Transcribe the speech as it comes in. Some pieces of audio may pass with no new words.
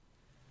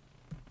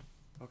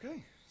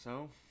Okay,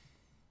 so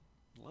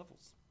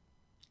levels.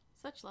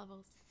 Such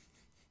levels.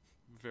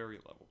 Very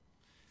level.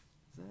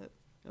 Is that?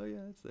 Oh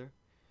yeah, it's there.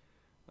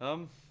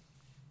 Um.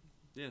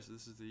 Yeah. So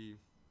this is the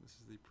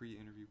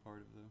pre-interview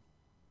part of the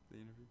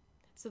interview.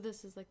 So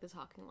this is like the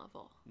talking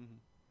level. Mm-hmm.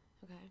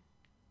 Okay.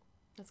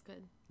 That's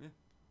good. Yeah.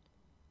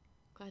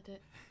 Glad to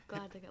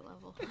get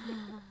level.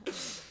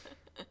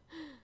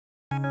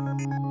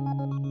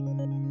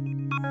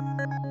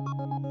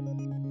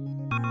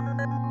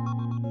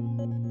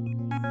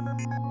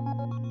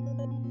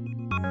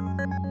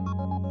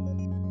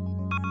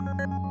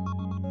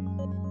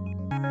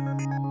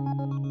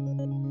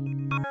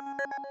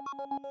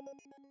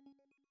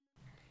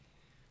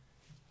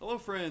 Hello,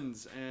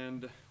 friends,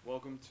 and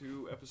welcome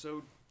to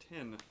episode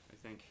 10. I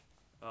think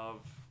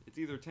of it's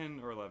either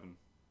 10 or 11,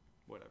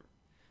 whatever.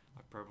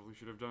 I probably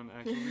should have done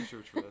actual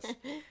research for this.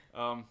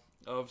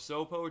 Of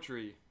So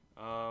Poetry.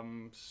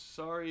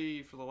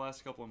 Sorry for the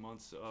last couple of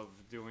months of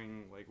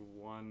doing like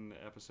one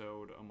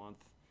episode a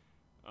month.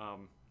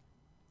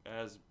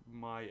 As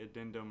my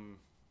addendum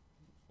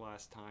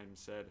last time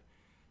said,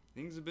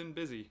 things have been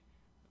busy.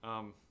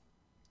 I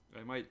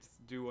might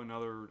do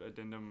another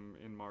addendum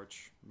in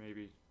March,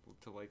 maybe,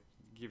 to like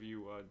give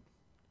you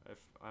if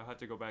I had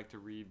to go back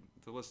to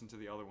listen to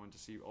the other one to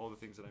see all the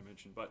things that I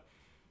mentioned, but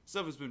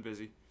stuff has been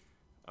busy.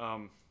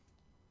 And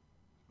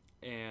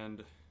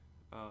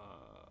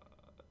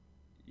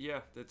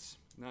yeah, that's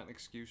not an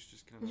excuse.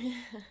 Just kind of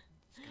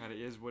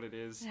is what it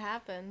is. It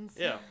happens.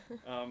 Yeah.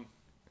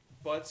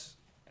 But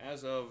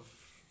as of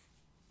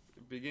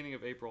beginning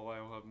of April, I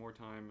will have more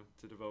time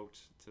to devote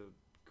to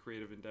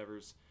creative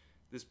endeavors.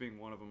 This being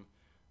one of them.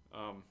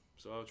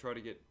 So I'll try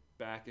to get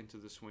back into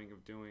the swing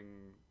of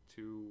doing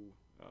two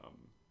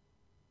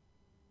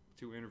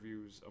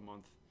interviews a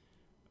month.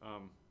 I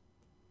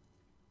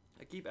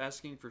keep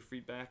asking for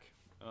feedback,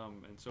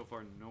 and so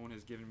far no one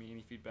has given me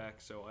any feedback.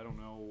 So I don't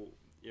know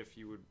if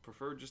you would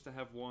prefer just to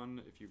have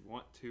one, if you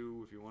want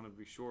two, if you want to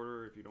be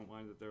shorter, if you don't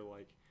mind that they're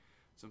like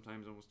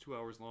sometimes almost 2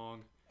 hours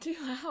long. 2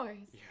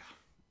 hours. Yeah.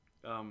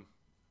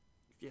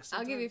 Yeah.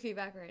 I'll give you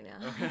feedback right now.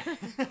 Okay.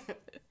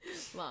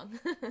 Long.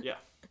 Yeah.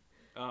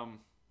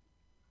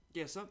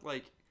 Yeah. Something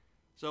like.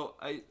 So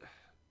I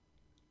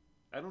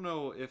don't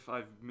know if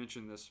I've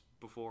mentioned this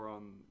before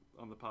on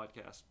the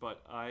podcast,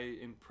 but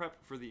in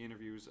prep for the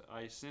interviews,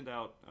 I send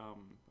out.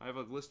 I have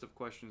a list of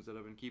questions that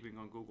I've been keeping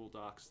on Google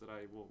Docs that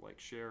I will like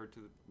share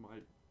to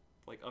my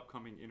like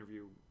upcoming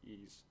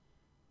interviewees.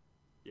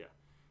 Yeah.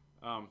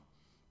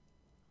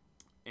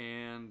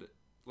 And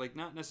like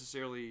not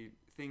necessarily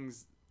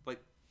things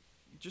like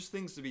just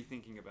things to be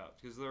thinking about,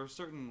 because there are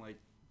certain like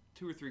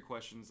 2 or 3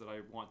 questions that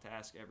I want to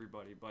ask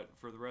everybody, but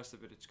for the rest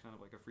of it, it's kind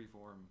of like a free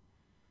form,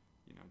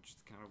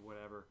 just kind of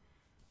whatever.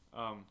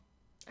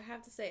 I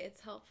have to say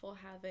it's helpful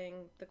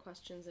having the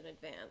questions in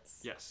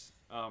advance. Yes,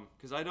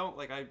 because I don't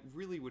I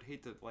really would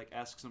hate to like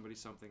ask somebody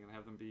something and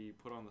have them be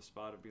put on the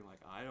spot of being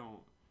like, I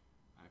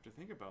have to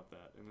think about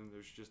that, and then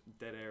there's just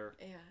dead air.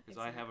 Yeah, because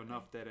exactly. I have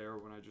enough dead air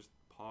when I just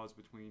pause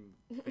between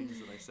things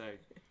that I say.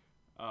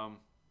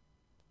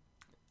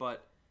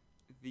 But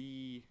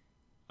the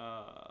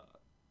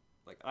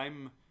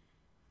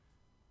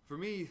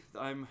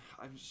I'm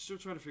still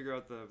trying to figure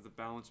out the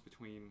balance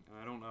between, and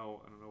I don't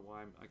know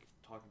why I'm like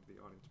talking to the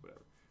audience,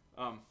 whatever.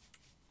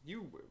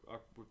 You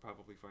would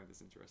probably find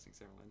this interesting,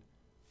 Sarah Lynn.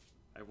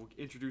 I will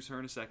introduce her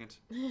in a second.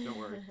 Don't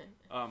worry.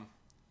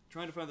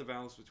 Trying to find the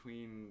balance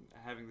between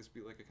having this be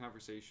like a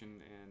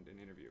conversation and an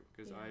interview,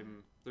 because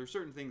there are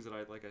certain things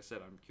that like I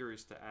said, I'm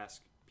curious to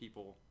ask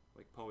people,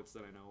 like poets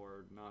that I know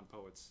or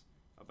non-poets,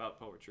 about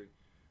poetry.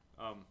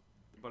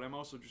 But I'm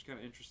also just kind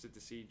of interested to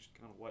see just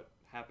kind of what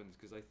happens,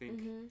 because I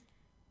think,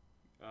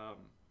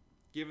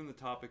 given the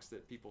topics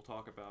that people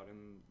talk about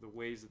and the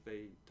ways that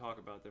they talk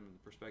about them and the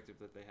perspective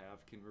that they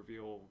have, can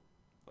reveal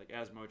like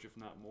as much, if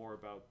not more,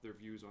 about their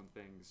views on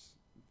things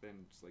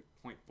than just like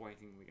point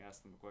blankingly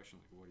ask them a question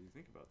like, "What do you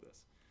think about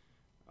this?"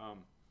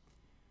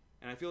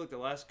 And I feel like the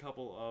last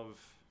couple of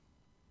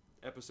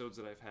episodes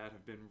that I've had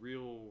have been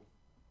real,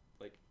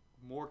 like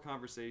more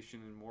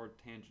conversation and more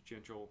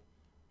tangential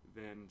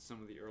than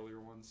some of the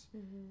earlier ones.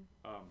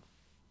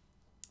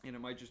 And it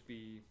might just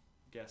be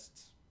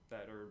guests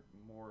that are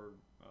more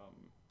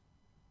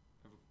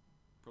have a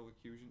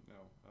prolocution,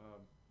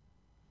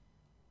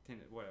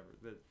 whatever,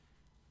 the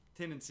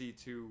tendency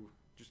to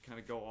just kind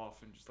of go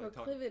off and just like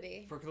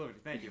proclivity. Proclivity.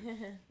 Thank you. I don't know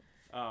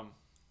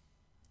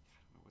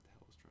what the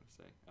hell I was trying to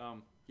say.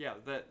 Yeah,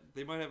 that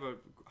they might have a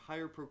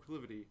higher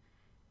proclivity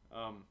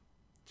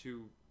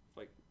to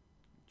like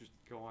just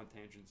go on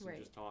tangents and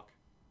just talk.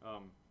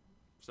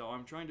 So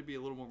I'm trying to be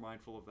a little more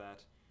mindful of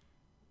that,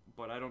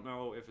 but I don't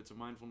know if it's a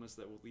mindfulness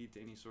that will lead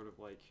to any sort of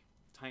like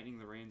tightening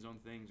the reins on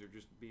things, or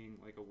just being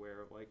like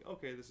aware of like,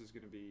 okay, this is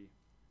going to be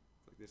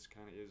like, this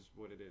kind of is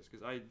what it is.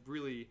 Because I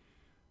really,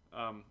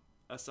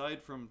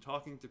 aside from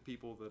talking to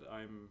people that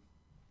I'm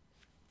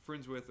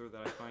friends with or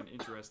that I find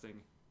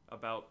interesting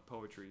about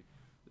poetry,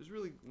 there's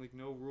really like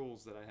no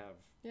rules that I have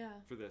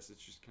for this.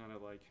 It's just kind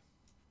of like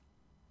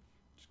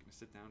just gonna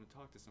sit down and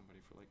talk to somebody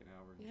for like an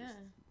hour and just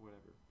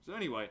whatever. So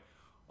anyway,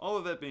 all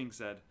of that being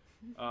said,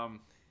 I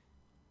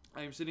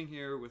am sitting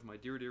here with my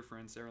dear, dear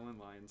friend, Sarah Lynn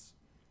Lyons.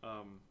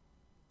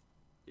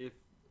 If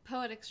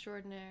Poet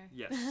extraordinaire.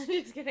 Yes.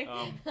 Just kidding.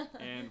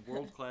 And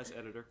world-class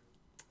editor.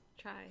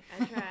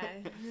 I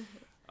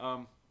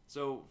try.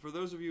 So for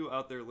those of you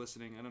out there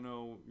listening, I don't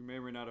know, you may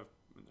or may not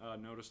have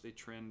noticed a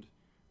trend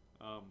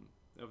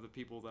of the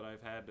people that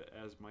I've had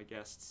as my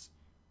guests.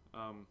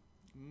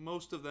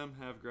 Most of them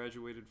have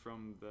graduated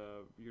from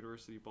the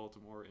University of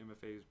Baltimore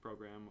MFA's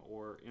program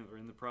or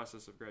in the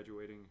process of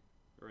graduating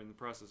or in the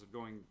process of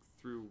going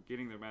through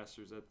getting their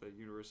master's at the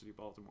University of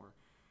Baltimore.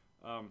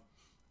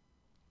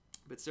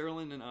 But Sarah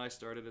Lynn and I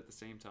started at the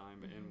same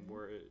time, and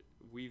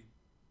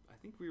I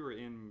think we were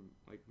in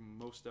like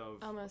most of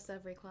almost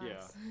every class.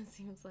 Yeah. It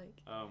seems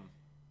like.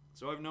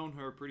 So I've known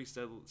her pretty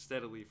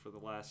steadily for the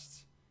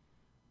last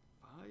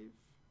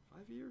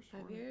 5 years.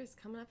 5 years,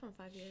 coming up on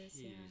 5 years.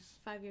 Jeez.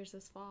 Yeah, 5 years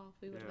this fall.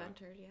 We would have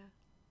entered.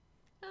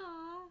 Yeah.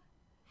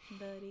 Aww,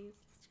 buddies.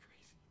 That's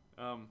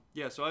crazy.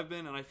 Yeah. So I've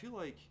been, and I feel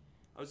like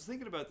I was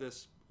thinking about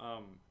this.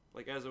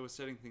 Like as I was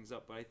setting things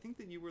up, but I think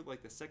that you were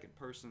like the second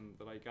person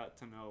that I got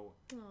to know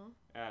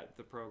at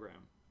the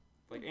program.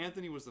 Like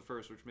Anthony was the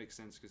first, which makes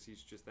sense because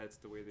that's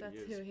the way that That's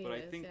he is. who he but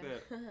is,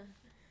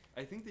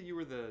 I think that you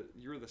were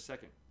the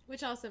second.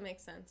 Which also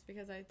makes sense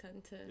because I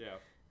tend to Yeah.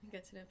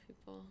 get to know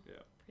people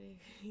Yeah.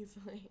 pretty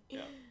easily.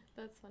 Yeah.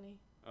 That's funny.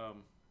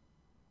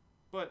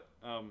 But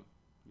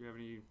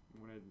you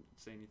want to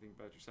say anything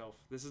about yourself?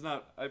 This is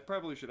not. I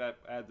probably should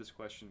add this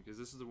question because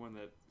this is the one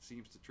that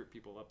seems to trip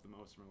people up the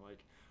most. When we're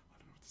like, I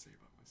don't know what to say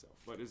about myself.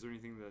 But is there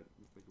anything that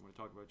you want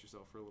to talk about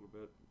yourself for a little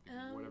bit?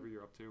 Whatever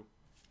you're up to.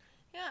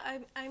 Yeah,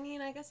 I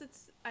mean, I guess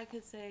I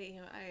could say,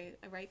 I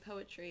write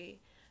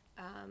poetry.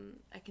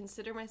 I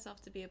consider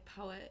myself to be a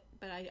poet,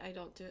 but I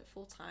don't do it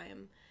full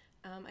time.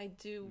 I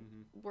do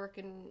work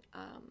in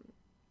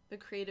the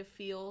creative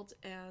field,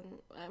 and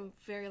I'm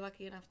very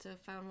lucky enough to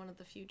have found one of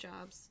the few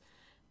jobs.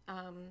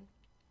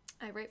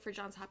 I write for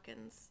Johns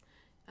Hopkins,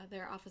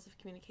 their Office of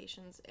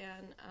Communications,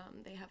 and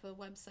they have a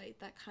website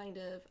that kind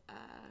of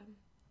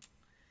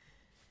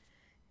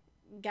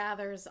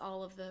gathers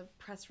all of the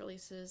press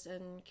releases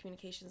and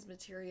communications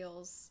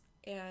materials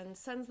and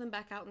sends them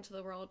back out into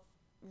the world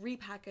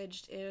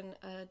repackaged in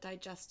a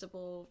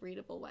digestible,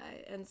 readable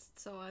way. And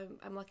so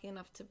I'm lucky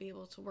enough to be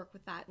able to work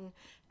with that and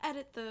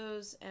edit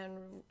those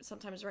and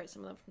sometimes write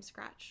some of them from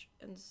scratch.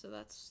 And so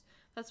that's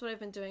what I've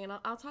been doing. And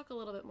I'll talk a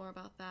little bit more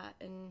about that,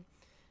 and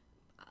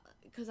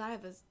because I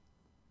have a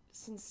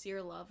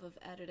sincere love of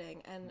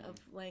editing and of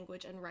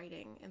language and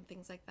writing and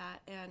things like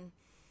that. And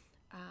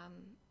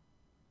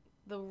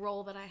the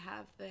role that I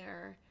have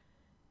there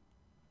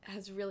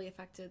has really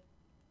affected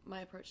my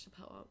approach to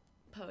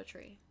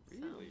poetry.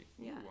 Really?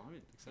 So, yeah. Ooh,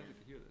 I'm excited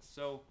to hear this.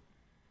 So,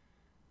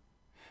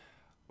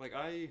 like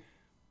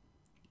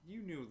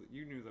you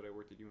knew that I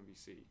worked at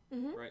UMBC,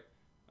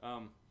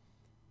 right?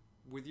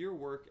 With your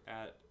work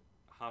at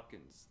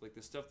Hopkins, like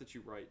the stuff that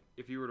you write,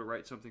 if you were to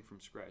write something from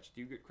scratch,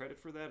 do you get credit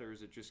for that, or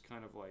is it just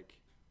kind of like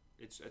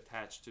it's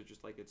attached to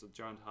just like it's a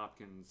Johns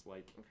Hopkins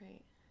like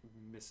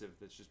missive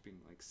that's just being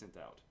like sent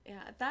out?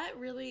 Yeah, that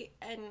really,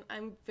 and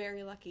I'm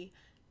very lucky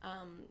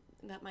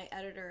that my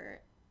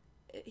editor,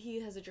 he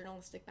has a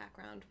journalistic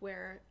background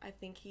where I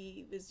think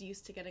he is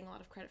used to getting a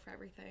lot of credit for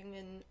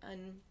everything,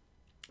 and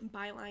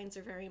bylines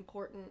are very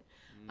important.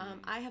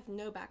 I have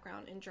no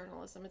background in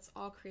journalism. It's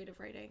all creative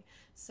writing.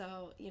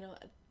 So,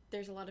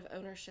 there's a lot of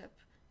ownership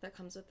that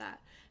comes with that.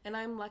 And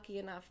I'm lucky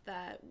enough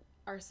that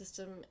our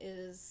system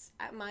is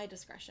at my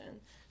discretion.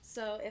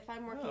 So if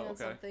I'm working on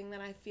something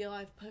that I feel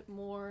I've put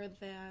more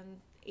than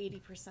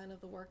 80%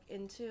 of the work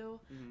into,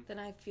 then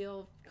I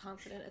feel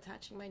confident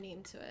attaching my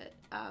name to it.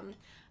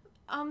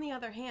 On the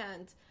other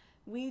hand,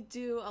 we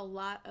do a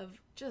lot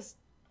of just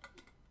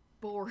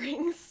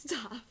boring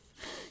stuff.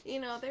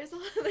 There's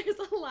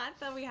a lot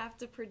that we have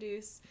to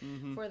produce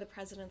for the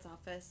president's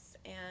office,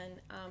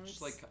 and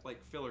just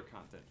like filler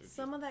content.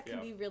 Some of that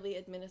can be really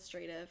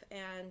administrative,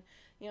 and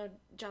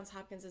Johns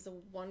Hopkins is a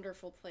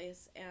wonderful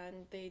place,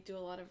 and they do a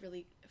lot of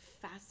really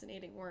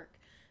fascinating work.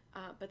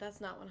 But that's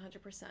not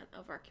 100%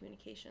 of our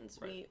communications.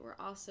 Right. We're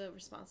also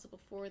responsible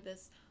for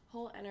this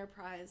whole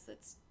enterprise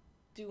that's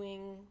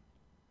doing,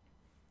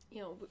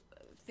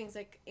 things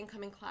like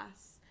incoming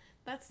class.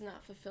 That's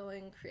not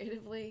fulfilling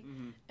creatively.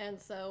 And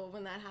so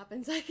when that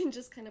happens, I can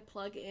just kind of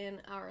plug in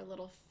our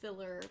little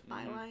filler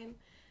byline.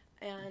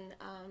 And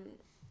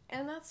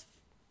that's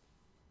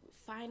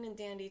fine and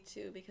dandy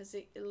too, because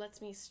it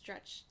lets me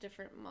stretch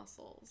different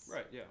muscles.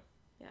 Right, yeah.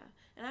 Yeah.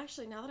 And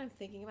actually, now that I'm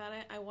thinking about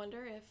it, I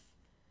wonder if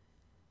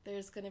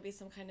there's going to be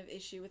some kind of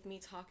issue with me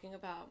talking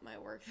about my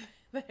work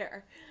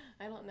there.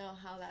 I don't know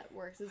how that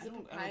works. Is it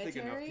proprietary? I don't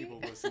think enough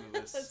people listen to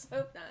this. Let's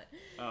hope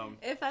not.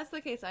 If that's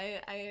the case,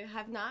 I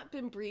have not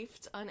been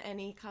briefed on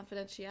any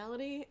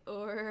confidentiality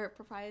or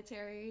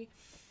proprietary.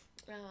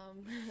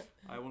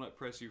 I will not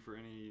press you for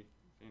any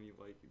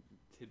like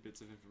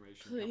tidbits of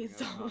information. Please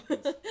don't.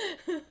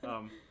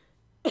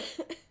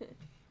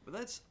 But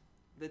that's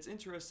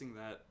interesting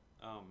that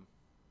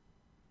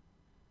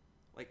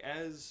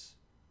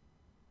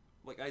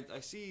I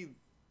see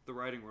the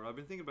writing world, I've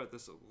been thinking about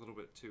this a little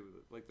bit too.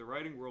 Like the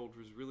writing world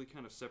was really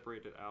kind of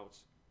separated out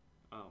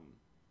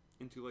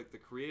into like the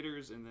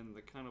creators and then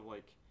the kind of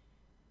like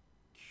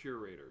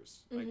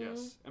curators, I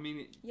guess. I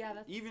mean, Yeah,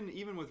 that's...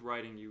 even with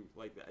writing, you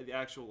like the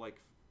actual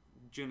like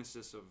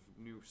genesis of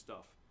new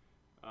stuff.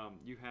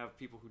 You have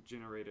people who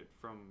generate it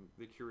from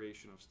the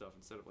curation of stuff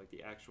instead of like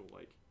the actual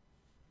like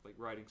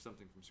writing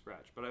something from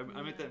scratch. But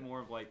I meant that more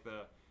of like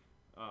the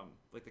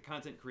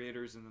content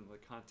creators and then the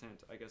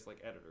content, I guess,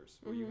 like editors,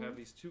 where you have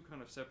these two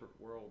kind of separate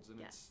worlds, and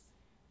it's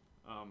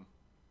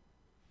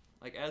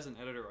like as an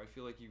editor, I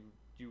feel like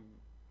you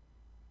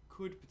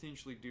could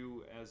potentially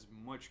do as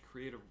much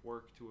creative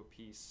work to a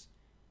piece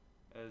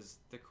as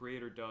the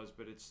creator does,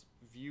 but it's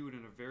viewed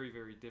in a very,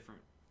 very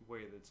different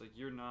way. That's like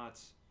you're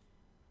not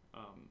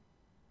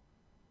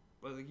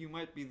but like you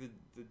might be the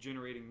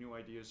generating new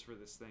ideas for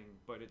this thing,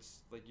 but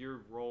it's like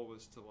your role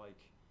is to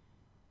like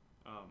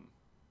I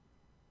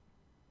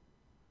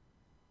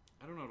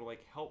don't know, to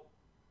like help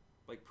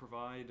like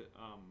provide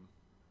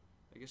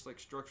I guess like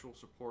structural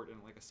support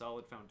and like a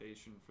solid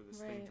foundation for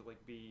this thing to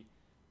like be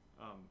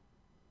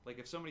like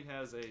if somebody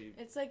has a...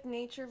 It's like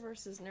nature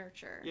versus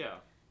nurture. Yeah.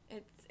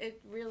 It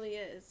really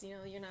is. You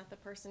know, you're not the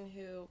person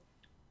who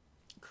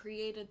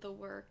created the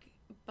work,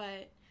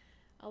 but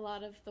a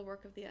lot of the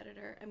work of the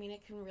editor, I mean,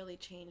 it can really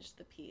change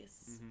the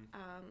piece.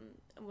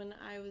 When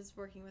I was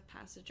working with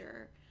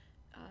Passager,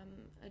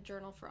 a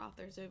journal for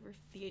authors over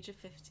the age of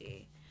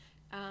 50,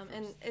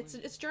 and it's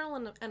a journal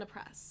and a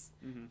press.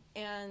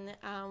 And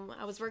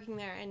I was working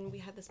there, and we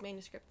had this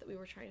manuscript that we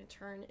were trying to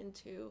turn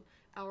into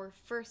our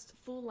first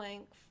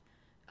full-length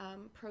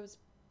prose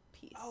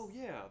piece. Oh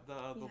yeah,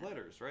 the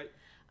letters, right?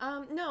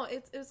 No,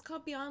 it was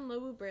called Beyond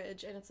Lowu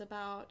Bridge, and it's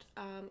about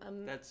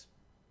That's...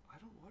 Why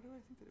do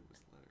I think that it was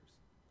letters?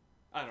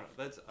 I don't know.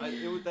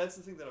 That's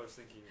the thing that I was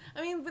thinking.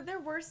 I mean, but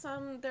there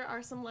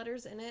are some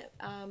letters in it,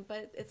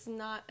 but it's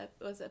not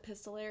was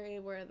epistolary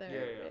where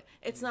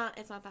it's not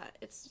that.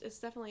 It's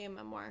definitely a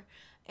memoir.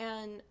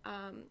 And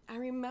I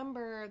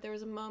remember there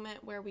was a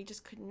moment where we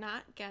just could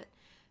not get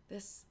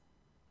this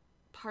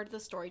part of the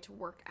story to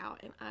work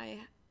out, and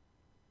I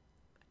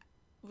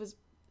was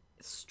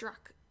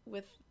struck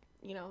with,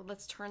 you know,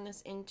 let's turn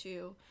this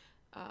into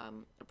a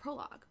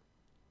prologue.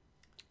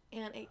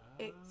 And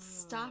it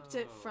stopped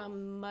it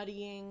from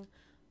muddying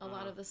a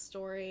lot of the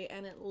story,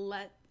 and it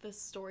let the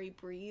story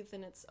breathe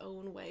in its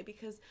own way,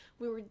 because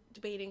we were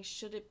debating,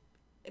 should it...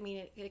 I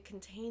mean, it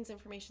contains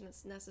information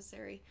that's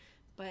necessary,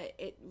 but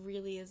it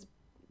really is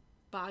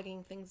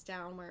bogging things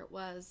down where it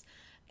was.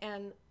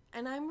 And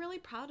I'm really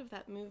proud of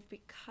that move,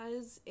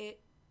 because it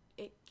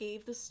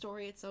gave the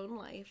story its own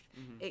life.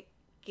 It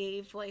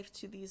gave life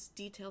to these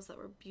details that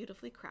were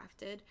beautifully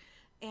crafted,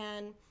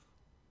 and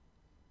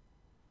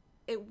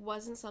it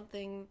wasn't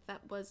something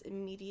that was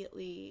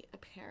immediately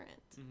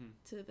apparent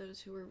to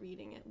those who were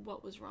reading it,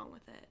 what was wrong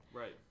with it.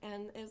 Right.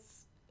 And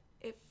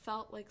it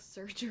felt like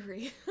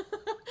surgery.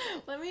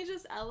 Let me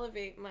just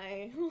elevate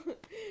my...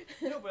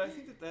 No, but I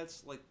think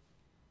that's like...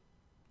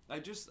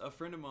 a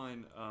friend of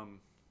mine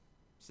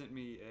sent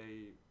me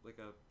a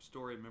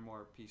story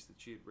memoir piece that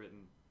she had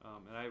written,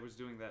 and I was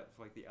doing that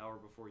for like the hour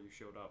before you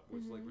showed up,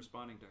 was like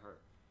responding to her.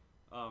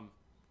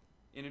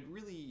 And it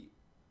really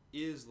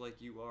is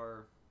like you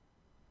are...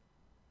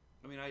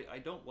 I mean, I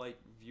don't like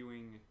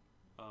viewing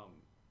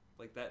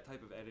like that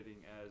type of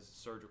editing as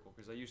surgical,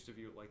 because I used to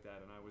view it like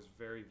that, and I was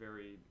very,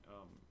 very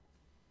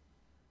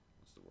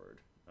what's the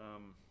word?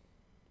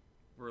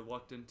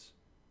 Reluctant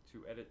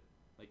to edit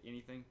like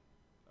anything,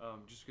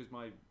 just because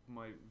my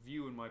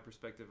view and my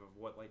perspective of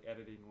what like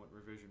editing, what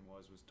revision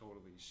was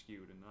totally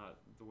skewed and not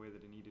the way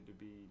that it needed to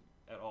be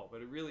at all.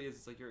 But it really is.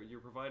 It's like you're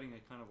providing a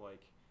kind of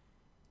like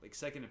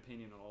second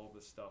opinion on all of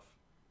this stuff.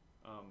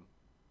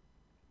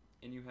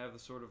 And you have the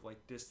sort of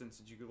like distance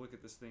that you could look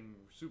at this thing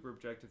super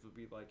objective, would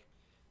be like,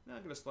 now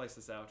I'm going to slice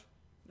this out.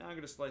 Now I'm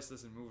going to slice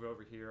this and move it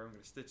over here. I'm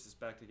going to stitch this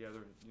back together.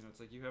 And, you know, it's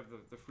like you have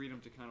the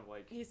freedom to kind of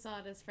like... You saw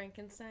it as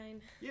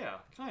Frankenstein? Yeah,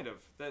 kind of.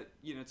 That,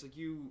 you know, it's like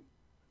you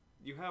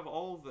have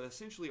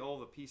essentially all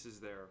the pieces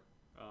there.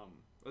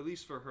 At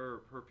least for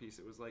her piece,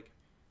 it was like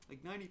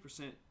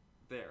 90%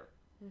 there.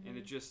 And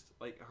it just,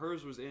 like,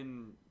 hers was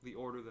in the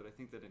order that I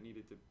think that it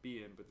needed to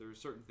be in, but there were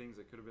certain things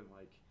that could have been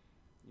like,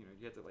 you know,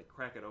 you had to like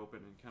crack it open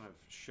and kind of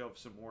shove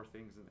some more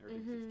things in there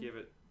to give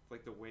it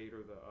like the weight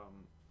or the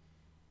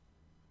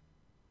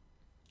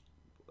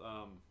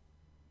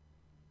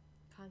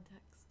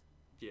context.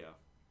 Yeah.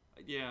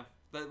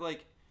 That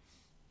like,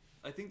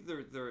 I think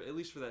there at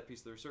least for that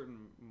piece, there are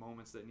certain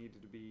moments that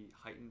needed to be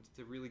heightened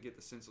to really get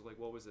the sense of like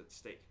what was at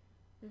stake,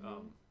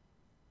 and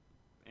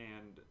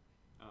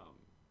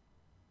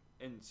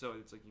so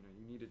it's like, you know,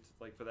 you needed to,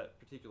 like, for that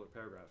particular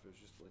paragraph, it was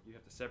just like you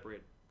have to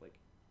separate, like,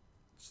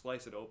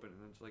 slice it open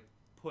and then just like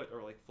put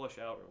or like flush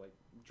out or like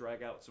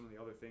drag out some of the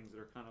other things that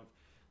are kind of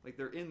like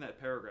they're in that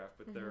paragraph,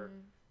 but they're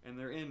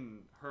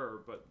in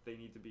her, but they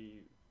need to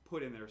be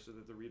put in there so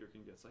that the reader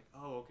can get like,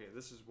 oh, okay,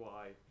 this is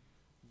why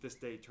this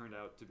day turned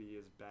out to be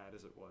as bad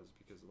as it was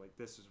because like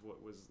this is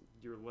what was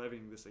you're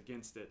levying this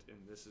against it, and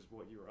this is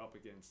what you're up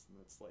against, and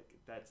it's like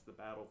that's the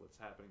battle that's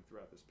happening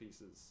throughout this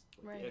piece is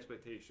like the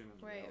expectation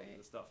and the reality of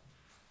the stuff.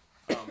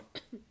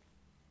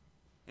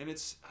 And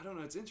it's I don't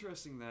know, it's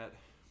interesting that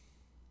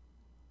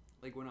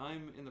like when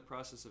I'm in the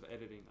process of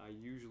editing, I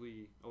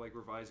usually like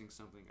revising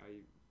something.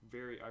 I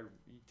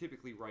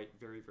typically write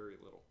very very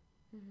little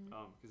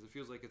because it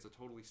feels like it's a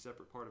totally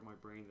separate part of my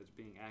brain that's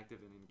being active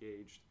and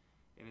engaged,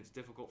 and it's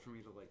difficult for me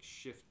to like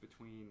shift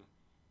between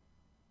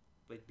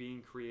like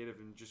being creative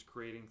and just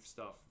creating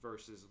stuff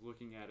versus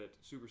looking at it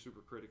super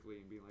super critically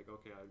and being like,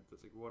 okay,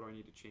 that's like what do I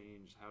need to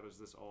change? How does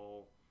this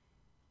all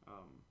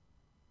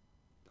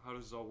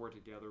work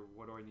together?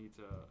 What do I need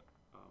to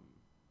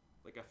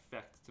like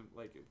affect to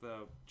like the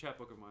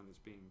chapbook of mine that's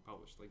being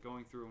published, like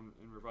going through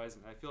and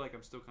revising. I feel like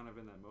I'm still kind of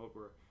in that mode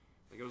where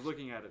like I was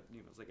looking at it,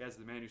 it's like as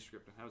the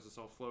manuscript and how does this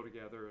all flow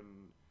together,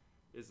 and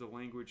is the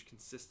language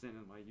consistent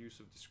in my use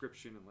of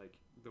description and like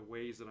the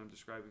ways that I'm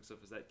describing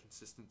stuff, is that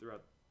consistent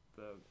throughout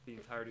the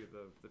entirety of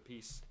the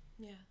piece?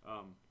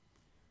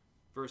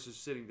 Versus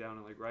sitting down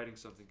and like writing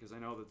something, because I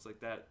know that's like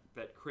that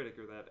critic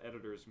or that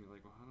editor is gonna be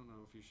like, well, I don't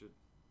know if you should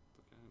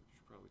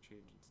probably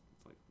change it.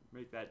 It's like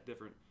make that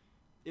different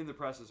in the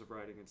process of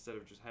writing instead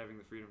of just having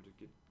the freedom to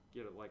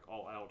get it like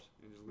all out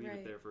and just leave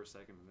it there for a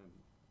second and then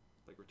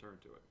like return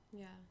to it.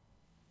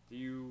 Do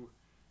you,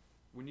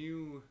 when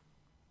you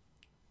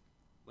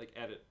like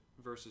edit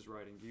versus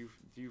writing, do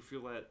you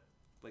feel that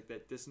like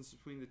that distance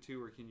between the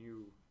two, or can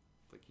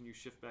you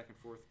shift back and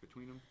forth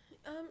between them?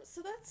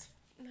 So that's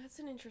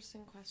an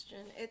interesting question.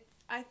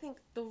 I think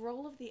the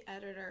role of the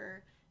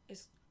editor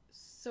is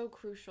so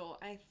crucial.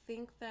 I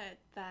think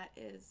that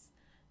is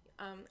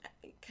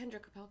Kendra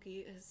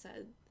Kapelke has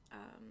said,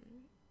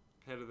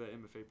 head of the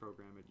MFA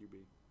program at UB.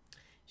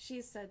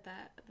 She said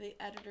that the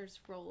editor's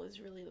role is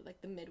really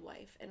like the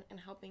midwife and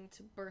helping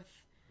to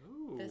birth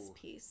this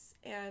piece.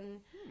 And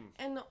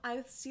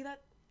I see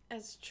that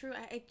as true.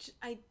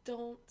 I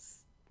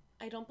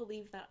don't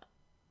believe that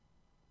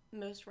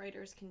most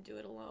writers can do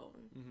it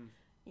alone.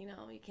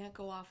 You can't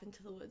go off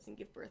into the woods and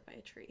give birth by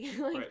a tree.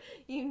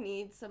 You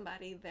need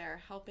somebody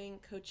there helping,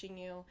 coaching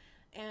you,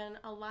 and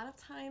a lot of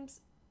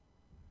times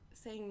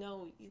saying,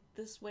 no,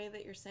 this way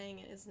that you're saying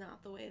it is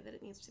not the way that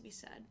it needs to be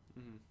said.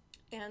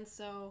 And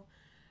so,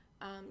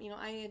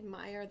 I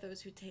admire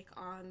those who take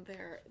on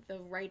the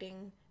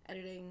writing,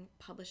 editing,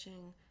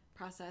 publishing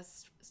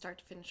process, start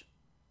to finish,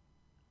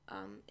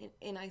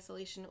 in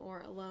isolation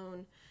or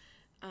alone.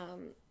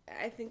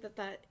 I think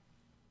that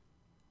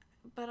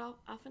but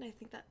often I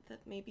think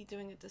that may be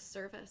doing a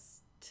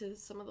disservice to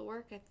some of the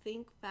work. I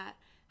think that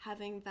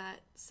having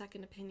that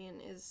second opinion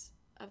is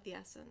of the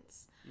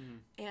essence.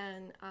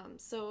 And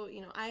so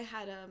I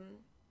had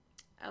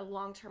a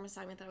long-term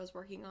assignment that I was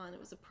working on. It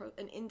was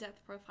an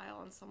in-depth profile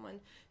on someone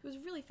who was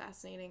really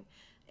fascinating,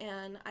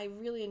 and I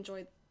really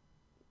enjoyed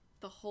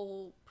the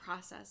whole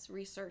process,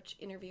 research,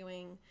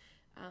 interviewing.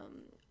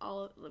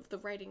 All of the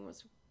writing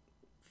was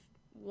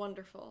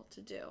wonderful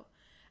to do,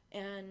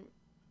 and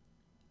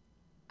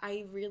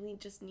I really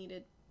just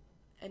needed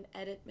an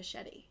edit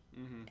machete.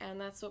 And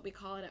that's what we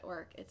call it at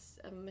work. It's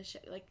a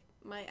machete. Like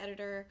my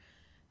editor,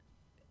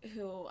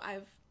 who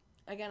I've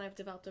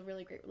developed a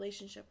really great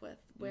relationship with,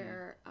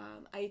 where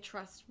I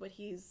trust what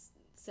he's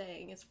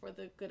saying is for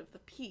the good of the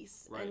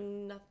piece,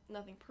 and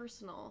nothing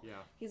personal.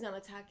 He's not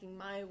attacking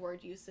my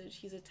word usage,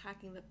 he's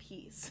attacking the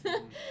piece.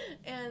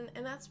 and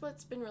that's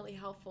what's been really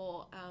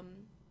helpful,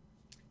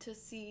 to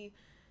see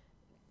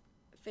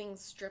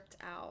things stripped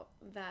out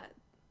that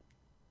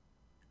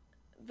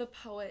the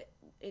poet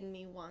in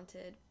me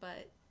wanted,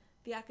 but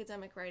the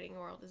academic writing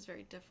world is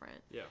very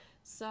different.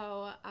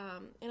 So,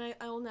 and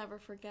I'll never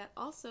forget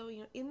also,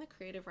 in the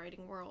creative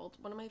writing world,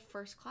 one of my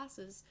first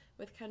classes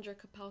with Kendra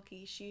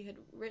Kapelke, she had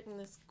written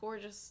this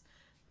gorgeous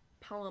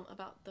poem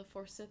about the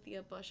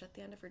forsythia bush at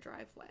the end of her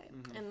driveway.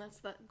 And that's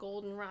that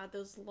goldenrod,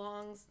 those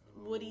long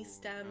woody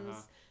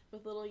stems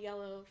with little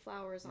yellow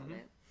flowers on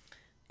it.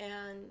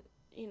 And,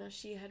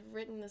 she had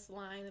written this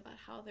line about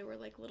how they were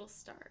like little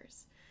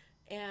stars.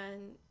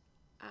 And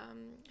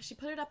she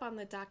put it up on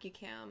the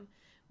DocuCam,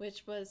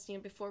 which was,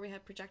 before we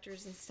had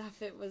projectors and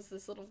stuff, it was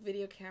this little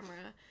video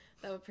camera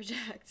that would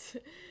project.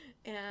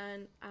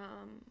 And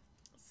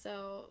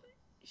so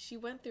she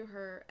went through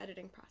her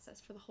editing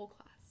process for the whole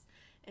class.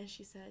 And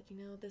she said,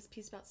 this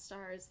piece about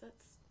stars,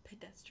 that's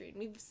pedestrian.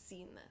 We've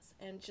seen this.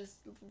 And just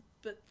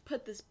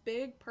put this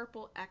big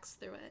purple X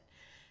through it.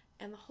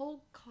 And the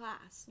whole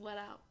class let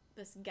out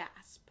this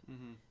gasp.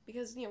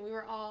 Because, we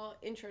were all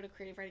intro to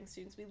creative writing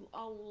students. We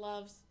all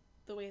loved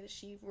the way that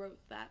she wrote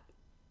that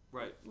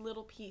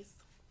little piece.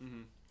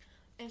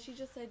 And she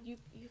just said, you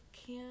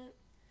can't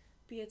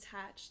be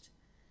attached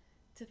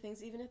to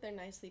things, even if they're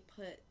nicely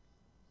put,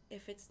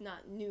 if it's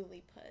not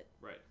newly put.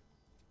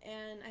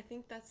 And I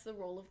think that's the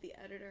role of the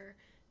editor,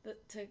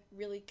 to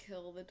really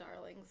kill the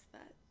darlings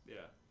that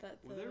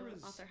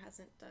the author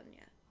hasn't done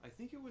yet. I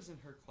think it was in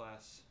her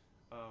class,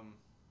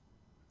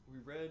 we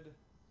read,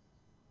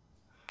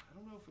 I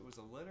don't know if it was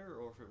a letter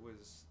or if it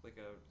was like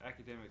a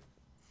academic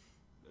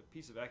a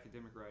piece of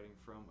academic writing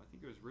from, I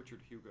think it was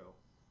Richard Hugo,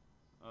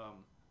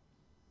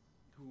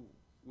 who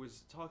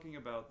was talking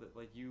about that,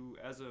 like, you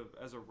as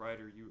a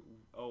writer, you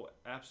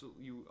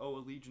owe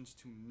allegiance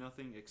to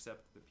nothing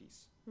except the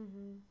piece.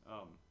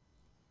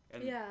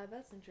 And yeah,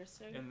 that's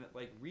interesting. and that,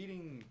 like,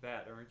 reading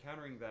that or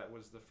encountering that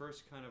was the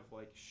first kind of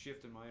like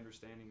shift in my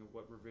understanding of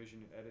what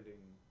revision and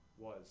editing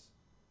was,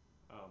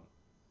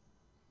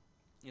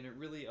 and it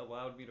really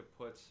allowed me to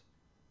put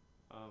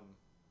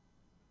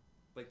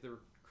like the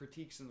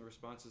critiques and the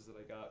responses that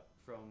I got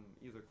from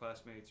either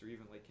classmates or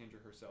even like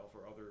Kendra herself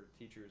or other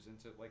teachers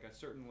into like a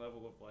certain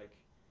level of like,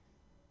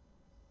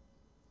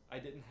 I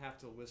didn't have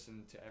to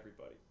listen to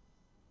everybody.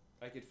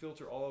 I could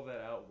filter all of that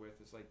out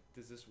with, it's like,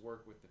 does this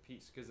work with the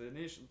piece? Because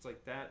initially it's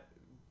like that,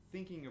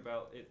 thinking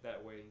about it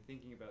that way and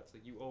thinking about, it's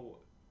like you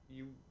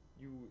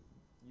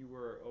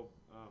were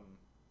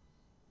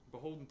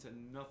beholden to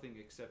nothing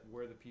except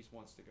where the piece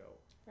wants to go.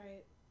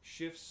 Right.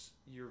 Shifts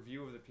your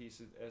view of the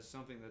piece as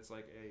something that's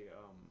like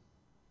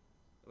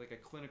a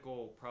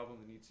clinical problem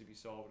that needs to be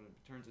solved, and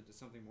it turns into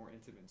something more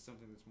intimate,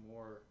 something that's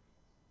more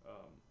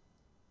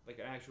like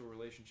an actual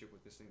relationship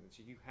with this thing. That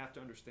you have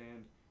to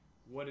understand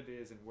what it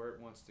is and where it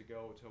wants to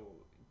go to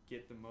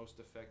get the most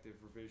effective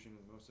revision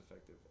and the most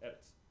effective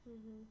edits.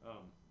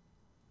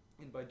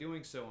 And by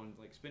doing so and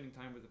like spending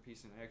time with the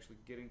piece and actually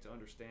getting to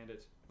understand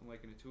it on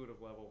like an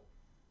intuitive level,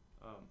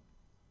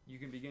 you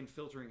can begin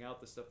filtering out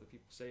the stuff that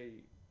people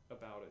say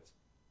about it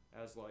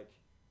as like,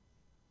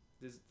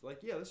 this, like,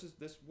 yeah,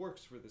 this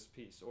works for this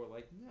piece, or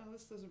like, no,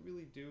 this doesn't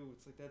really do.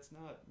 It's like, that's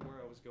not where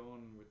I was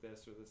going with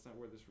this, or that's not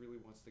where this really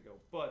wants to go.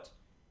 But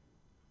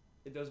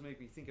it does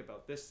make me think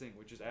about this thing,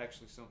 which is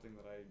actually something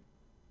that I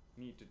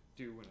need to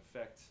do and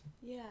affect.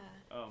 Yeah.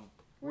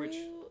 Which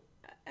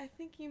I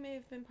think you may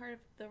have been part of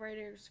the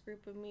writers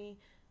group when we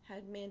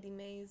had Mandy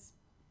May's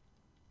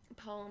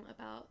poem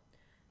about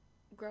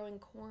growing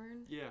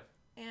corn. Yeah.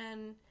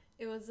 And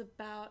it was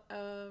about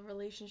a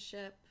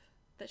relationship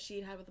that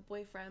she had with a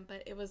boyfriend,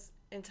 but it was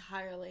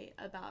entirely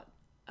about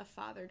a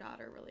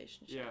father-daughter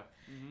relationship.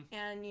 Yeah. Mm-hmm.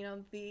 And, you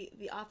know,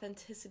 the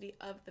authenticity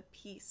of the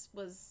piece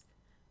was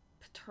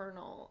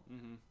paternal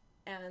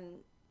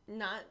and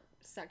not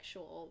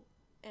sexual.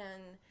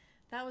 And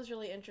that was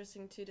really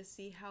interesting, too, to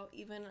see how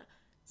even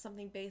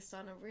something based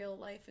on a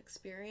real-life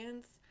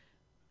experience,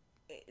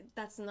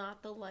 that's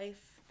not the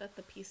life that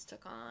the piece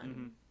took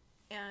on.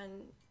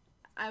 And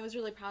I was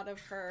really proud of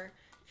her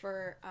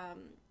for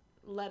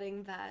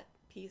letting that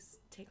piece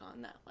take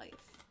on that life.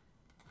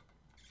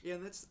 Yeah,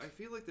 and I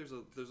feel like there's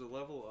a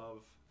level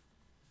of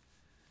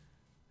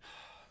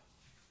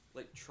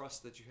like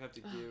trust that you have to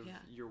give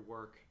your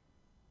work.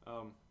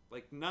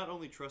 Like not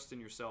only trust in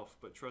yourself,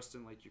 but trust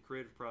in like your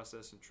creative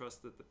process, and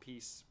trust that the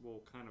piece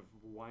will kind of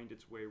wind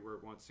its way where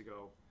it wants to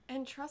go.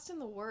 And trust in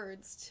the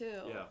words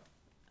too. Yeah.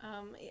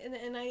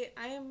 And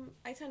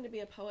I tend to be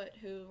a poet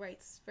who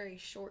writes very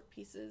short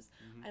pieces.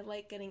 I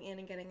like getting in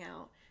and getting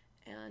out,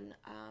 and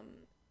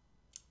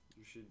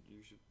you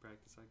should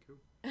practice haiku.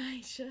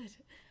 I should.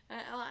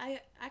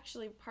 I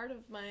actually, part of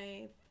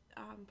my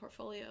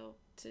portfolio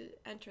to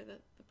enter the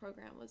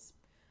program was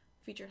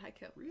featured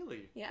haiku.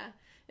 Really? Yeah,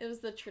 it was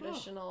the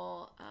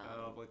traditional.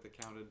 Like the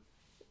counted.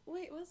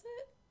 Wait, was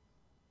it?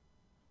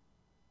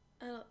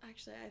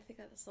 I think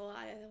that's a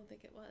lie. I don't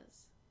think it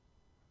was.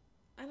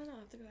 I don't know. I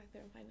have to go back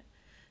there and find it.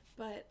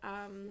 But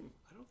I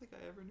don't think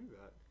I ever knew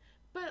that.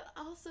 But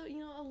also, you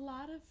know, a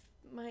lot of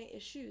my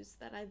issues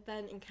that I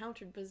then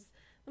encountered was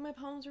that my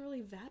poems were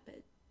really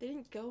vapid. They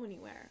didn't go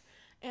anywhere.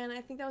 And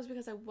I think that was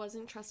because I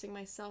wasn't trusting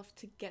myself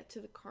to get to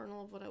the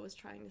kernel of what I was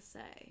trying to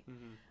say.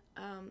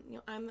 You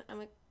know, I'm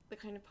the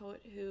kind of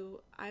poet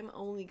who I'm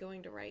only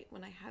going to write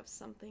when I have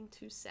something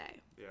to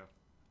say. Yeah.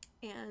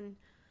 And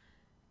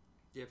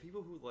yeah,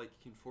 people who like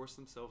can force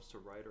themselves to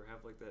write or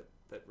have like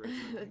that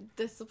regiment,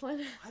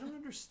 discipline. I don't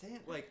understand.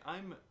 Like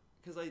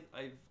because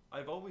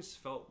I've always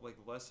felt like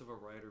less of a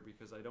writer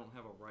because I don't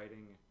have a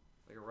writing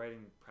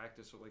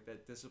practice or like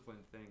that discipline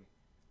thing.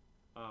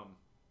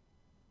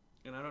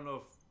 And I don't know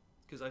if,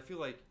 because I feel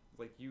like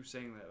you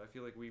saying that, I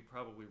feel like we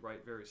probably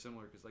write very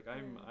similar, because like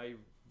I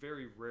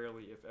very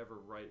rarely, if ever,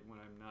 write when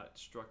I'm not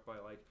struck by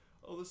like,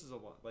 oh, this is a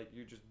line, like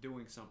you're just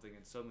doing something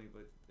and suddenly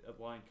like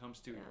a line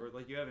comes to you, or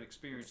like you have an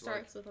experience, it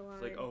starts with a line.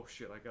 It's like, oh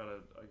shit, I gotta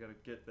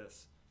get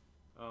this.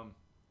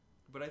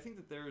 But I think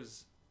that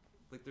there's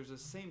the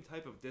same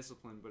type of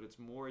discipline, but it's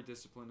more a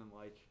discipline in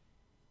like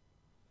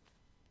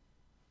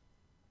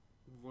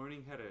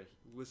learning how to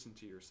listen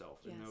to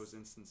yourself in those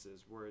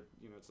instances where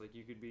it's like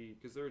you could be,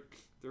 because there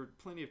are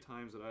plenty of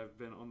times that I've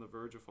been on the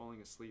verge of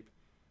falling asleep,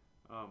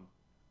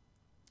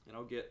 and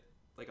I'll get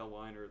like a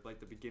line or like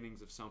the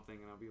beginnings of something,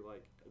 and I'll be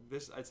like,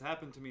 this, it's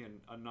happened to me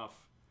enough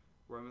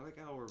where I'm like,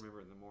 I'll remember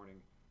it in the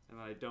morning, and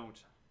then I don't.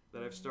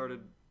 That I've started,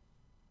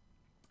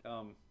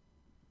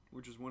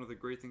 which is one of the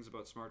great things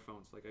about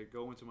smartphones. Like I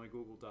go into my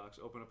Google Docs,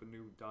 open up a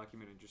new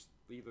document, and just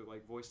either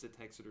like voice to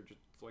text it or just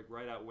like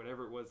write out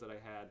whatever it was that I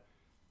had,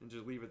 and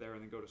just leave it there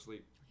and then go to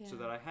sleep, so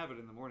that I have it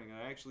in the morning. And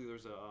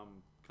there's a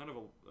kind of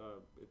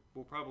it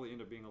will probably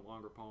end up being a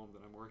longer poem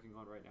that I'm working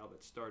on right now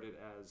that started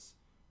as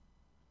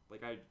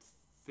like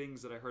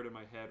things that I heard in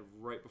my head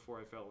right before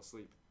I fell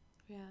asleep.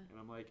 Yeah. And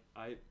I'm like,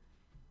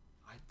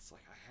 it's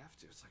like I have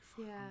to. It's like,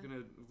 fuck, Yeah. I'm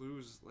gonna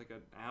lose like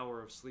an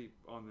hour of sleep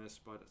on this,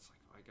 but it's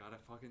like I gotta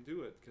fucking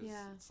do it because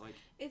it's like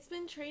it's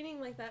been training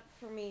like that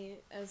for me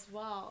as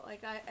well.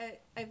 Like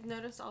I've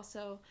noticed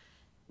also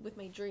with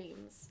my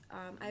dreams,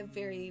 I have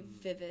very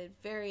vivid,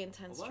 very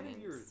intense a lot dreams.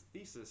 of your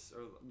thesis,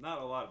 or not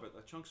a lot,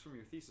 but chunks from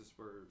your thesis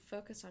were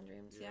focused on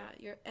dreams.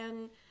 Yeah.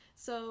 And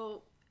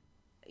so,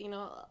 you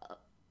know,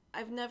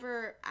 I've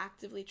never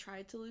actively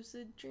tried to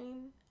lucid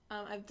dream.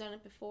 I've done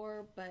it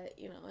before, but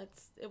you know,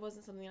 it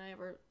wasn't something I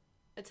ever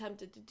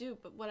attempted to do.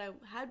 But what I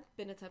had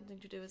been attempting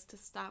to do is to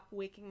stop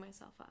waking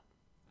myself up.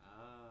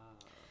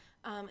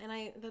 And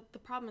the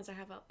problem is I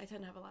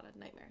tend to have a lot of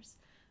nightmares,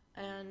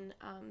 and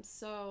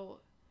so,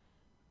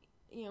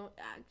 you know,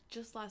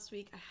 just last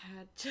week I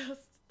had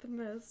just the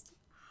most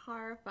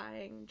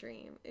horrifying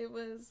dream. It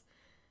was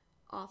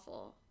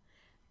awful,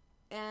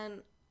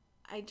 and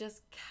I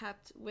just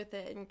kept with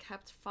it and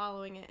kept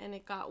following it, and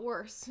it got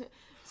worse.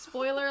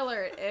 Spoiler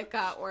alert, it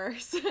got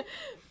worse.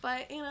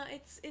 But you know,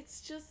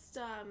 it's just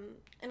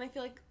and I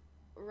feel like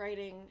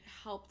writing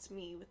helped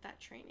me with that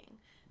training.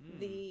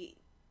 The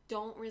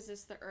don't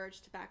resist the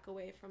urge to back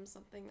away from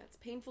something that's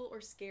painful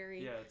or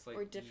scary, it's like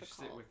or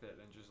difficult. You sit with it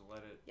and just let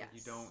it. Yes.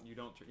 Like you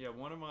don't. Yeah,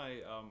 one of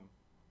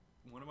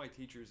my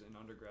teachers in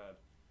undergrad,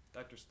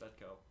 Dr.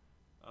 Stetko,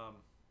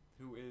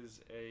 who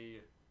is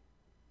a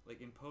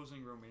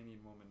imposing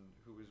Romanian woman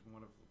who is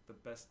one of the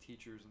best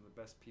teachers and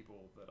the best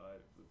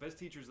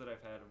teachers that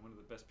I've had, and one of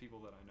the best people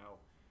that I know.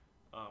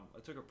 I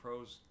took a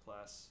prose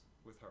class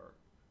with her,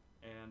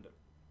 and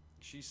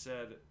she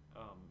said,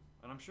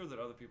 and I'm sure that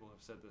other people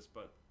have said this,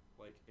 but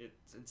like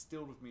it's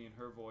instilled with me in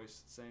her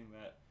voice, saying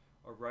that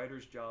a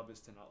writer's job is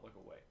to not look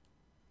away.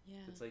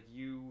 Yeah. It's like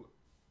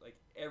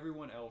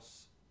everyone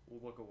else will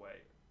look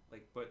away,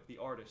 but the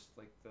artist,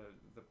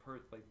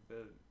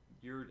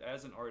 you're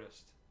as an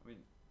artist. I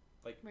mean,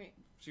 right.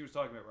 She was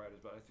talking about writers,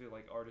 but I feel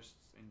like artists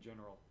in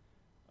general,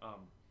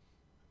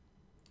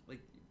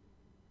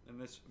 and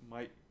this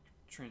might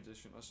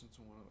transition us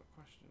into one of the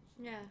questions.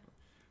 Yeah.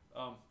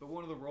 But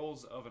one of the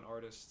roles of an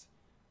artist,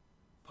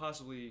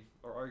 possibly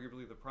or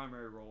arguably the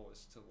primary role,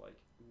 is to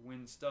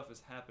when stuff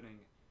is happening,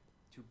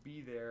 to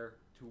be there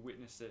to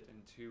witness it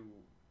and to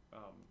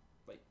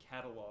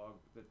catalog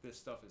that this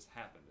stuff has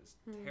happened, as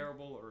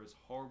terrible or as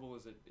horrible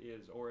as it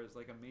is, or as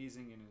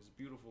amazing and as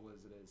beautiful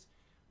as it is.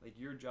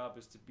 Your job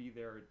is to be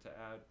there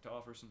to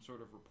offer some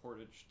sort of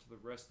reportage to the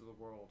rest of the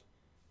world,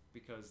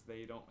 because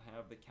they don't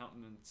have the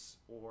countenance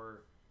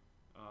or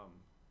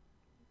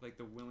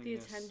the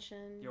willingness, the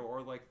attention,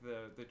 or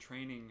the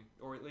training,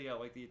 or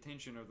the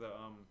attention, or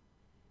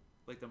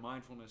the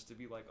mindfulness to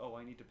be oh,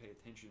 I need to pay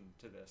attention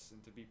to this,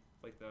 and to be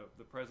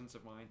the presence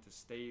of mind to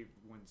stay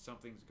when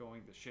something's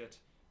going to shit.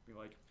 Be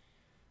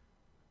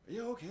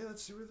yeah, okay,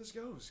 let's see where this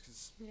goes,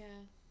 because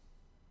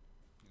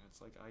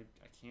it's I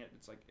can't.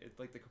 It's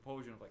the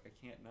compulsion of I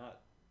can't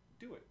not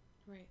do it.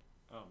 Right.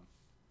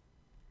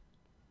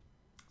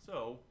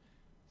 So,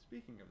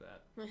 speaking of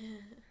that,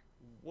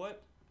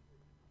 what?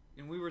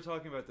 And we were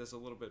talking about this a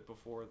little bit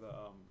before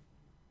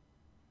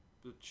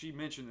but she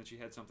mentioned that she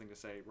had something to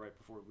say right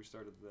before we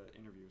started the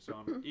interview. So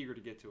I'm eager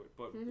to get to it.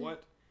 But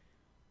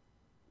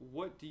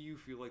what do you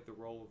feel like the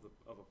role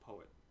of a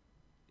poet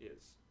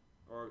is,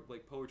 or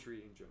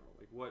poetry in general?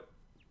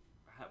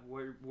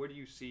 Where do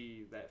you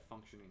see that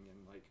functioning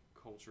in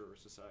culture or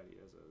society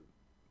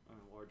on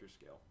a larger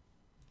scale?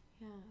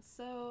 Yeah,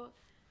 so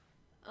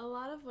a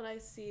lot of what I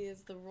see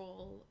is the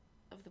role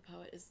of the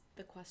poet is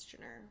the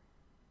questioner.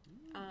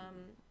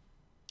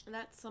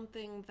 That's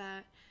something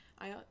that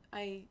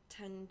I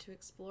tend to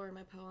explore in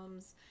my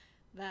poems.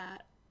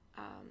 That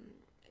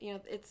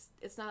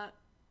it's not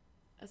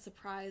a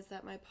surprise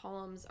that my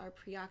poems are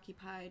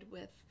preoccupied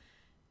with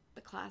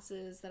the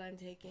classes that I'm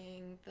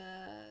taking,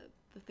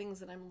 the things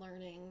that I'm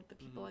learning, the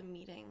people I'm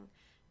meeting,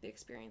 the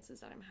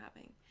experiences that I'm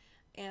having.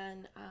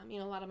 And,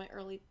 a lot of my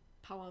early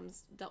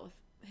poems dealt with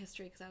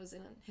history because I was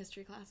in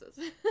history classes.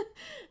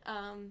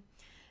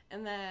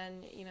 And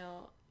then,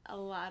 a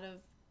lot of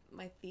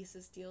my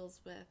thesis deals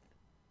with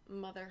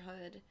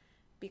motherhood,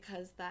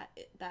 because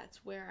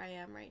that's where I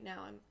am right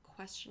now. I'm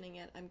questioning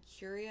it. I'm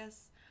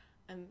curious.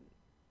 I'm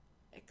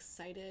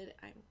excited.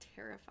 I'm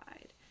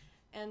terrified.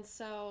 And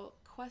so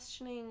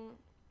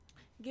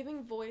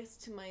giving voice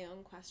to my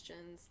own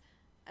questions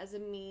as a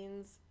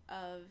means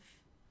of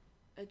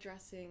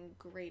addressing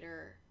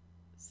greater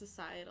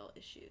societal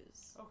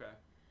issues. Okay.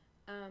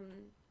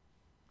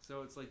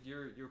 So it's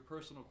your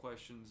personal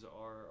questions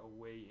are a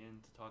way in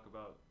to talk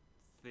about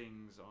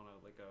things on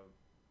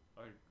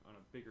on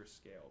a bigger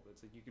scale.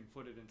 It's you can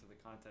put it into the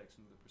context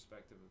and the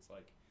perspective. It's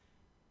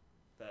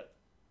that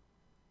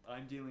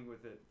I'm dealing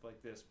with it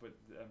like this, but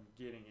I'm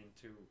getting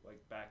into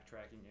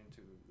backtracking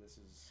into this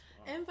is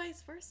and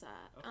vice versa.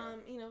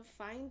 Okay.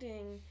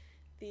 Finding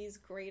these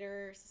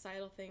greater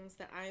societal things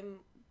that I'm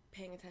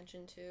paying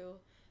attention to,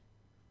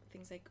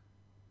 things like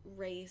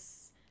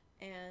race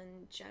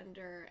and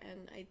gender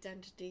and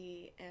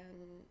identity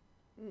and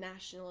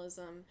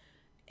nationalism,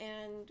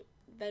 and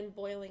then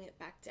boiling it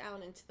back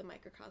down into the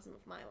microcosm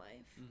of my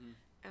life.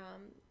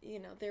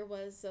 There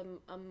was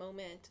a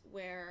moment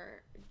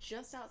where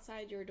just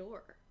outside your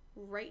door,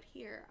 right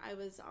here, I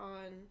was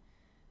on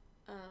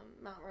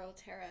Mount Royal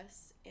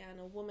Terrace, and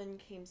a woman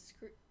came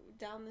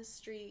down the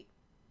street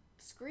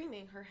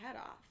screaming her head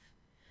off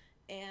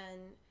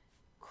and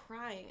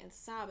crying and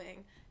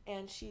sobbing,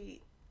 and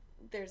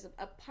there's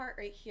a part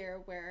right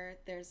here where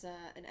there's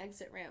an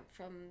exit ramp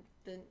from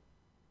the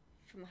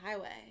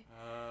highway,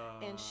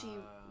 and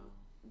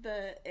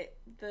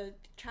the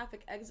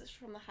traffic exits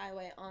from the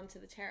highway onto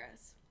the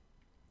terrace,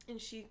 and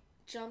she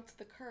jumped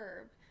the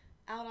curb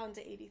out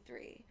onto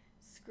 83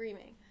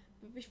 screaming.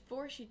 But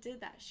before she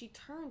did that, she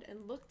turned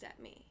and looked at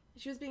me.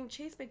 She was being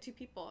chased by two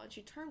people, and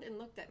she turned and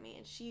looked at me,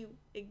 and she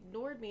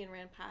ignored me and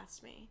ran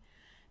past me.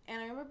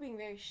 And I remember being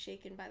very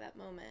shaken by that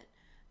moment.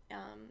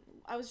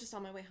 I was just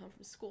on my way home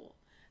from school,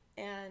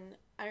 and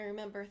I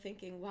remember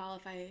thinking, well,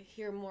 if I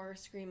hear more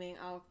screaming,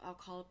 I'll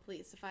call the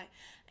police.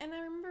 And I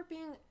remember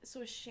being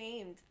so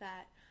ashamed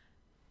that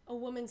a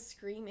woman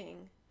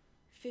screaming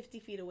 50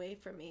 feet away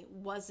from me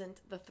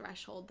wasn't the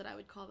threshold that I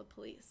would call the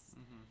police.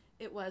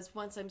 It was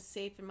once I'm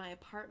safe in my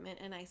apartment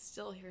and I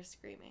still hear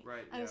screaming.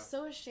 Right, I was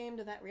so ashamed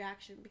of that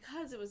reaction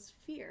because it was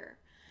fear.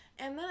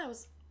 And then it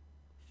was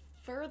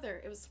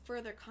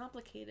further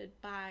complicated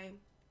by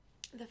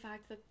the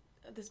fact that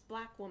this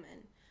black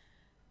woman,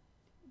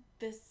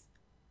 this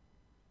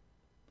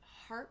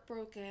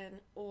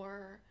heartbroken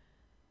or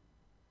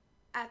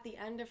at the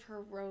end of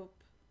her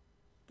rope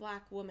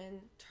black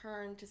woman,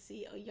 turned to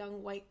see a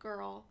young white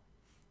girl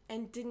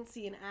and didn't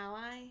see an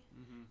ally,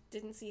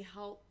 didn't see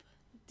help,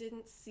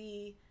 didn't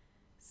see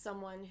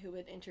someone who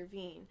would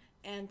intervene.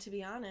 And to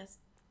be honest,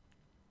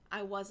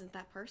 I wasn't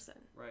that person.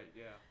 Right,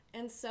 yeah.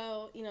 And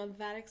so,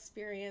 that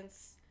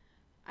experience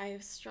I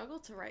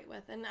struggled to write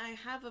with. And I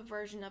have a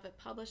version of it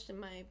published in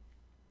my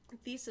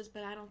thesis,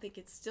 but I don't think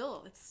it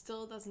still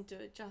doesn't do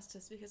it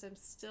justice, because I'm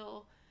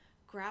still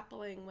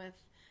grappling with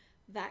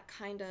that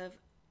kind of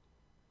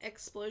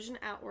explosion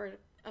outward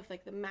of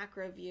like the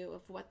macro view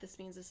of what this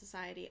means to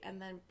society,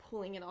 and then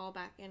pulling it all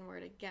back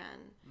inward again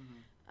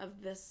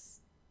of this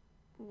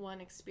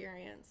one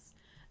experience.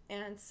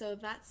 And so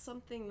that's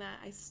something that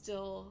I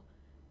still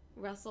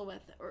wrestle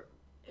with, or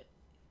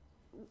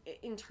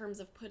in terms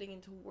of putting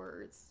into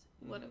words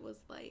what it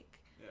was like.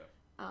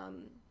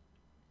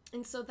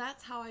 And so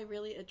that's how I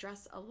really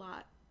address a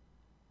lot,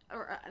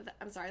 or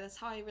that's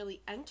how I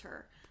really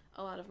enter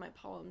a lot of my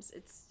poems.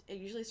 It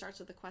usually starts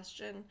with a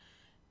question,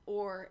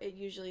 or it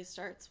usually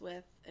starts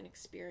with an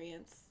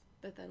experience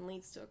that then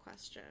leads to a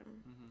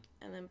question,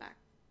 and then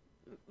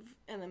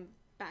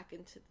back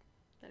into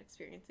that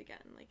experience again.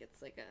 Like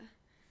it's like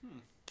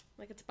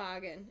a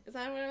toboggan. Is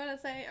that what I want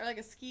to say? Or like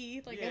a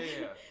ski? Like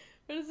yeah.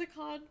 What is it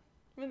called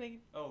when they?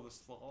 Oh, the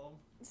slalom.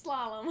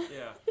 Slalom.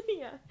 Yeah.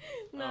 Yeah.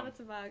 Not a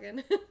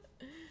toboggan.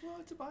 Well,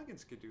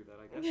 toboggans could do that,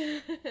 I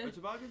guess. A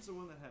toboggan's the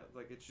one that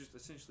it's just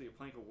essentially a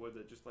plank of wood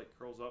that just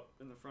curls up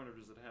in the front, or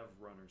does it have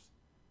runners?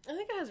 I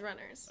think it has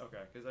runners.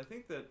 Okay, because I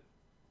think that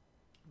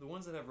the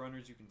ones that have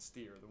runners you can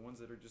steer. The ones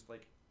that are just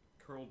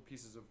curled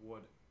pieces of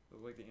wood,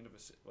 like the end of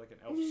an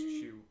elf's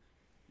shoe.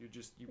 You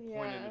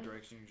point in a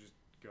direction, you just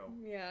go.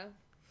 Yeah.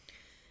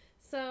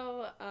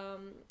 So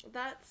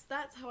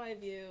that's how I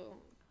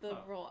view the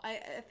role.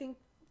 I think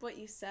what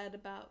you said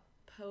about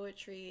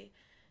poetry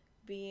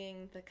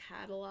being the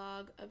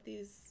catalog of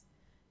these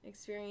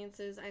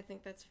experiences, I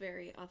think that's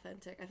very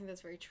authentic. I think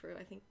that's very true.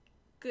 I think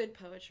good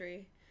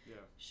poetry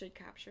should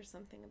capture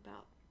something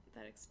about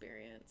that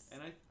experience.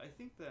 And I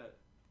think that,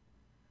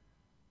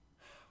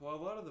 well,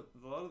 a lot of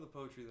the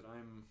poetry that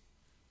I'm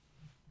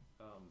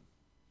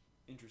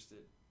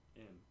interested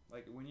in,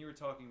 like when you were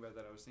talking about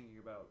that, I was thinking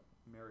about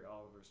Mary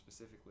Oliver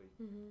specifically,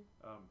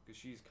 because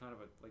she's kind of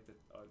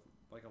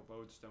a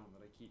lodestone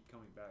that I keep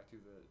coming back to,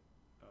 that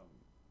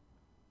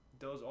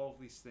does all of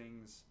these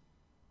things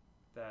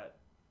that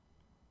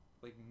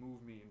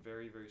move me in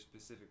very, very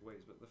specific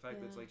ways. But the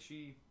fact that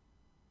she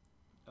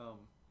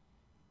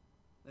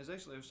there's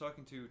actually, I was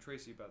talking to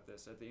Tracy about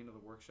this at the end of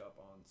the workshop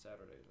on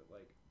Saturday, that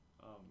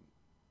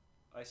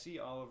I see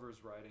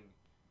Oliver's writing,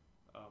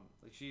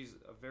 she's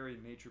a very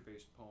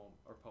nature-based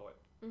poet,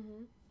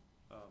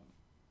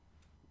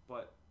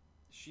 but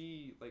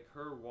she,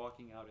 her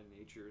walking out in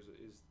nature is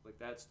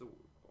that's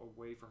a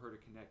way for her to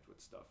connect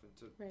with stuff,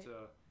 and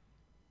to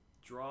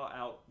draw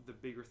out the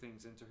bigger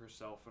things into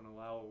herself and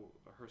allow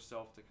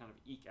herself to kind of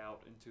eke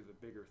out into the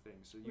bigger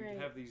things. So you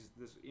have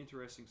this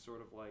interesting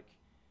sort of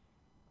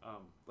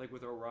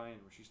with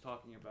Orion, where she's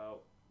talking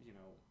about,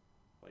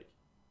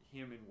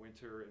 him in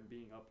winter and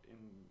being up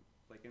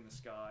in the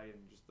sky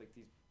and just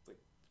these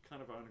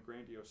kind of on a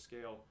grandiose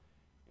scale,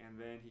 and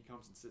then he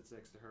comes and sits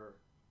next to her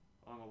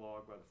on a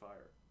log by the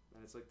fire,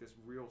 and it's this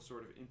real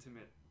sort of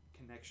intimate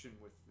connection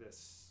with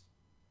this,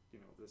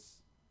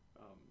 this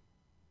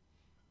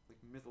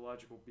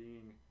mythological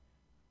being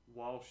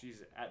while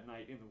she's at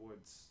night in the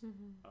woods.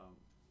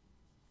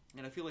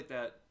 And I feel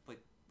that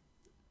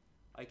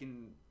I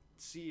can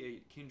see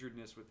a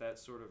kindredness with that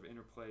sort of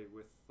interplay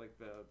with like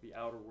the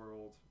outer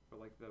world, or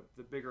like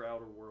the bigger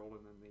outer world,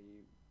 and then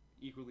the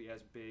equally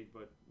as big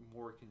but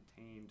more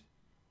contained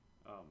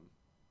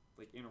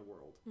like inner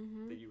world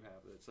that you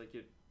have. It's like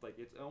it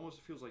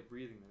almost feels like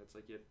breathing. That it's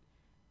like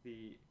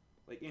the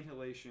like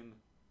inhalation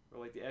or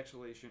like the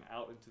exhalation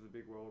out into the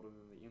big world, and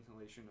then the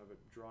inhalation of it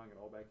drawing it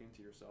all back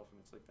into yourself, and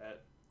it's like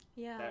that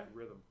that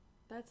rhythm.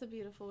 That's a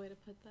beautiful way to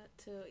put that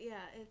too.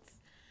 Yeah,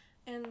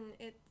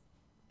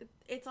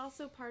 it's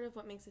also part of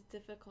what makes it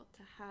difficult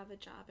to have a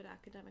job at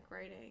academic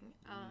writing.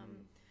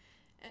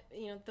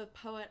 The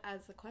poet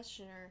as the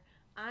questioner,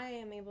 I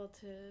am able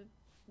to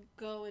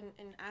go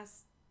and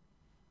ask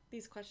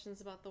these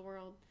questions about the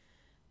world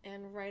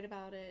and write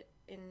about it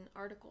in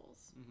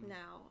articles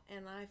now,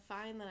 and I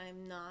find that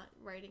I'm not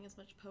writing as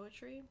much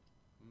poetry,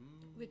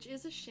 which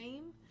is a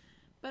shame,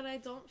 but I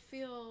don't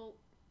feel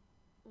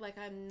like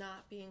I'm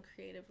not being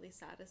creatively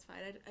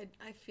satisfied.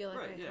 I feel like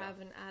I have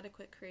an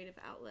adequate creative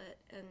outlet,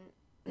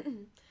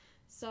 and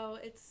so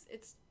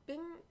it's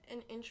been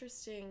an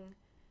interesting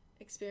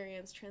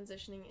experience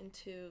transitioning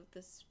into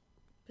this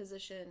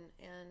position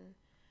and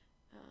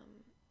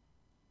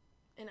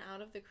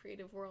out of the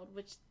creative world,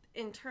 which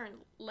in turn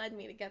led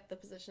me to get the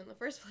position in the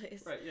first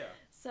place. Right. Yeah.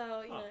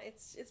 So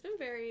it's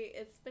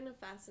been a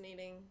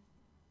fascinating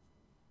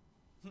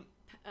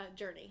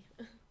journey.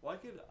 Well,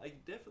 I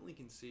definitely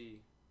can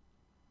see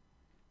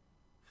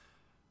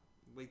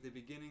like the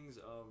beginnings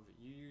of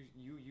you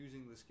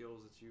using the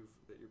skills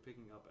that you're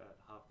picking up at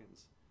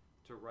Hopkins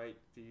to write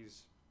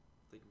these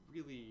like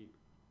really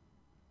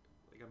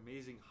like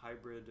amazing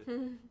hybrid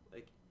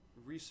like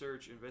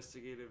research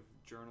investigative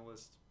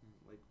journalist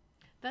like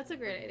that's a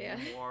great idea.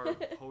 Noir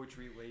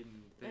poetry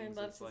laden things.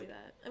 I'd love to do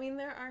that. I mean,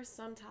 there are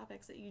some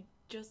topics that you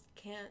just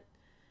can't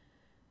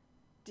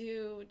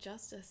do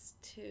justice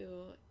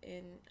to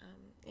in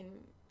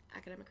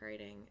academic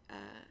writing.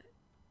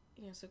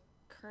 So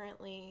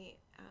currently,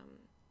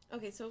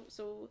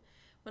 so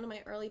one of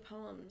my early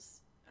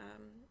poems,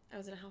 I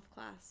was in a health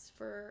class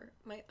for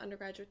my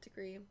undergraduate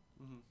degree,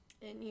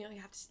 and you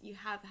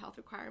have a health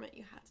requirement.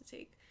 You have to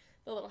take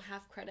the little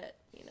half credit,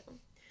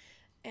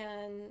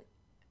 and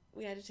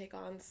we had to take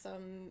on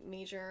some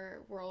major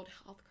world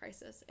health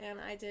crisis,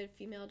 and I did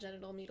female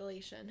genital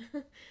mutilation,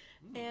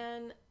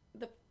 and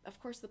of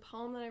course the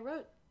poem that I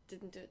wrote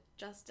didn't do it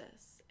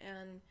justice,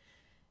 and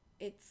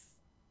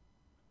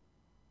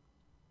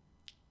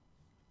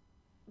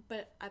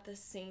but at the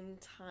same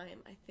time,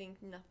 I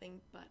think nothing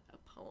but a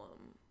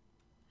poem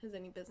has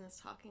any business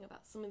talking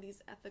about some of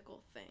these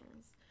ethical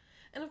things.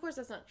 And of course,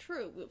 that's not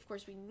true. Of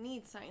course, we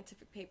need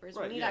scientific papers.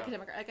 Right, we need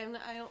academic. Like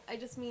I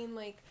just mean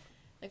like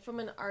from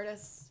an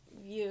artist's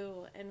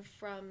view, and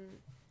from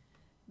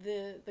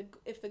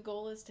if the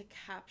goal is to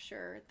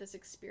capture this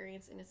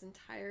experience in its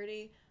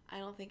entirety, I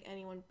don't think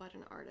anyone but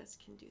an artist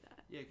can do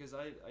that. Yeah, because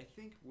I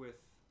think with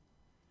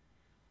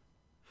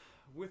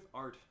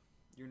art,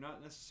 you're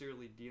not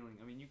necessarily dealing.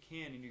 I mean, you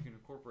can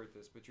incorporate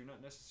this, but you're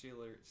not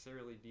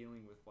necessarily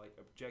dealing with like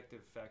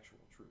objective factual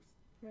truth.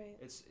 Right.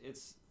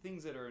 It's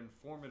things that are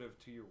informative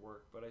to your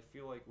work, but I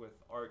feel like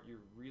with art,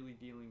 you're really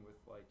dealing with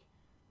like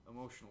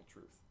emotional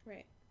truth.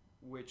 Right.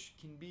 Which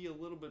can be a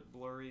little bit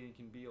blurry and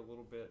can be a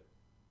little bit.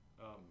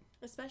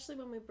 Especially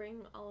when we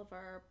bring all of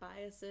our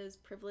biases,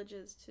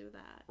 privileges to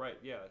that. Right.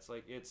 Yeah. It's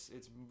like it's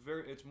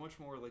much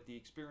more like the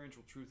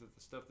experiential truth of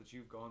the stuff that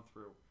you've gone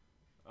through.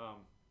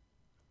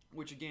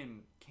 Which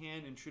again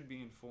can and should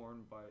be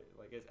informed by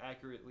like as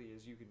accurately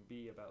as you can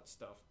be about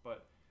stuff,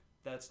 but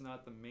that's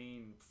not the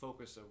main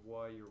focus of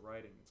why you're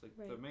writing. It's like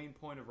the main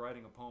point of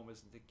writing a poem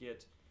isn't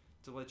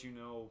to let you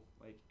know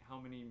like how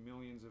many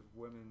millions of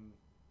women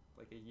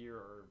like a year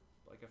are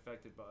like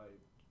affected by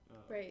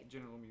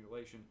genital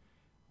mutilation.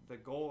 The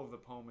goal of the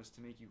poem is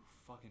to make you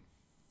fucking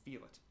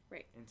feel it,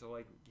 right, and to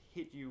like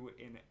hit you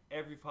in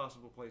every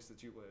possible place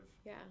that you live.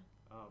 Yeah.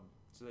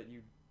 So that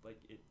you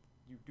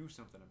you do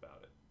something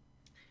about it.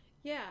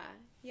 Yeah,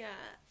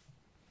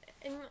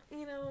 and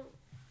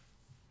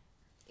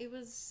it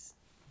was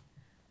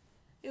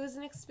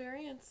an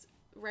experience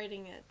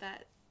writing it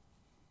that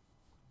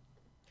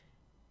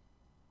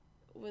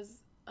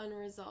was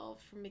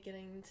unresolved from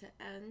beginning to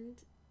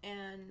end,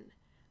 and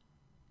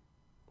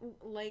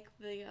like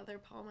the other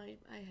poem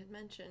I had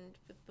mentioned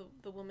with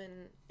the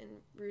woman in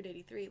Route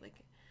 83,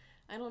 like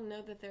I don't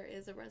know that there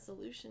is a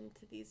resolution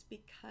to these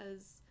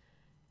because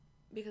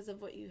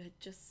of what you had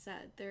just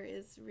said. There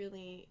is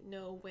really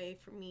no way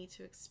for me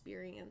to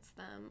experience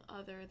them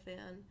other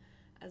than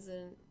as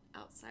an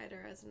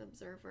outsider, as an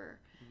observer.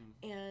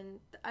 And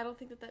I don't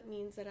think that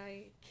means that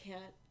I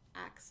can't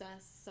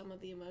access some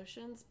of the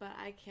emotions, but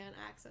I can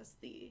access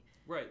the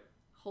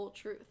whole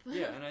truth.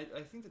 Yeah, and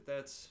I think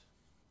that's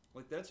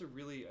a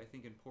really, I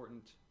think,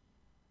 important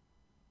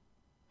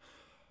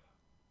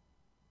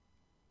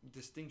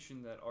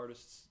distinction that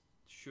artists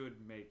should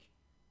make.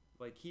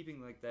 Like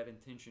keeping like that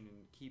intention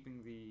and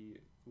keeping the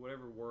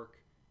whatever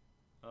work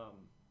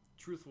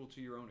truthful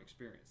to your own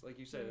experience. Like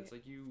you said, it's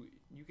like you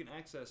can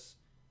access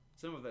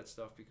some of that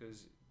stuff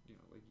because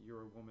like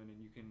you're a woman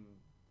and you can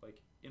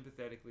like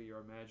empathetically or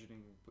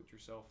imagining, put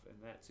yourself in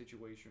that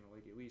situation, or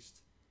like at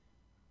least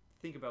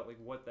think about like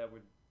what that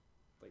would,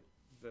 like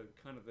the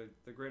kind of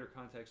the greater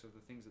context of the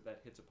things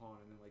that hits upon,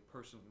 and then like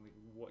personally like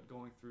what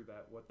going through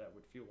that, what that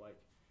would feel like.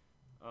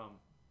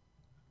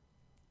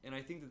 And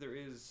I think that there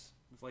is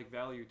like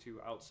value to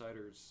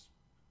outsiders'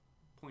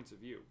 points of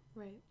view.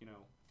 Right. You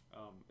know,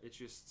 it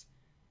just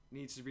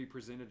needs to be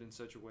presented in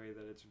such a way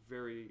that it's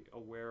very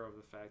aware of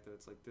the fact that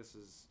it's like this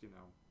is, you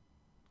know,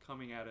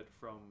 coming at it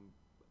from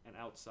an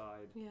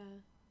outside. Yeah.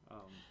 Um,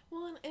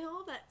 Well, and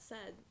all that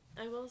said,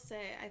 I will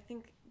say I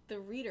think the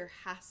reader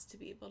has to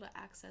be able to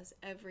access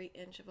every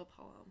inch of a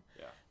poem.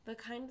 Yeah. The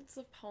kinds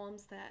of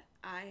poems that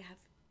I have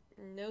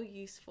no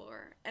use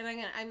for, and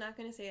I'm not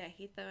going to say I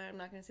hate them. I'm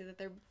not going to say that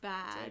they're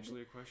bad. It's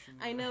actually a question.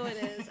 I know it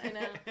is. I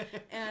know.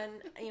 And,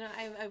 you know,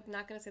 I'm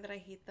not going to say that I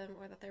hate them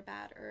or that they're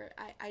bad, or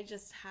I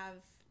just have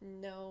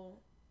no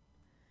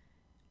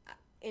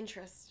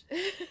interest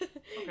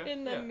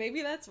in them. Yeah.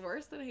 Maybe that's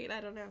worse than hate.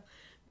 I don't know.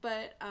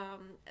 But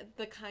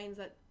the kinds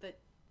that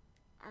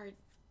are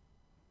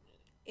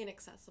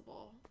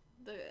inaccessible,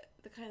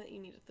 the kind that you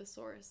need a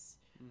thesaurus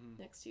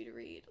next to you to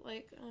read,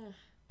 like,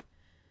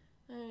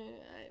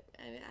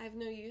 I have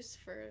no use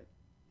for.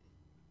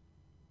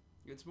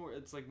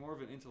 It's like more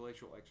of an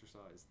intellectual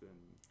exercise than.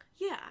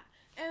 Yeah,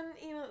 and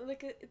you know,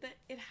 like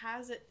it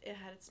had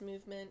its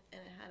movement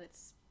and it had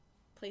its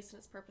place and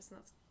its purpose, and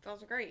that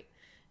was great.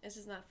 It's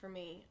just not for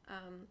me.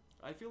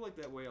 I feel like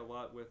that way a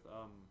lot with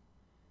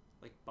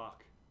like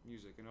Bach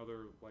music and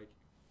other like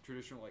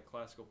traditional like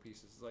classical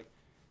pieces. Like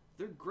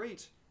they're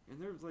great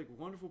and they're like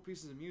wonderful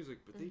pieces of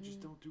music, but they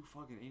just don't do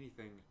fucking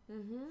anything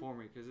for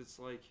me, because it's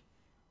like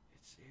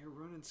you're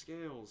running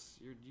scales,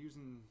 you're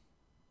using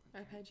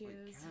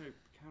arpeggios, like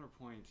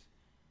counterpoint.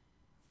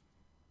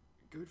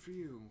 Good for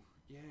you,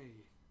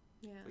 yay!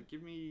 Yeah, like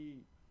give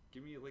me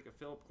like a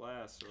Philip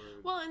Glass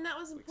or and that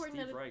was like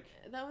important. Steve Reich.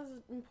 That was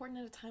important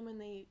at a time when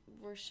they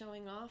were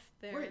showing off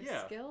their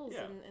skills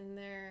and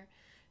their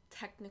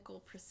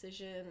technical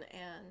precision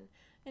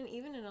and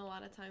even in a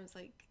lot of times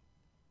like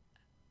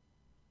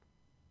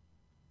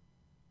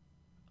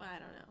I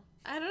don't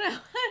know.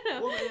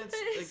 Well,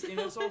 and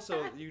it's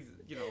also you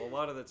know a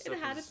lot of that stuff it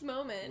had its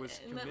moment was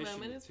in that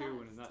moment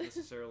too, and not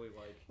necessarily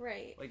like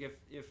right. Like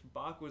if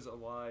Bach was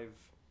alive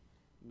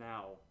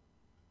now,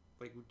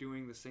 like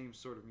doing the same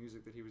sort of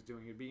music that he was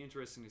doing, it'd be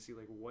interesting to see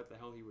like what the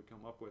hell he would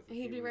come up with.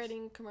 He'd be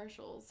writing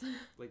commercials,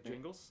 like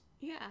jingles.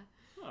 Yeah.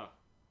 Huh.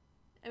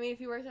 I mean, if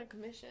he worked on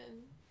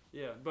commission.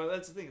 Yeah, but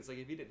that's the thing. It's like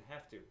if he didn't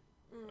have to.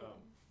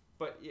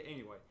 But yeah,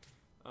 anyway,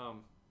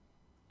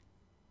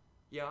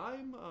 yeah,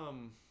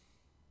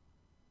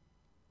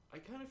 I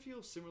kind of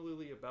feel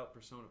similarly about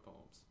Persona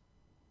poems.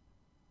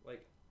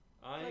 Like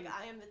I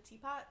Am the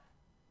Teapot.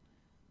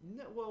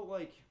 No, well,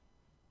 like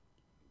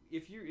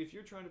if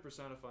you're trying to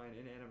personify an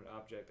inanimate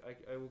object,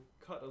 I will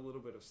cut a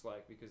little bit of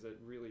slack, because it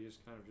really is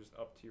kind of just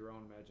up to your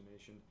own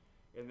imagination.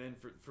 And then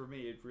for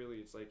me,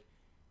 it's like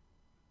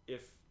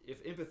if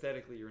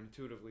empathetically or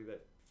intuitively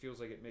that feels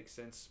like it makes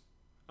sense,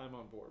 I'm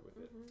on board with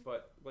it.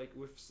 But like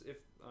if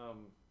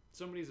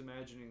somebody's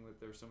imagining that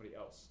there's somebody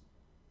else,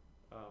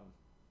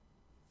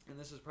 and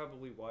this is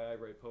probably why I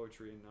write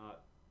poetry and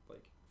not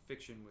like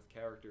fiction with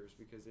characters,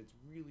 because it's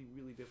really,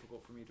 really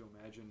difficult for me to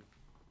imagine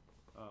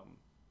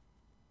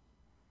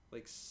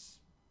like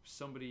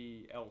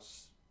somebody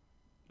else,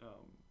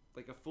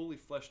 like a fully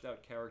fleshed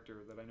out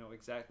character that I know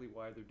exactly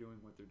why they're doing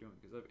what they're doing.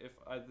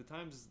 Because the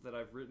times that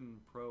I've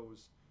written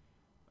prose,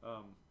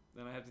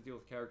 then I have to deal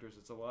with characters,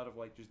 it's a lot of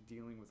like just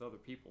dealing with other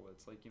people.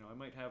 It's like, you know, I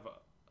might have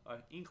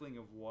an inkling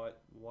of why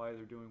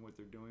they're doing what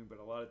they're doing, but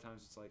a lot of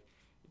times it's like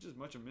it's just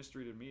much a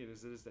mystery to me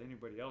as it is to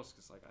anybody else,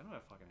 because like I don't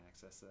have fucking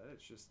access to that.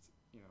 It's just,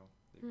 you know,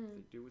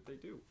 they do what they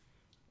do.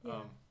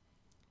 Yeah.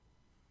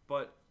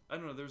 But I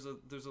don't know, there's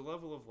a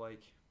level of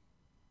like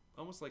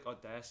almost like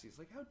audacity. It's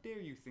like, how dare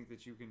you think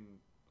that you can,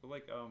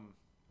 like I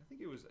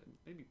think it was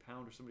maybe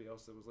Pound or somebody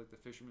else that was like The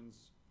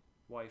Fisherman's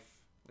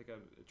Wife, like a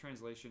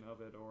translation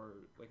of it, or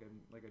like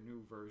a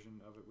new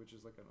version of it, which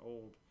is like an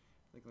old,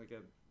 like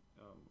a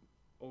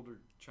older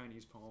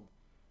Chinese poem,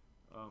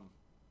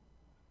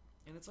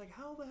 and it's like,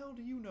 how the hell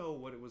do you know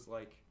what it was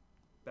like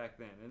back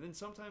then? And then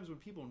sometimes when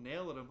people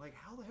nail it, I'm like,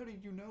 how the hell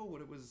did you know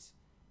what it was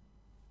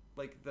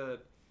like?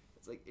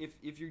 It's like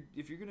if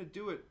you're gonna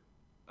do it,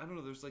 I don't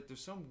know, there's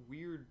some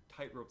weird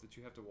tightrope that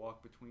you have to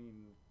walk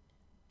between,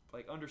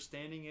 like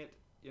understanding it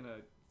in a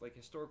like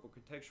historical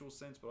contextual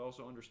sense, but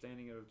also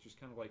understanding it of just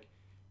kind of like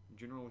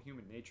general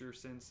human nature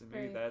sense, and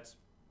maybe that's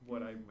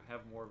what I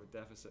have more of a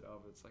deficit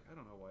of. It's like, I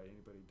don't know why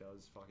anybody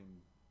does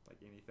fucking like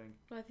anything.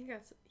 Well, I think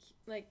that's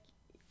like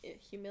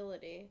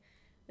humility.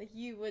 Like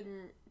you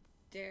wouldn't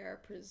dare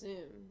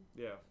presume.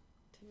 Yeah.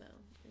 To know.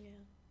 Yeah.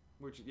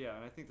 Which, yeah,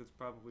 and I think that's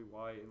probably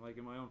why, and like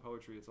in my own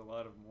poetry, it's a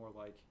lot of more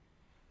like,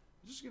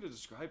 I'm just gonna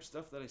describe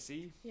stuff that I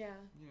see. Yeah.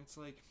 You know, it's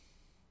like,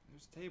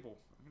 there's a table.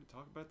 I'm gonna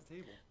talk about the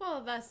table.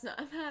 Well, that's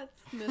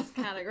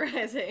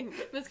mischaracterizing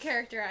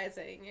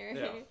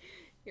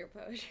your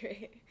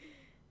poetry.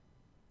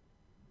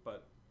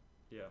 But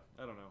yeah,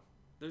 I don't know.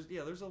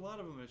 There's a lot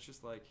of them. It's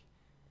just like,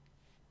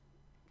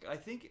 I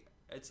think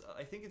it's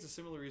a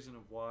similar reason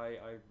of why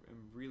I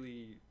am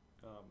really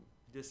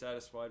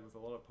dissatisfied with a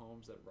lot of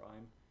poems that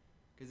rhyme,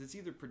 because it's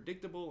either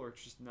predictable or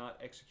it's just not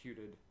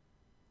executed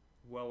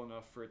well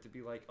enough for it to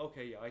be like,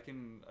 okay, yeah, I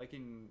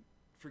can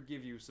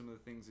forgive you some of the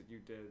things that you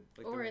did.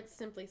 Like or it's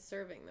simply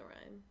serving the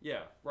rhyme.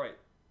 Yeah, right.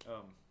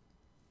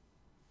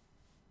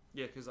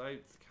 Yeah, because there's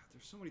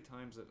so many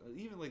times that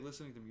even like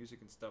listening to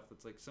music and stuff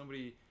that's like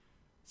somebody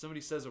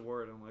says a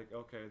word and I'm like,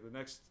 okay, the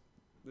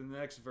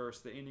next verse,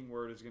 the ending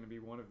word is going to be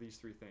one of these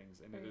three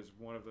things, and right. It is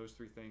one of those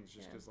three things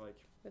just because like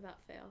without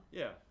fail.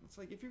 Yeah, it's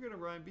like if you're going to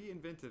rhyme, be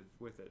inventive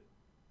with it.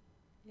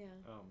 Yeah.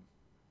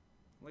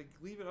 Like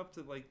leave it up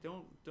to like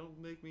don't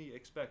make me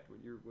expect what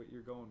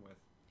you're going with.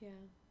 Yeah.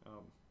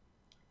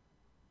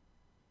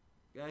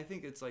 And I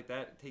think it's like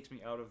that takes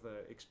me out of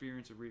the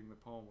experience of reading the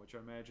poem, which I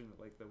imagine that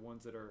like the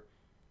ones that are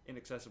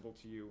inaccessible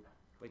to you,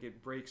 like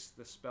it breaks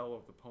the spell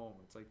of the poem.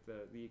 It's like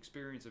the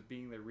experience of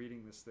being there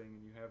reading this thing,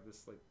 and you have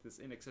this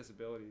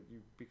inaccessibility. You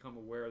become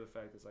aware of the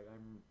fact that it's like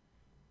I'm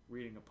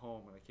reading a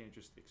poem and I can't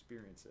just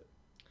experience it.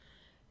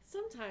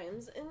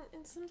 Sometimes,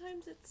 and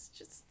sometimes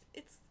it's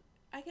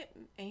I get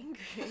angry.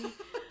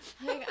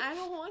 Like I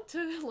don't want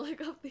to look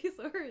up these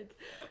words.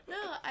 No,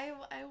 I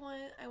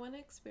want to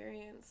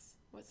experience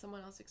what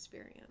someone else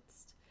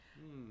experienced.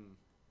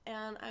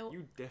 And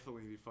you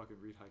definitely need to fucking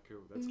read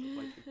haiku. That's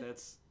like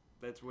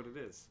that's what it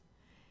is.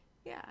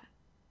 Yeah.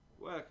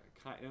 Well,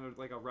 kind in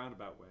like a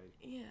roundabout way.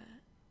 Yeah.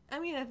 I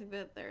mean, I think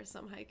that there's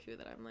some haiku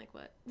that I'm like,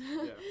 what?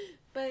 Yeah.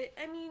 But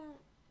I mean,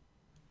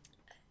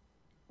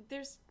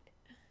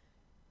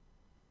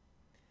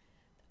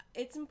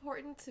 it's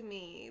important to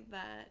me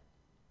that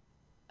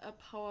a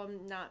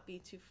poem not be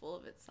too full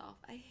of itself.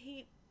 I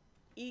hate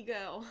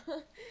ego.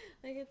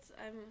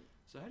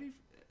 So how do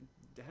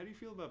you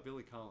feel about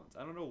Billy Collins?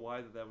 I don't know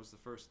why that was the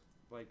first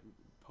like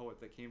poet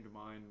that came to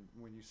mind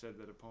when you said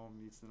that a poem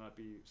needs to not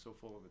be so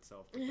full of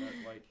itself. But that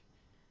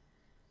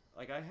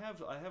like I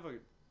have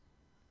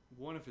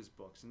one of his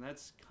books, and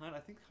that's kind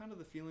of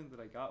the feeling that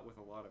I got with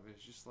a lot of it.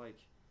 It's just like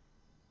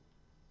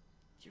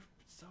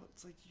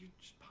it's like you're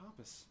just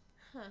pompous.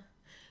 Huh.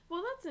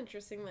 Well, that's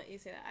interesting that you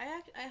say that.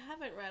 I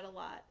haven't read a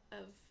lot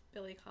of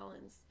Billy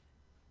Collins,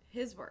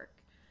 his work,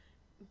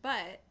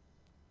 but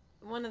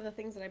one of the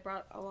things that I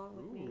brought along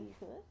with me,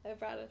 I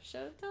brought a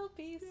show and tell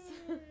piece.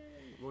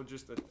 Well,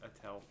 just a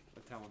tell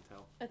and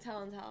tell. A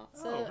tell and tell.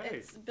 So hey.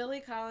 It's Billy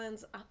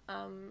Collins.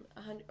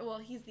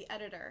 He's the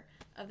editor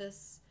of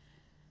this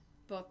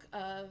book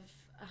of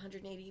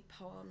 180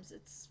 poems.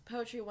 It's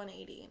Poetry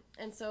 180.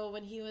 And so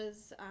when he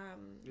was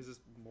is this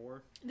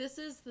more? This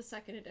is the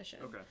second edition.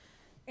 Okay.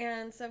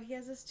 And so he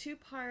has this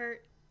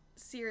 2-part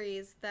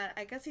series that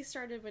I guess he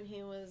started when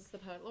he was the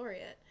poet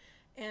laureate,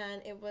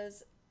 and it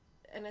was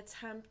an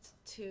attempt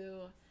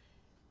to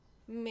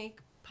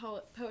make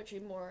poetry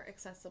more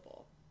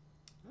accessible.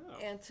 Oh.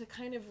 And to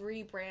kind of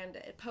rebrand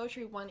it.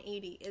 Poetry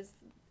 180 is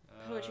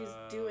poetry's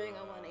doing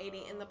a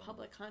 180 in the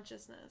public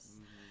consciousness.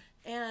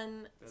 Mm-hmm.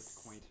 And that's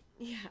quaint.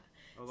 Yeah.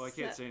 Although I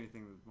can't say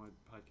anything with my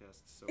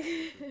podcast is so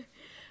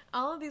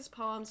all of these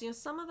poems,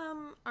 some of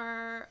them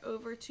are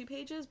over 2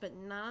 pages, but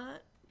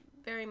not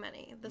very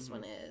many. This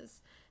one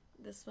is.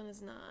 This one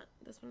is not.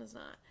 This one is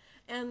not.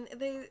 And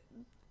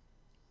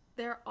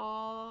they're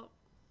all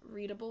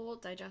readable,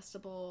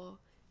 digestible.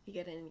 You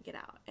get in and you get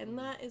out. And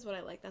that is what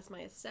I like. That's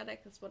my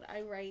aesthetic. That's what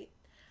I write.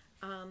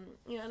 And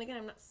again,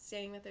 I'm not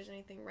saying that there's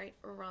anything right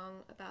or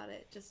wrong about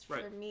it. Just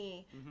for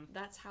me,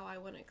 that's how I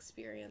want to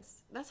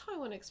experience. That's how I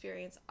want to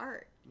experience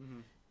art,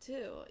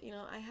 too.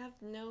 I have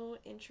no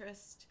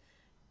interest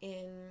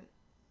in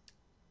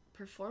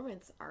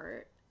performance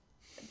art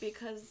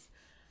because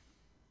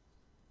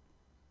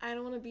I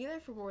don't want to be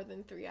there for more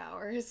than 3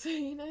 hours.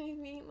 You know what I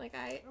mean? Like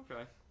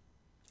Okay.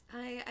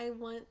 I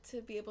want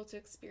to be able to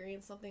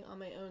experience something on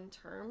my own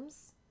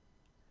terms.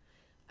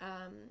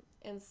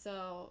 And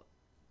so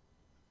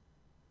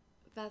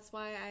that's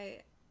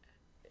why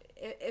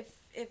if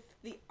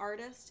the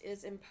artist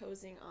is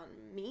imposing on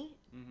me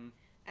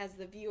as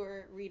the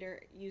viewer,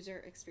 reader,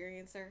 user,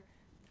 experiencer,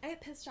 I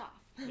get pissed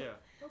off. Yeah.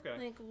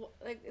 Okay.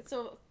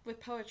 So with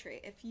poetry,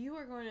 if you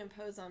are going to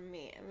impose on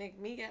me and make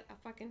me get a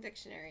fucking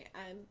dictionary,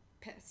 I'm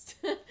pissed.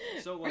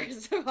 So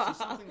so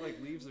something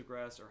like Leaves of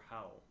Grass or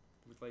Howl.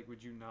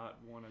 Would you not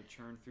want to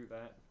churn through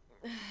that?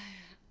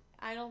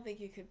 I don't think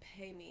you could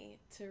pay me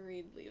to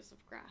read Leaves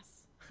of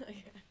Grass.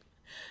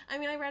 I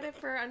mean, I read it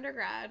for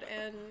undergrad,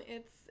 and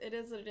it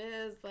is what it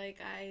is. Like,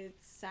 I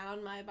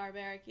sound my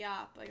barbaric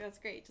yap. Like, that's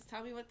great. Just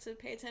tell me what to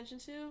pay attention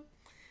to.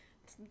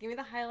 Give me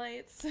the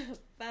highlights.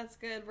 That's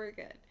good. We're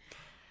good.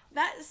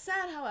 That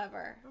said,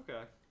 however,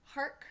 okay.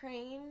 Hart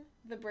Crane,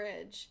 The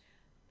Bridge,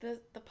 the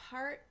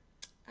part,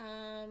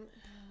 I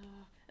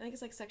think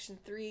it's like section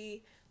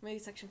 3, maybe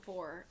section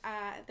 4.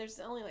 There's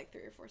only like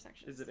 3 or 4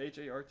 sections. Is it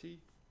H-A-R-T?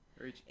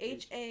 Or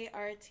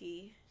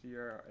H-A-R-T.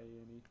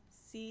 C-R-A-N-E?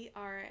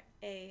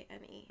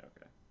 C-R-A-N-E.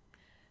 Okay.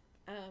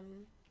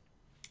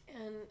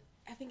 And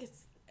I think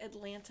it's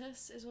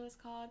Atlantis is what it's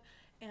called.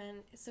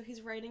 And so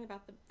he's writing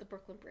about the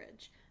Brooklyn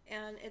Bridge.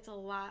 And it's a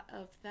lot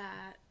of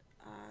that,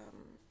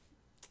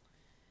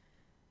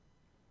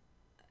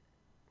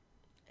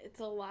 it's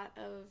a lot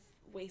of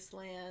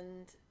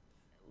wasteland.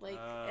 Like,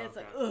 it's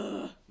okay. like,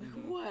 ugh, like,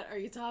 Mhm. what are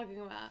you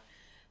talking about?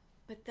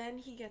 But then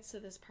he gets to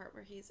this part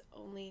where he's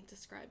only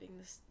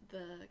describing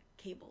the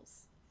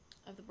cables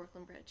of the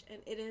Brooklyn Bridge,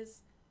 and it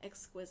is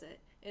exquisite.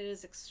 It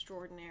is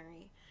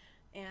extraordinary,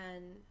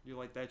 and You're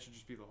like, that should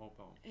just be the whole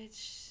poem.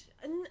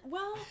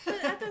 well,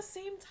 but at the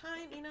same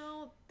time,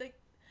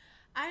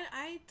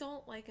 I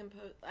don't like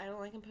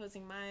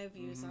imposing my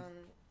views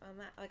Mhm. on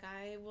that. Like,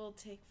 I will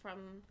take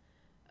from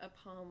a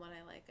poem what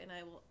I like, and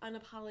I will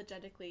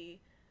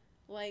unapologetically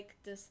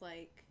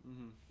dislike,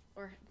 Mm-hmm.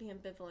 or be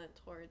ambivalent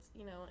towards.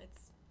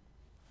 It's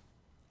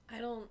I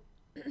don't.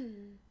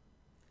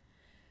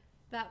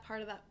 That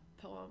part of that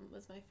poem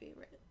was my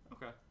favorite.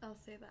 Okay. I'll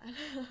say that.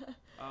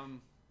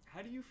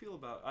 How do you feel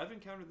about? I've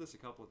encountered this a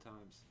couple of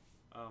times.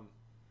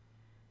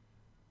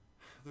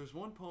 There's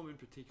one poem in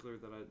particular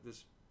that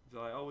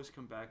I always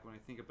come back when I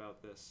think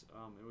about this.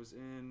 It was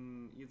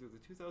in either the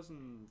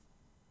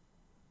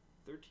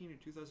 2013 or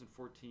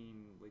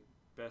 2014 like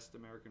Best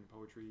American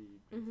Poetry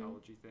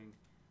Anthology thing.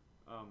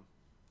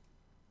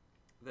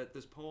 That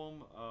this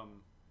poem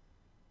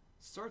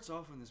starts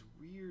off in this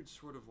weird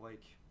sort of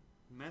like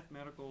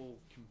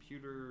mathematical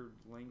computer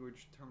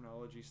language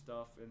terminology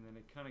stuff, and then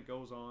it kind of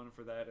goes on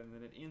for that, and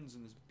then it ends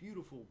in this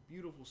beautiful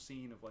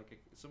scene of like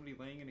somebody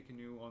laying in a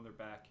canoe on their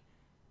back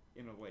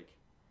in a lake,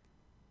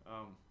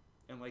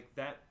 and like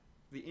that,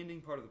 the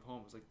ending part of the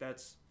poem is like,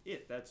 that's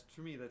it, that's,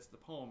 for me, that's the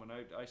poem. And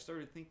I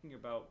started thinking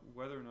about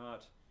whether or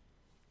not,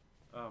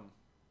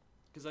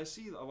 because I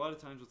see a lot of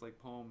times with like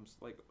poems,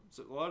 like,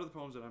 so a lot of the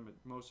poems that I'm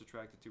most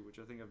attracted to, which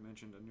I think I've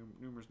mentioned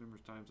numerous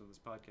times on this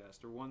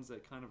podcast, are ones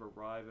that kind of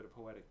arrive at a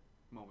poetic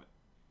moment.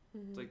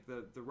 It's like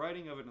the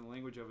writing of it and the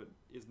language of it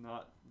is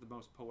not the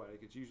most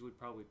poetic. It's usually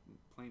probably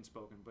plain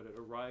spoken, but it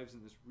arrives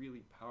in this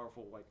really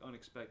powerful, like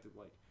unexpected,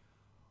 like,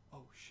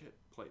 oh shit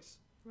place.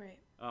 Right.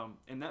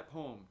 And that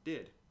poem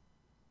did.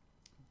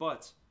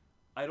 But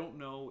I don't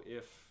know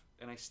if,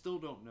 and I still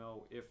don't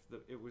know if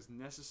it was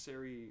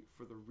necessary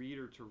for the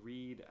reader to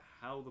read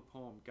how the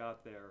poem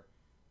got there,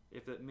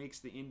 if it makes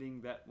the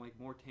ending that like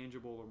more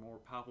tangible or more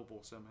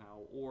palpable somehow,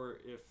 or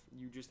if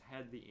you just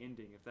had the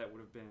ending, if that would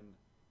have been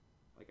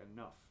like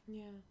enough.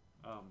 Yeah.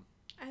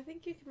 I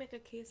think you can make a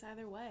case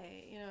either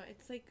way.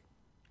 It's like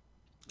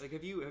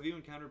have you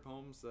encountered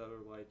poems that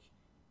are like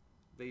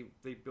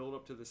they build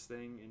up to this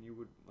thing, and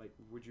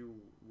would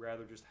you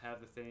rather just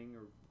have the thing,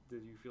 or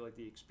did you feel like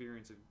the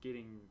experience of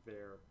getting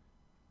there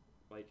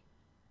like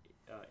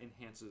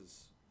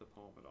enhances the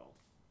poem at all?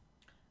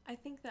 I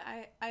think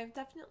that I've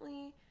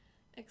definitely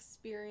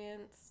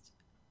experienced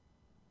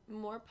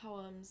more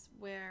poems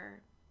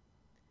where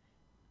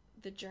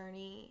the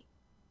journey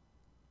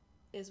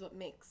is what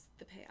makes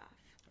the payoff.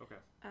 Okay.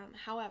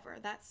 However,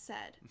 that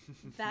said,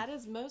 that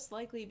is most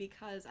likely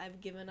because I've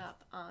given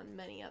up on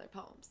many other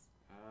poems.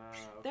 Okay.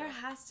 There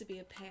has to be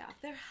a payoff.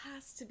 There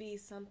has to be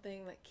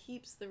something that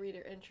keeps the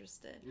reader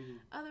interested. Mm-hmm.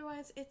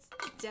 Otherwise, it's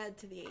dead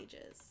to the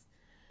ages.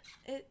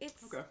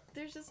 It's okay.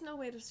 There's just no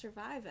way to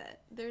survive it.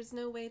 There's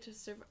no way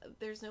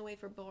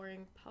for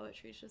boring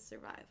poetry to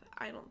survive,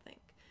 I don't think.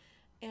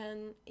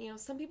 And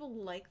some people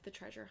like the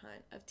treasure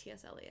hunt of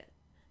T.S. Eliot,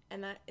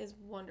 and that is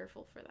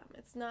wonderful for them.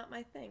 It's not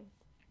my thing.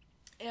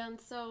 And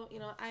so,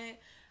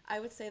 I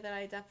would say that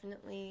I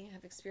definitely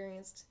have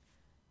experienced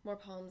more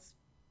poems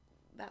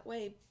that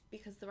way,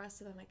 because the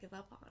rest of them I give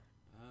up on.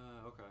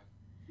 Okay.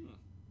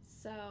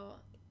 So,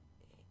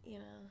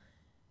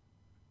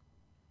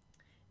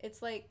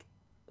 it's like,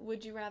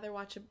 would you rather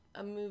watch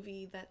a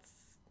movie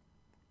that's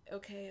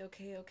okay,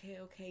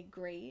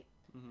 great,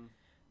 Mm-hmm.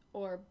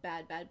 or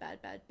bad,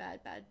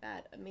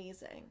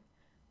 amazing?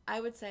 I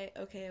would say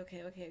okay,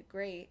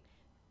 great,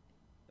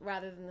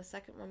 rather than the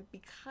second one,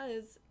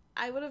 because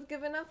I would have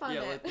given up on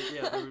it.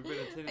 There would have been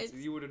a tendency.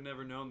 You would have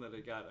never known that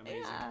it got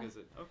amazing because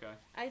it. Okay.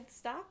 I'd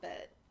stop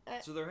it.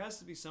 So there has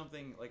to be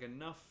something like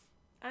enough.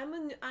 I'm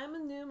a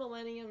new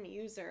millennium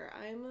user.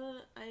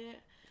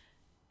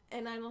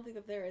 And I don't think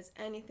that there is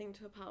anything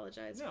to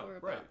apologize for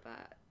about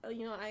that.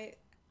 I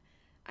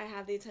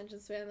have the attention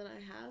span that I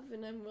have,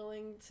 and I'm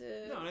willing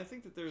to. No, and I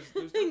think that there's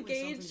definitely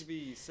engage. something to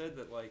be said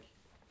that like,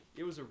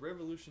 it was a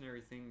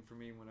revolutionary thing for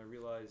me when I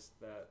realized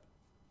that.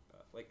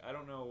 I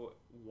don't know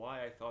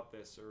why I thought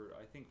this, or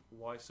I think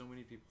why so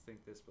many people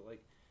think this, but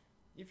like,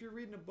 if you're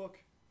reading a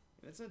book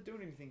and it's not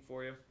doing anything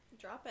for you,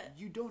 drop it.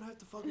 You don't have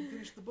to fucking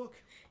finish the book.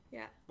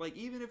 Yeah. Like,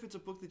 even if it's a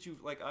book that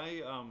you've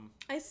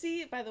I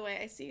see. By the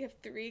way, I see you have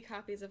 3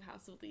 copies of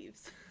House of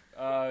Leaves.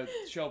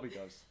 Shelby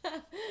does.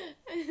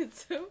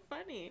 It's so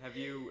funny. Have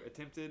you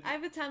attempted?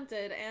 I've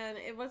attempted, and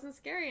it wasn't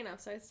scary enough,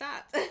 so I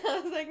stopped.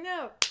 I was like,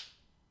 no,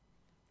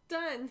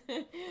 done.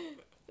 Like,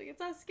 it's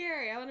not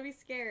scary. I want to be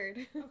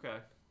scared. Okay.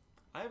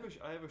 I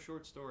have a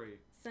short story.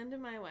 Send it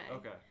my way.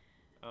 Okay.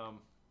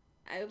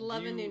 I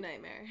love a new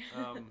nightmare.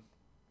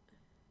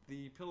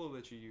 The pillow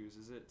that you use,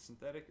 is it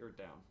synthetic or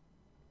down?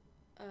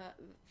 I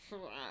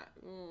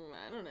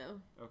don't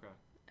know. Okay.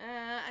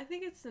 I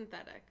think it's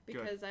synthetic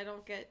because I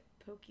don't get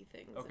pokey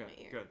things in my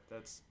ear. Good.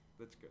 That's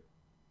good.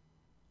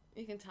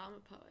 You can tell I'm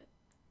a poet.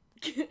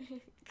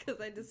 Because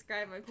I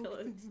describe my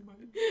pillows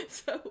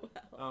so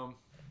well.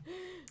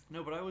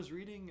 No, but I was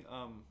reading,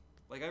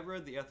 like I've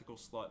read The Ethical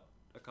Slut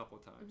a couple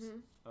of times.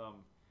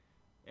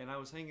 And I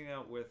was hanging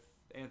out with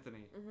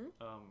Anthony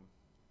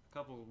a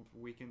couple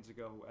of weekends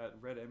ago at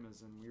Red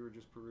Emma's, and we were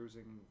just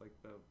perusing like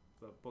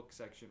the book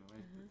section,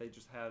 and they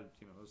just had,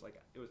 you know,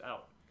 it was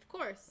out. Of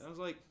course. And I was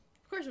like,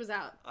 of course it was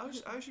out.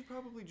 I should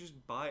probably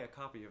just buy a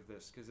copy of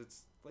this, because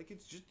it's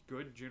just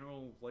good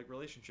general like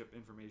relationship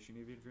information,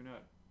 even if you're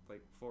not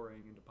like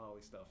foraying into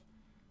poly stuff.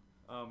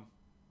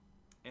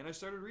 And I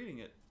started reading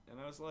it, and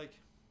I was like,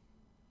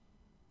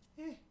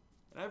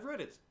 and I've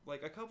read it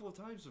like a couple of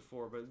times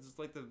before, but it's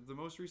like the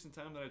most recent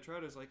time that I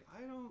tried it, was like,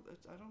 I don't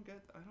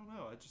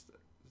know, it's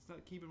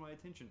not keeping my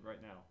attention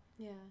right now.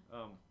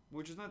 Yeah.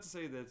 Which is not to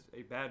say that it's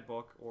a bad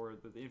book, or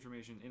that the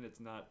information in it's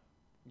not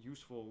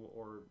useful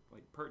or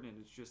like pertinent.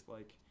 It's just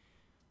like,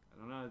 I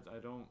don't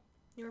know,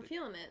 you were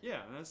feeling it.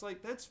 Yeah, and it's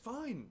like, that's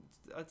fine.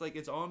 It's like,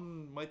 it's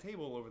on my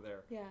table over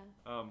there.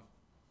 Yeah.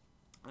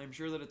 I'm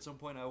sure that at some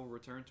point I will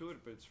return to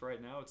it, but it's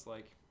right now, it's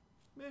like,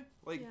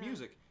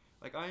 music.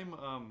 Like I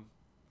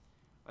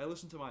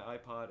listen to my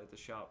iPod at the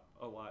shop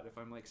a lot if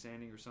I'm like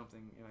sanding or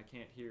something and I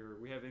can't hear.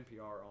 We have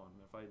NPR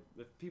on.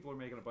 If people are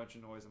making a bunch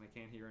of noise and I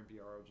can't hear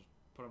NPR, I'll just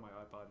put on my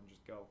iPod and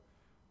just go.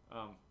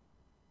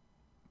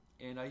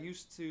 And I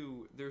used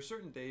to. There are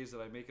certain days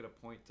that I make it a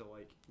point to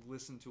like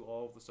listen to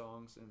all of the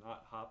songs and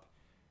not hop.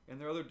 And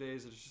there are other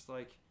days that it's just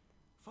like,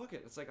 fuck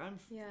it. It's like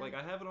like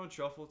I have it on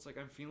shuffle. It's like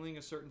I'm feeling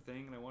a certain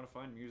thing and I want to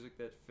find music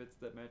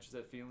that matches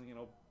that feeling, and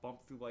I'll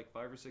bump through like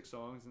 5 or 6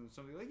 songs, and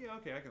something like, yeah,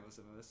 okay, I can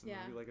listen to this. And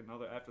maybe like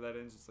another, after that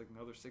ends, it's like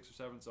another 6 or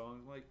 7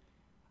 songs. I'm like,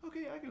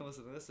 okay, I can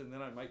listen to this, and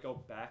then I might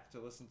go back to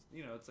listen.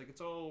 You know, it's like,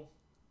 it's all,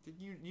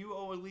 you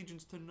owe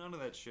allegiance to none of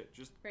that shit.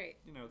 Just right.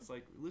 You know, it's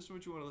like, listen to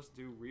what you want to listen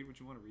to, read what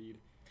you want to read.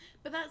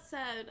 But that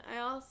said, I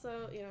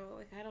also, you know,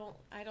 like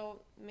I don't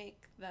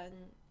make then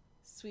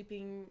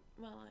sweeping.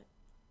 Well,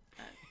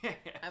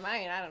 I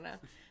might, I don't know.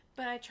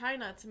 But I try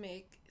not to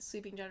make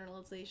sweeping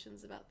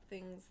generalizations about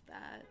things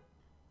that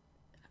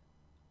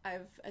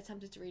I've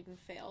attempted to read and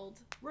failed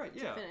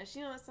to finish.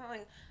 You know, it's not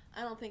like,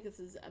 I don't think this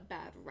is a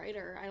bad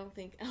writer. I don't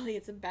think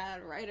Elliot's a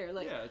bad writer.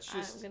 Like, yeah, it's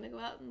just, I'm going to go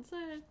out and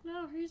say,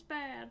 no, he's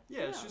bad.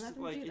 Yeah, it's just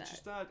like, it's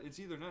just not, it's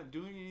either not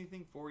doing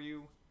anything for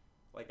you,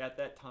 like at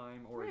that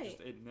time, or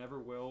it never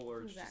will,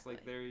 or it's just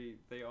like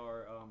they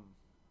are, God,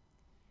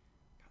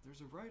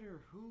 there's a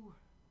writer who...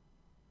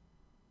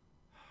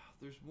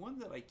 There's one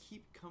that I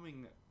keep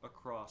coming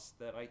across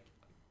that I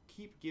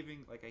keep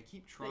giving, like I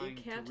keep trying to read.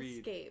 But you can't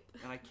escape.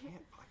 And I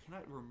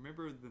cannot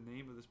remember the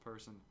name of this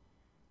person.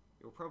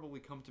 It will probably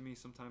come to me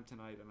sometime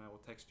tonight, and I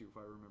will text you if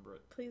I remember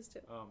it. Please do.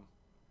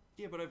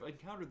 Yeah, but I've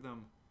encountered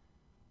them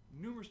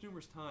numerous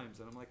times,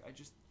 and I'm like,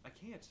 I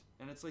can't.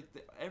 And it's like,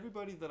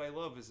 everybody that I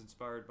love is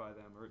inspired by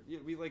them, or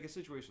we like a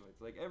situation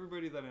like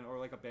everybody that, or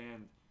like a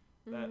band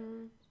that.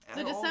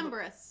 The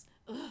Decemberists.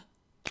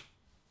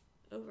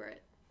 Over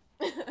it.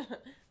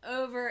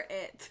 Over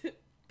it.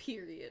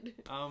 Period.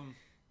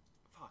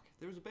 Fuck.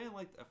 There's a band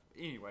like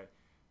anyway.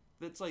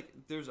 That's like,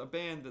 there's a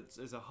band that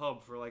is a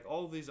hub for like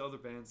all these other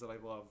bands that I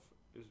love.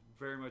 Is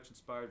very much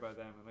inspired by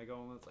them, and I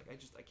go, and it's like, I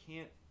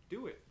can't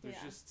do it. There's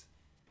just.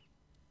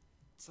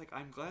 It's like,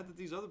 I'm glad that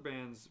these other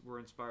bands were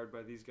inspired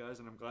by these guys,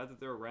 and I'm glad that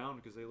they're around,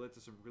 because they led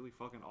to some really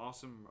fucking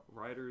awesome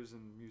writers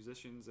and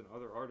musicians and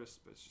other artists.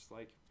 But it's just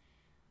like,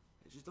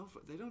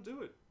 they don't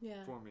do it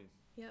for me.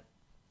 Yep.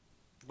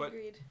 But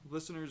agreed.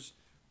 Listeners,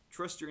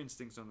 trust your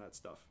instincts on that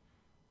stuff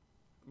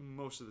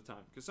most of the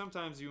time, because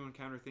sometimes you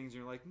encounter things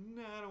and you're like,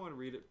 nah, I don't want to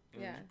read it,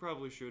 and you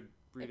probably should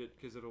read it,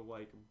 because it'll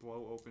like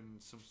blow open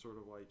some sort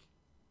of like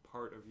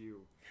part of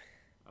you.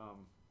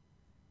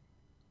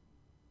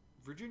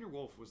 Virginia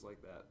Woolf was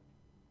like that.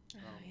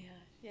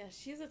 Yeah,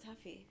 she's a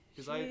toughie.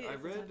 Because I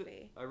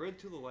read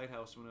To the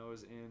Lighthouse when I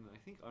was in, I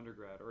think,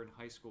 undergrad or in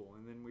high school,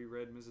 and then we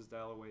read Mrs.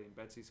 Dalloway in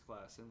Betsy's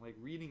class, and like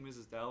reading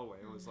Mrs. Dalloway,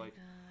 I was like,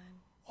 God.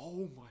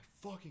 Oh my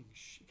fucking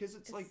shit, because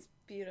it's like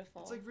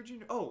beautiful. It's like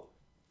Virginia.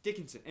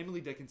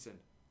 Emily Dickinson.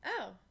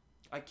 Oh.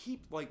 I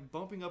keep like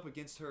bumping up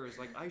against her as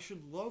like, I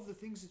should love the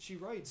things that she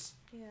writes.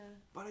 Yeah.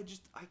 But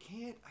I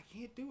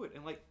can't do it.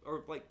 And like,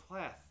 or like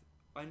Plath.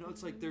 I know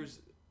it's like there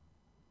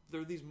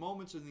are these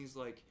moments and these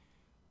like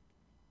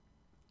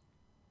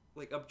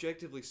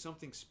objectively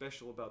something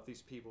special about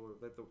these people,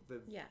 that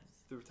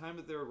the time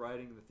that they were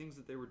writing and the things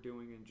that they were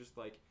doing, and just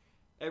like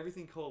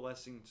everything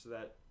coalescing so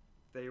that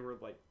they were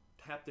like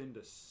tapped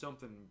into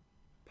something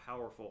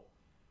powerful.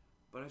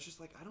 But it's just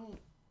like,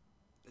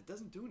 it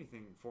doesn't do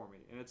anything for me.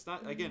 And it's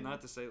not, again,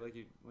 not to say, like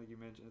you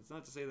mentioned, it's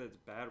not to say that it's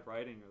bad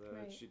writing, or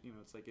that it should,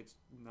 it's like, it's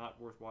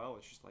not worthwhile.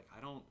 It's just like,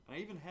 I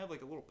even have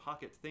like a little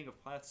pocket thing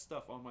of Plath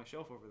stuff on my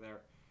shelf over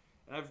there,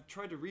 and I've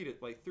tried to read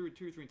it like through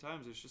 2 or 3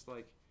 times. It's just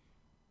like,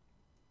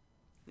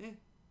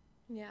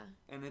 yeah.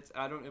 And it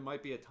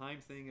might be a time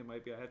thing, it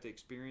might be I have to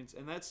experience,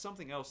 and that's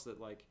something else that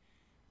like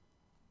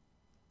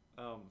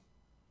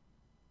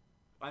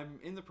I'm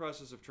in the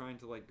process of trying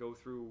to like go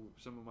through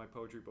some of my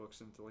poetry books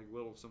and to like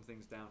whittle some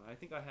things down. I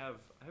think I have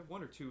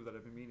 1 or 2 that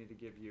I've been meaning to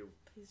give you.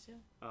 Please do.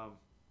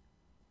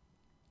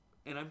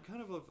 and I'm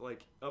kind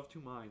of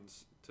two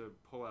minds to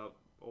pull out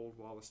old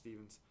Wallace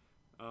Stevens.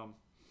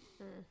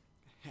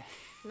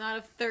 Not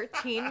of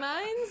 13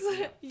 minds?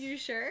 Yeah. You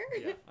sure?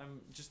 Yeah,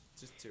 I'm just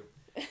two.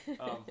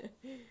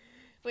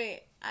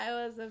 Wait, I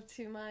was of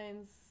 2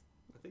 minds.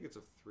 I think it's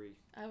a 3.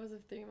 I was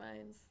of 3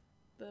 minds.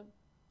 The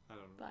I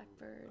don't know.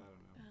 blackbird. I don't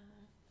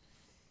know.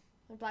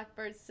 The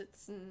blackbird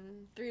sits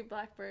in 3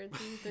 blackbirds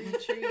in 3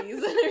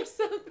 trees or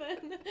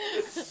something.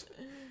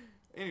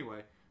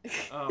 Anyway,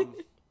 fuck,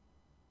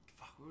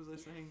 what was I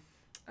saying?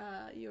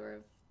 You were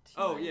of 2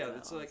 Oh minds. yeah,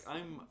 it's like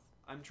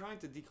I'm trying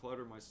to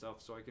declutter my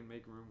stuff so I can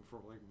make room for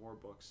like more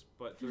books.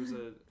 But there's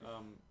a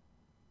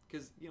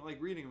because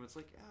like reading them, it's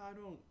like I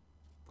don't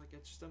like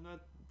it's just I'm not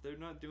they're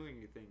not doing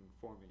anything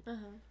for me.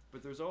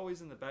 But there's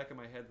always in the back of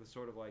my head the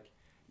sort of like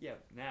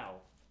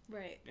now.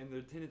 Right. And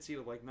the tendency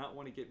to like not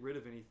want to get rid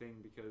of anything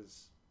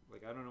because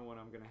like I don't know when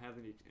I'm gonna have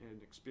an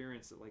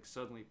experience that like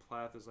suddenly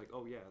Plath is like,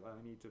 oh yeah,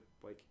 I need to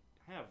like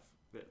have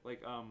that.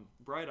 Like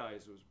Bright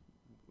Eyes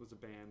was a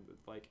band that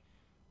like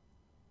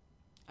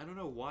I don't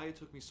know why it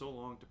took me so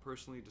long to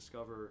personally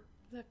discover.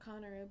 Is that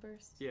Connor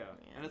Oberst? Yeah,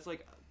 and it's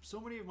like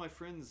so many of my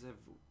friends have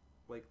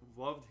like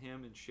loved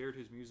him and shared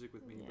his music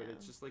with me, but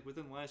it's just like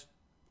within the last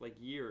like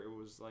year it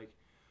was like,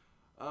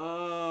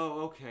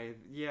 oh okay,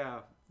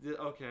 yeah.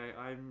 Okay,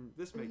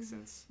 this makes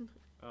sense.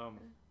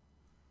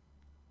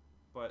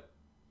 But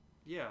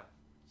yeah,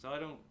 so I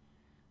don't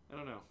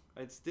know.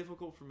 It's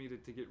difficult for me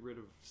to get rid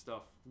of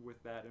stuff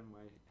with that in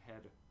my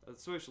head,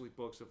 especially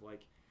books of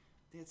like,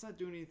 it's not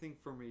doing anything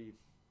for me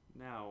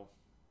now,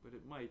 but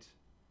it might.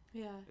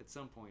 Yeah. At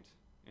some point,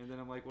 and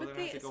then I'm like, well, But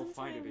then I have to go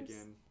find it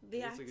again. I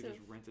guess I could just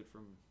rent it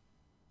from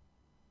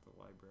the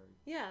library.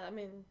 Yeah, I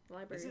mean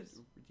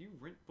libraries. Do you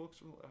rent books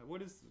from?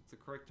 What is the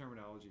correct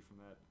terminology from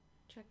that?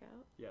 Check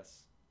out.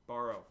 Yes.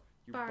 Borrow.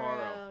 You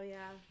borrow.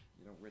 Yeah.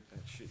 You don't rent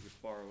that shit. You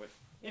borrow it.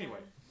 Anyway.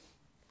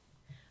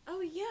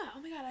 Oh yeah.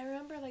 Oh my god. I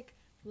remember like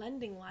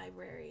lending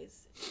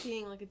libraries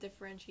being like a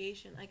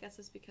differentiation. I guess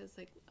it's because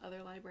like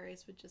other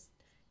libraries would just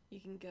you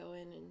can go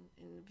in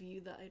and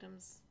view the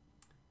items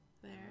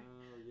there.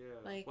 Oh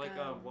yeah. Like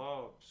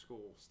law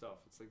school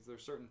stuff. It's like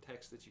there's certain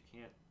texts that you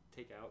can't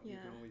take out. Yeah. You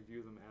can only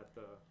view them at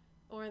the.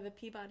 Or the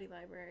Peabody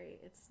Library.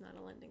 It's not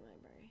a lending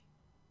library.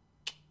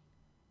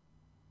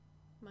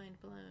 Mind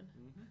blown.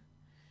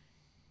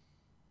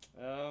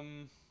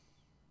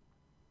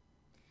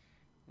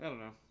 I don't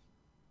know.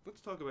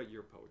 Let's talk about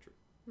your poetry.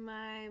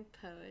 My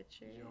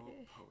poetry. Your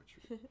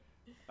poetry.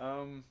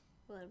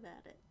 What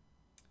about it?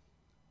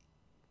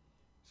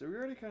 So we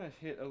already kind of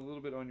hit a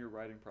little bit on your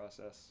writing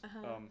process.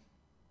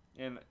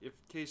 And if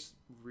in case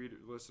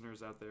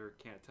listeners out there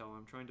can't tell,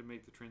 I'm trying to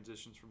make the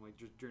transitions from like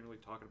just generally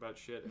talking about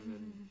shit and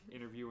then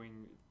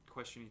interviewing,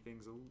 questioning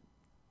things,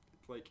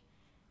 like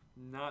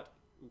not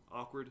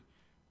awkward.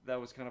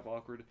 That was kind of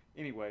awkward.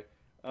 Anyway.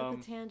 But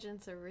the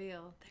tangents are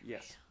real. They're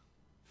yes.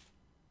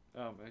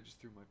 Real. I just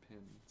threw my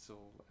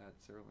pencil at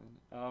Sarah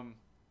Lynn.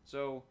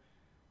 So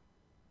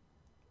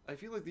I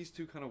feel like these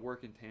two kind of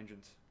work in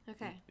tangent.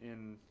 Okay.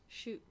 In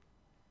shoot.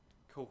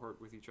 Cohort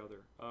with each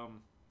other.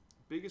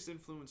 Biggest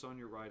influence on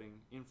your writing,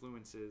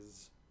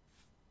 influences,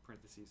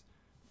 parentheses,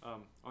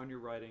 on your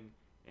writing,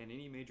 and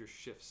any major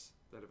shifts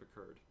that have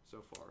occurred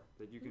so far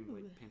that you can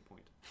like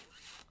pinpoint.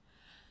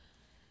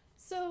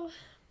 So,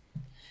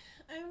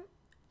 I'm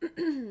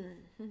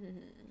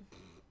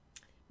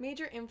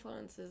major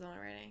influences on my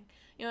writing.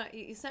 You know,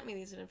 you sent me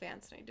these in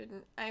advance,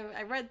 and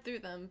I read through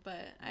them,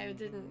 but I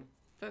didn't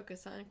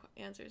focus on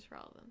answers for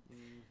all of them.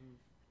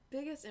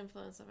 Biggest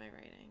influence on my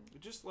writing.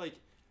 Just like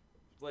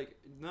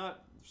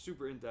not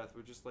super in depth,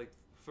 but just like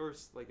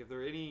first, like if there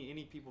are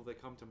any people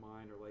that come to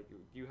mind, or like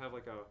you have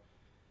like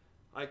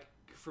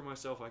for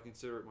myself, I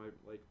consider it my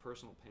like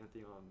personal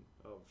pantheon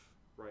of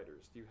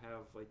writers. Do you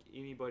have like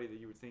anybody that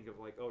you would think of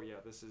like, oh yeah,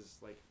 this is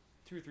like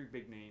 2 or 3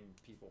 big name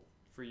people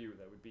for you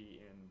that would be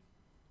in?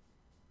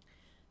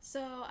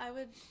 So I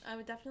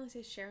would definitely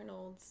say Sharon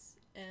Olds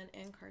and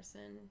Anne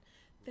Carson.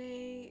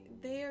 They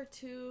are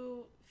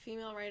 2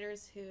 female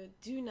writers who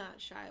do not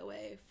shy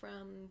away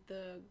from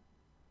the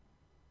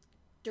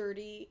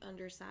dirty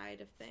underside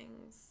of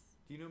things.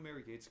 Do you know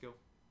Mary Gateskill?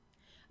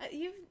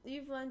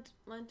 You've lent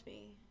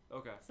me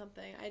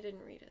something. I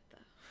didn't read it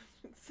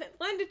though.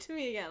 Lend it to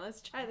me again.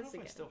 Let's try this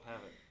again. I still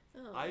have it.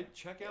 Oh. I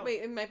check out.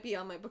 Wait, it might be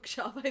on my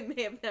bookshelf. I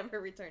may have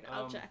never returned it.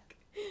 I'll check.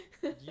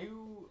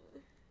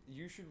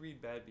 You should read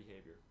Bad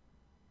Behavior.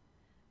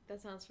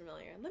 That sounds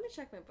familiar. Let me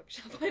check my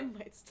bookshelf. Okay. I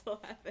might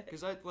still have it.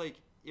 Because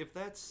if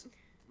that's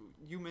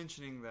you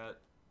mentioning that,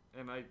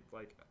 and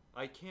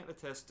I can't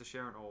attest to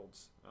Sharon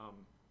Olds.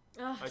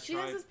 She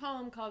has this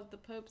poem called "The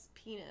Pope's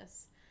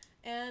Penis,"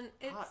 and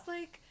it's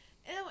like,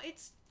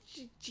 it's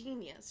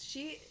genius.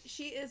 She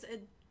is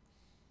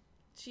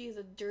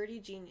a dirty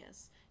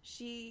genius.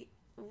 She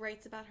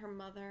writes about her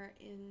mother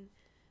in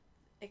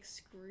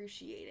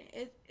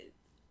excruciating.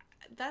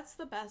 That's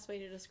the best way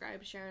to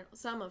describe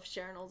some of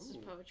Sharon Olds'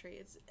 poetry.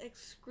 It's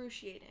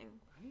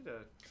excruciating. I need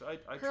to.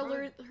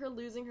 Her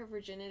losing her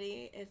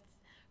virginity. It's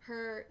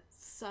her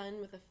son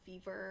with a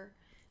fever.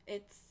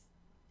 It's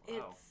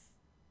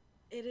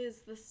it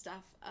is the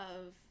stuff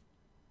of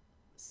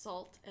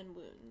salt and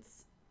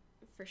wounds,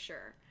 for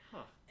sure.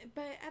 Huh.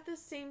 But at the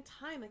same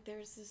time, like,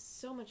 there's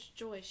so much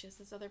joy. She has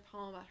this other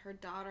poem about her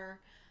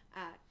daughter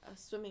at a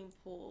swimming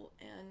pool,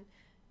 and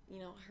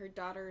her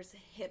daughter's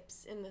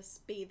hips in this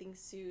bathing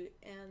suit,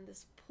 and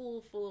this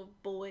pool full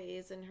of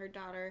boys, and her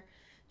daughter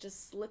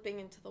just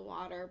slipping into the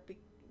water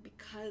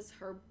because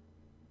her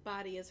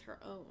body is her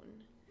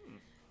own.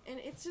 And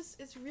it's a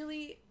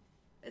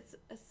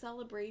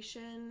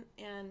celebration,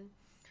 and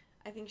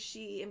I think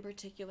she in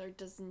particular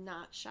does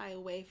not shy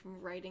away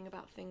from writing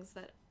about things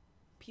that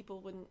people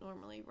wouldn't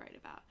normally write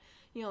about.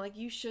 Like,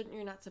 you're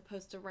not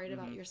supposed to write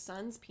about your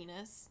son's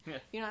penis.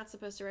 You're not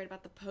supposed to write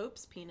about the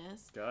Pope's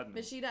penis. God, no.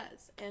 But she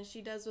does. And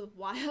she does with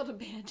wild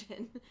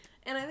abandon.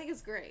 And I think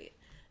it's great.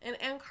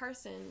 And Anne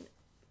Carson,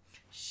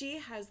 she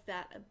has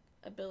that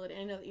ability.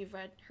 I know that you've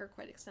read her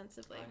quite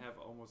extensively. I have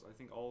I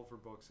think all of her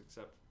books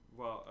except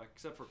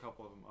for a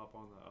couple of them up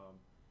on the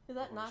Is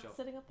that on not the shelf.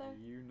 sitting up there?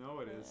 You know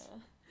it is. Yeah.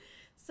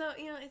 So,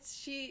 it's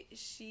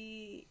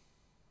she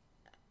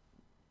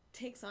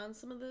takes on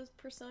some of those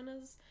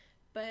personas,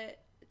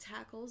 but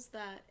tackles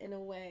that in a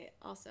way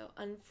also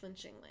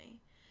unflinchingly.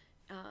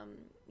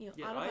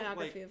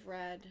 Autobiography of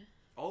Red.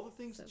 All the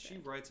things So that she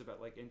good. writes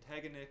about, like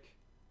Antagonic,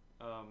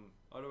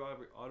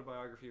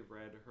 Autobiography of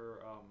Red,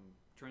 her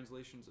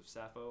translations of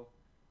Sappho,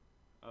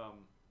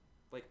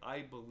 like,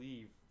 I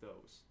believe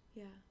those.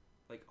 Yeah.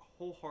 Like,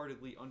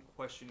 wholeheartedly,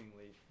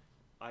 unquestioningly,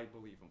 I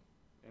believe them.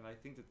 And I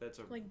think that that's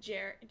a... Like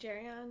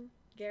Garion?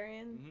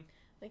 Mm-hmm.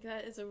 Like,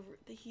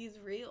 he's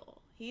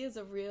real. He is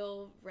a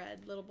real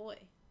red little boy.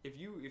 If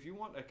you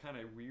want a kind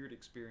of weird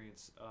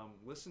experience,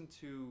 listen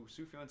to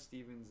Sufjan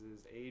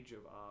Stevens' Age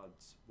of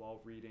Odds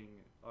while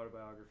reading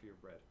Autobiography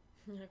of Red.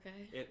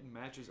 Okay. It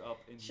matches up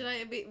in... Should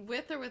I be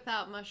with or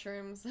without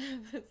mushrooms?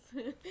 Just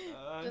no,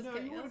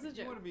 kidding. you want That's a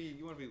to joke. be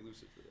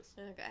lucid for this.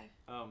 Okay.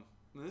 And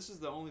this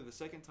is only the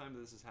second time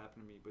that this has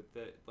happened to me, but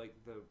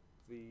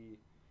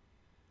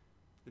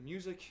the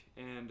music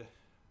and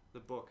the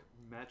book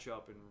match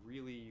up in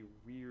really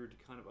weird,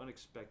 kind of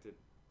unexpected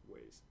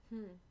ways.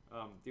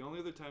 The only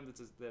other time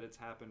that it's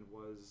happened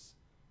was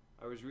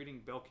I was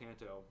reading Bel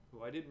Canto,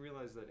 who I didn't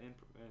realize that Anne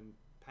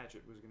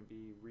Patchett was going to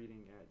be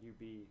reading at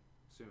UB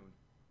soon.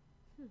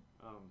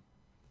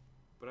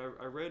 But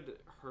I read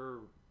her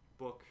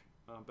book,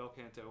 Bel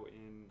Canto,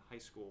 in high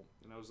school,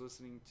 and I was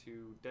listening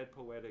to Dead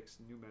Poetics'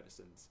 New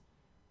Medicines,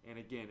 and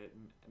again, it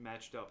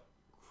matched up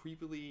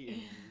creepily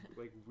and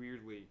like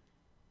weirdly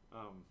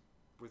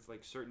with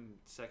like certain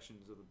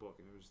sections of the book,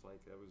 and it was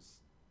like, that was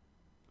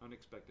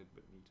unexpected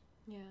but neat.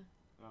 Yeah.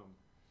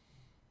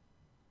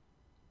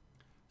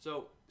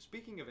 So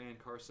speaking of Anne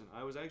Carson,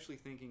 I was actually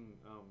thinking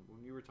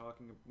when we were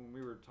talking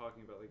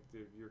about like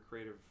your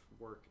creative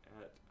work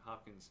at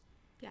Hopkins.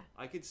 Yeah.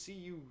 I could see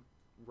you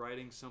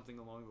writing something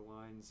along the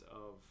lines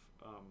of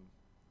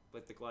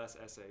like the Glass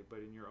Essay, but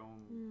in your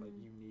own like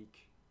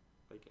unique,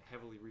 like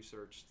heavily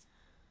researched,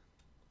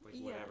 like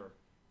whatever.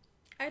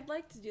 I'd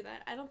like to do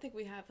that. I don't think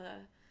we have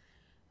a.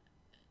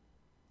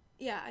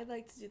 Yeah, I'd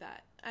like to do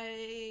that.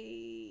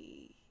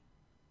 I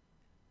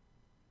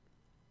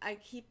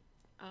keep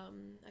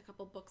a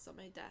couple books on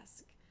my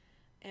desk,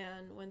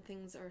 and when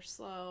things are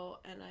slow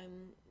and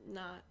I'm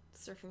not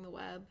surfing the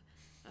web,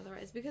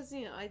 otherwise, because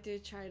I do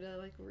try to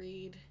like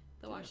read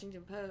the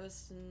Washington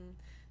Post and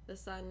the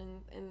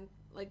Sun and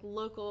like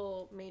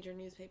local major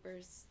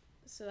newspapers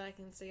so that I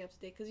can stay up to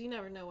date, because you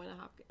never know when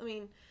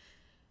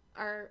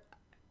our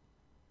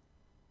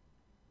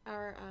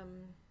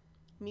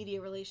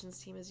media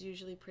relations team is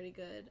usually pretty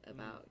good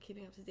about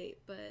keeping up to date,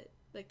 but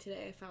like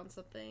today I found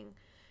something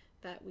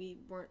that we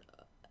weren't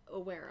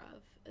aware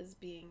of as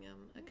being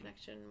a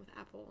connection with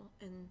Apple,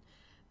 and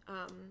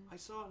I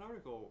saw an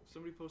article.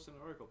 Somebody posted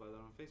an article about that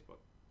on Facebook.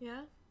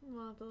 Yeah,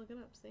 we'll have to look it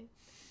up. See,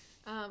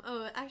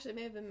 actually, it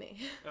may have been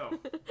me.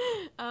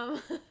 Oh.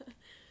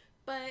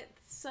 But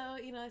so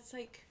it's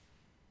like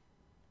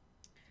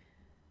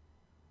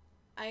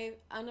I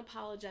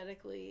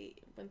unapologetically,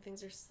 when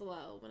things are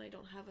slow, when I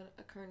don't have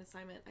a current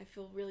assignment, I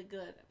feel really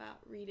good about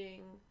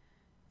reading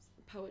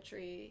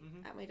poetry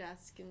at my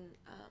desk, and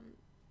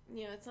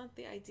it's not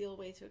the ideal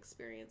way to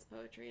experience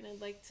poetry, and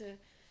I'd like to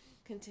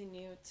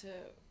continue to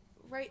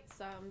write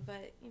some,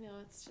 but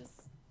it's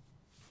just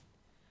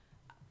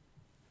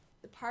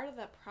part of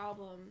that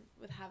problem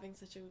with having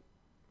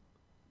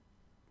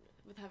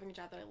a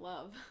job that I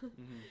love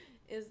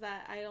is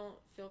that I don't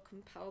feel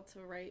compelled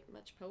to write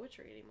much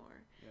poetry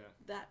anymore. Yeah.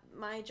 That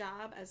my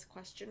job as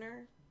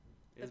questioner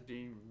is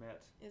being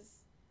met.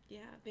 Is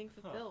being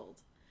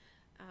fulfilled.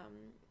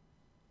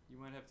 You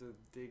might have to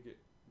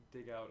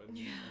dig out a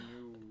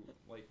new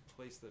like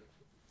place that,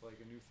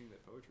 like a new thing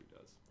that poetry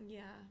does.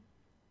 Yeah.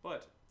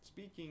 But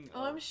speaking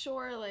of... I'm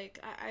sure like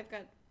I've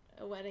got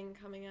a wedding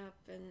coming up,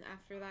 and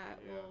after that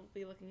we'll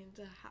be looking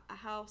into a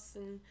house,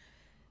 and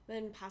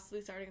then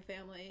possibly starting a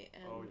family.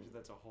 And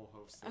that's a whole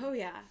host. Oh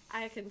yeah,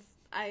 I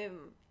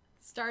am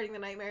starting the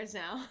nightmares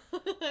now.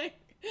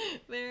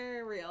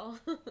 They're real.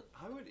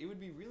 It would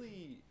be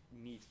really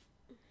neat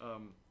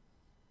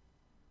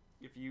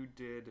if you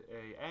did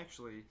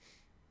actually,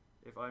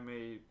 if I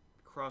may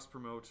cross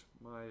promote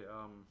my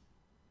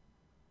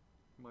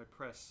my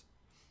press,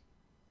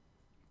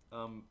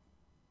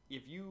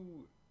 if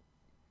you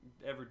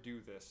ever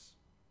do this,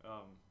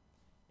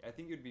 I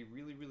think it would be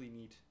really really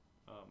neat,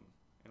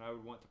 and I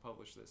would want to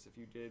publish this if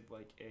you did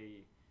like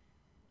a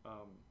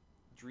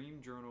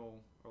dream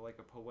journal or like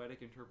a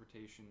poetic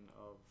interpretation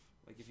of,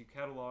 like, if you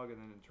catalog and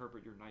then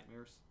interpret your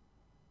nightmares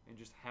and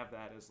just have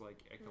that as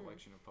like a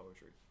collection of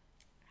poetry.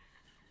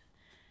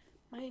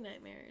 My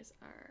nightmares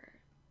are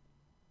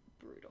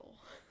brutal.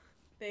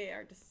 They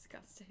are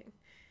disgusting.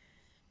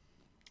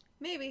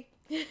 Maybe.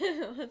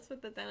 Let's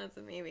put that down as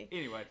a maybe.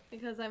 Anyway.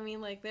 Because, I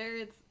mean, like,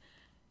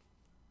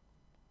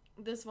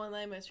 this one that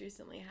I most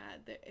recently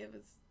had, it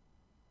was,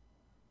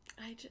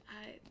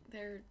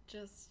 they're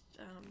just,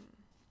 I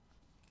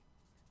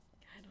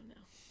don't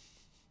know.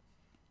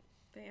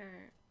 They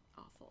are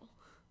awful.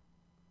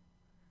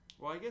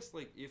 Well, I guess,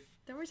 like, if...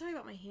 Then we're talking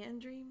about my hand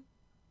dream?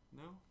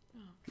 No?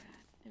 Oh, God.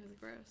 It was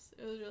gross.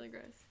 It was really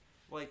gross.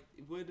 Like,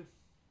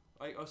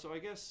 so I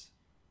guess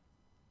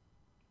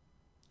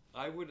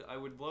I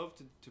would love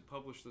to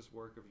publish this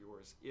work of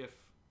yours if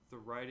the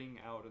writing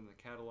out and the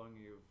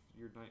cataloging of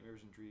your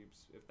nightmares and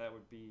dreams, if that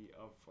would be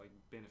of, like,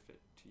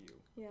 benefit to you.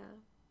 Yeah.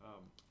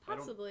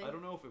 Possibly. I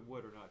don't know if it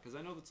would or not, because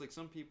I know that's, like,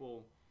 some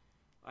people...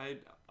 I,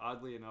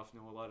 oddly enough,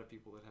 know a lot of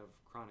people that have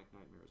chronic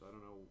nightmares. I don't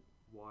know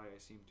why I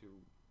seem to...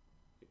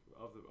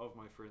 Of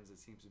my friends, it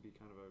seems to be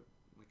kind of a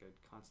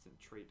constant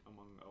trait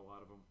among a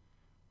lot of them.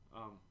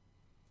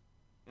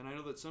 And I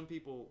know that some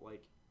people,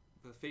 like,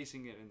 the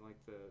facing it and,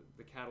 like,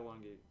 the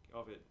cataloging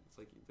of it, it's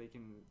like they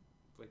can,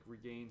 like,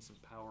 regain some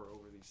power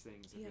over these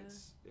things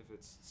if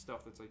it's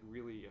stuff that's, like,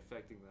 really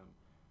affecting them.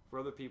 For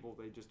other people,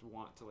 they just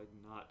want to, like,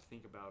 not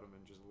think about them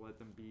and just let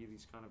them be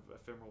these kind of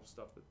ephemeral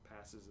stuff that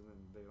passes, and then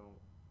they don't,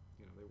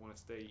 they want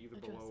to stay either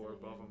below or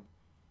above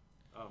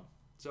them.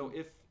 So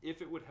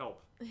if it would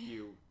help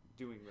you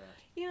doing that,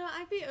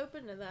 I'd be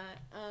open to that.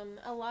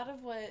 A lot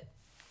of what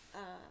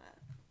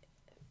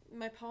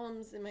my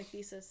poems in my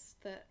thesis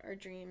that are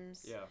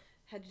dreams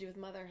had to do with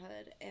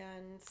motherhood,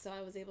 and so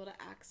I was able to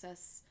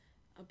access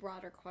a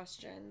broader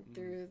question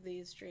through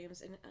these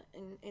dreams.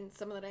 And in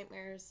some of the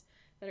nightmares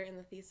that are in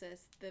the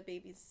thesis, the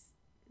babies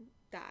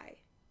die,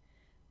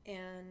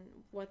 and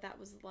what that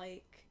was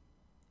like.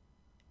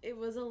 It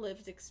was a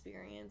lived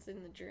experience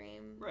in the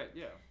dream. Right.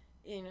 Yeah.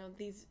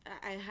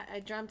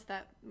 I dreamt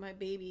that my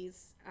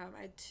babies,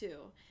 I had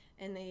 2,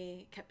 and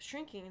they kept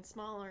shrinking and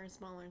smaller and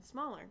smaller and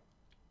smaller.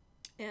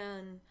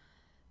 And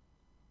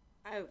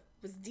I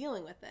was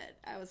dealing with it.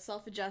 I was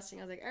self-adjusting.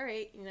 I was like, all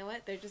right, you know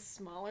what? They're just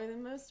smaller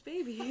than most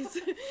babies.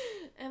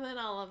 And then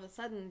all of a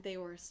sudden, they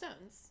were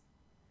stones.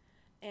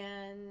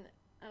 And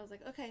I was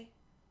like, okay,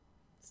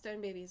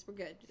 stone babies, we're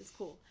good. It's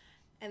cool.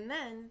 And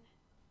then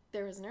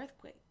there was an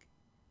earthquake,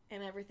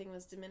 and everything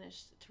was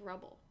diminished to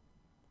rubble.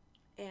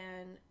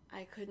 And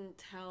I couldn't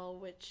tell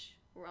which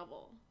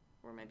rubble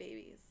were my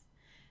babies.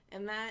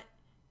 And that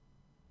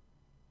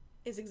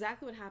is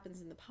exactly what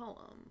happens in the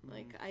poem. Mm-hmm.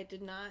 Like, I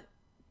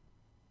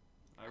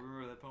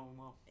remember that poem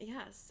well.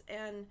 Yes,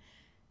 and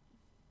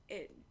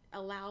it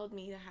allowed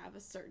me to have a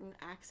certain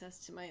access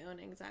to my own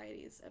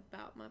anxieties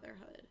about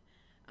motherhood.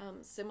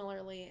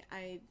 Similarly,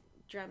 I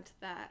dreamt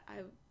that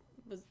I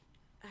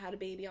had a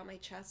baby on my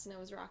chest and I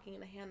was rocking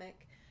in a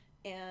hammock,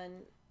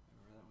 and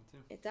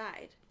it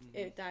died. Mm-hmm.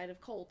 It died of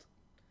cold.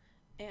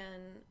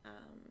 And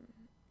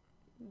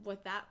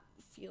what that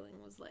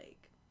feeling was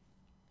like.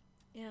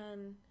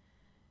 And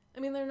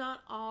I mean, they're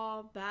not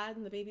all bad,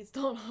 and the babies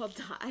don't all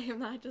die. I'm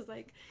not just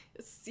like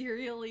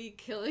serially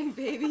killing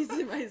babies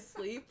in my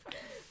sleep.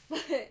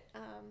 But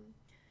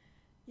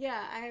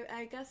yeah,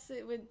 I guess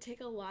it would take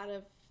a lot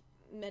of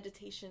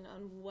meditation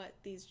on what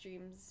these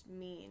dreams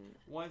mean.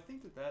 Well, I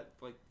think that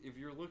like, if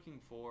you're looking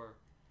for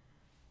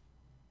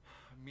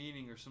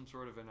meaning or some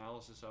sort of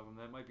analysis of them,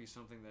 that might be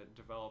something that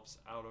develops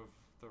out of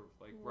the,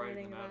 like,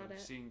 writing them out and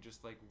seeing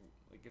just like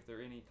if there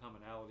are any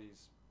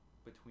commonalities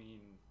between,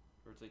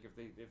 or it's like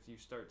if you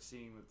start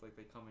seeing that, like,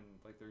 they come in,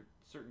 like, there are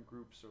certain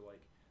groups or like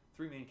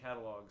 3 main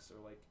catalogs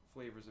or like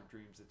flavors of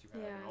dreams that you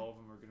have, and all of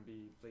them are going to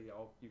be,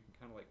 you can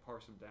kind of like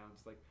parse them down.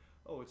 It's like,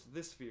 oh, it's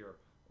this fear,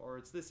 or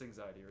it's this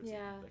anxiety, or it's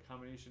a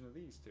combination of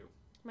these 2.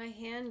 My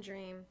hand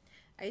dream,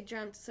 I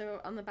dreamt,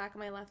 so on the back of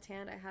my left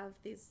hand I have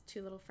these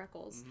 2 little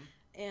freckles. Mm-hmm.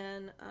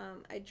 And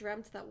I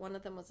dreamt that one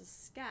of them was a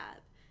scab,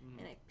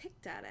 and I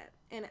picked at it,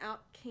 and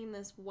out came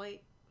this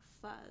white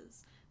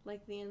fuzz,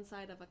 like the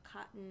inside of a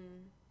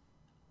cotton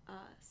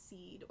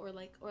seed, or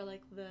like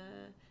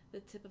the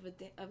tip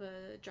of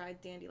a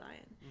dried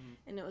dandelion,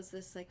 and it was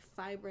this like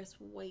fibrous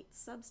white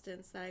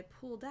substance that I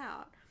pulled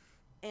out,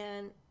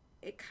 and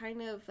it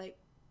kind of like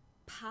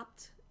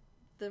popped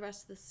the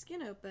rest of the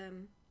skin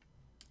open,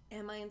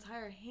 and my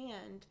entire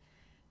hand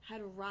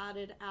had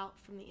rotted out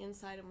from the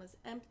inside and was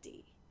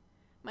empty.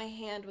 My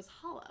hand was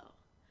hollow,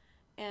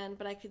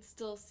 but I could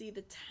still see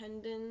the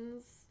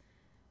tendons,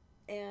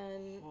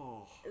 and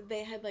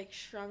they had like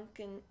shrunk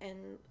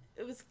and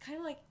it was kind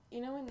of like,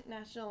 you know, in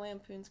National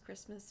Lampoon's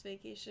Christmas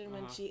Vacation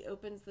when she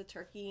opens the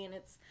turkey and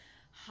it's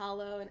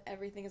hollow and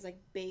everything is like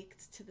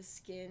baked to the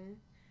skin.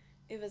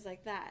 It was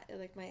like that.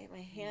 Like my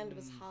hand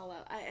was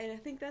hollow. And I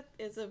think that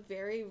is a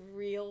very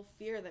real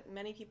fear that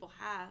many people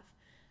have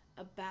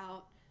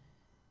about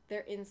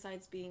their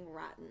insides being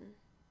rotten,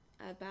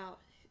 about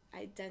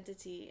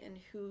identity and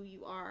who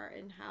you are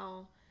and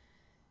how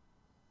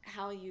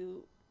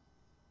you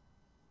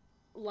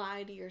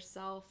lie to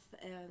yourself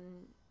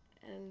and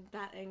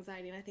that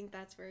anxiety. And I think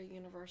that's very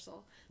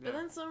universal. But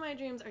then some of my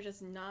dreams are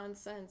just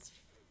nonsense,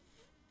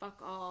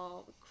 fuck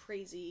all,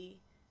 crazy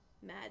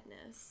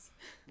madness.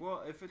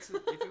 Well, if it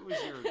was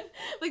your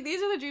like,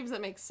 these are the dreams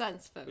that make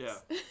sense, folks.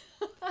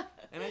 Yeah.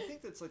 And I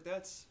think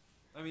that's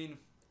I mean,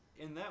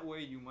 in that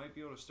way you might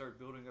be able to start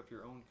building up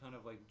your own kind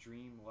of like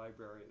dream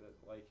library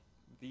that like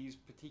these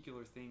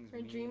particular things or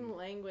mean, dream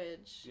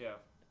language. Yeah.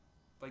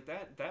 Like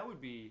that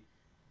would be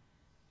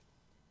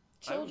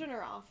children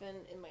are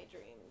often in my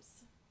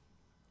dreams.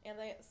 And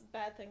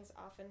bad things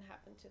often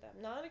happen to them.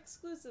 Not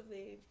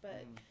exclusively,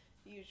 but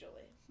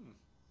usually.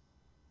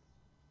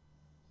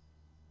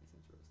 That's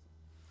interesting.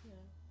 Yeah.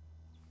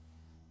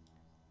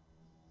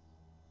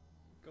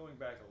 Going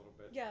back a little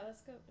bit. Yeah,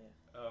 let's go.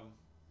 Yeah.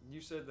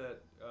 You said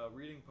that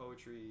reading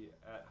poetry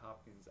at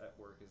Hopkins at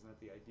work is not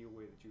the ideal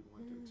way that you'd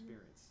want to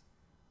experience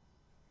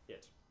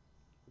it.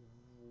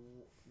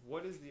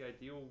 What is the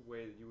ideal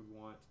way that you would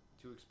want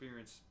to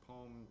experience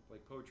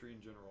poetry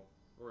in general,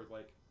 or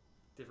like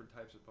different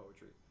types of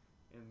poetry,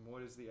 and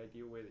what is the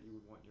ideal way that you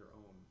would want your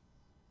own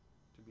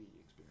to be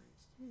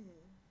experienced?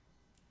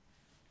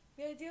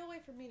 The ideal way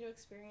for me to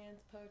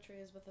experience poetry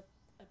is with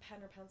a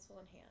pen or pencil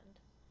in hand.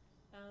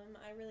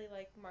 I really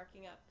like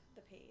marking up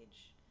the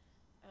page.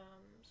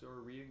 So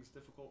are readings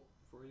difficult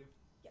for you?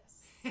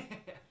 Yes.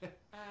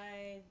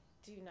 I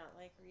do not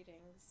like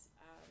readings.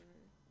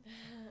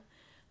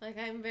 Like,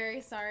 I'm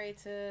very sorry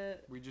to...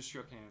 We just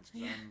shook hands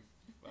because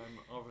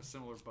I'm of a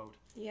similar boat.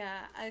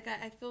 Yeah,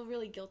 I feel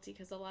really guilty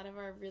because a lot of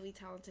our really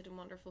talented and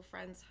wonderful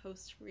friends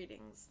host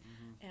readings,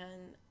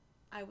 and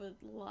I would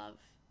love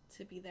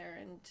to be there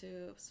and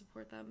to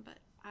support them, but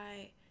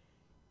I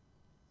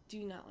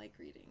do not like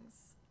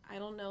readings. I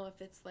don't know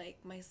if it's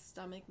like my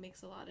stomach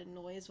makes a lot of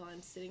noise while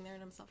I'm sitting there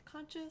and I'm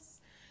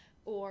self-conscious,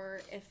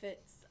 or if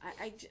it's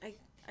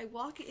I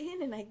walk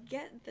in and I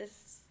get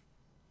this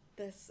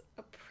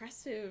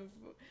oppressive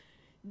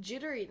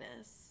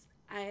jitteriness.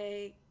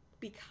 I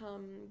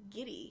become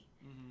giddy,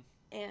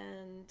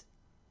 and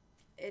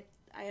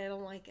I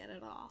don't like it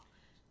at all.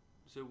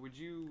 So would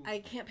you... I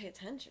can't pay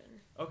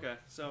attention. Okay,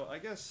 so I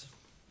guess,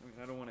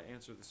 I don't want to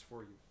answer this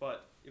for you,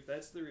 but if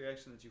that's the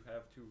reaction that you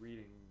have to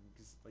reading,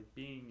 like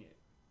being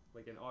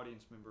like an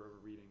audience member of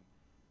a reading,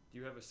 do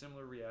you have a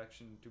similar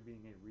reaction to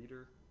being a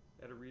reader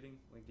at a reading?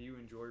 Like, do you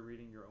enjoy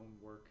reading your own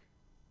work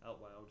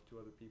out loud to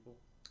other people?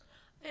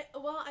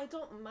 Well, I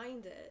don't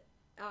mind it.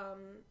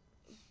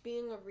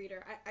 Being a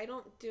reader, I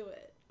don't do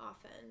it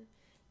often.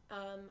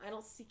 I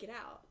don't seek it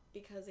out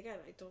because, again,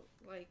 I don't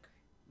like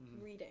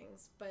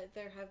readings. But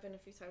there have been a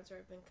few times where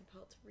I've been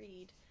compelled to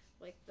read,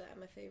 like the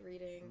MFA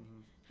reading.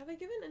 Have I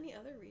given any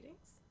other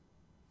readings?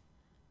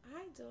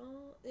 I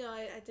don't. You know,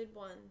 I did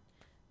one,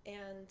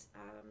 and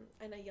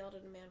I yelled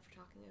at a man for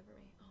talking over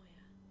me.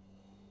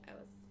 Oh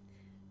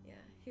yeah,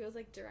 he was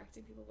like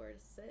directing people where to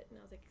sit, and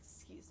I was like,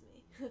 excuse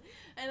me.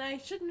 And I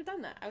shouldn't have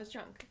done that. I was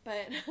drunk.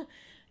 But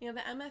you know,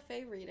 the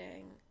MFA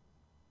reading,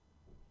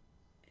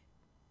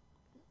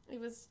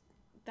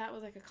 that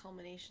was like a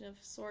culmination of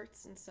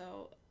sorts, and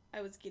so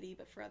I was giddy,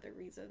 but for other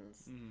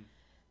reasons.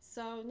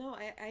 So no,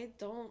 I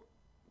don't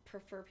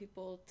prefer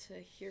people to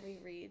hear me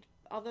read,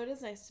 although it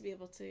is nice to be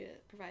able to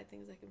provide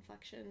things like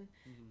inflection,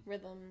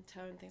 rhythm,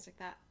 tone, things like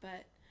that.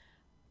 But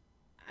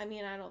I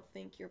mean, I don't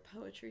think your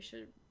poetry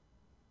should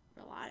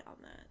rely on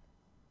that.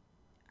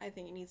 I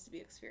think it needs to be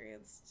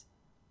experienced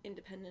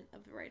independent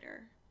of the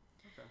writer.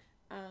 Okay.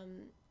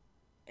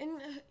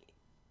 And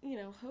you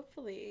know,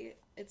 hopefully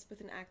it's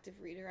with an active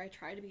reader. I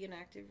try to be an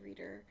active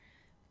reader,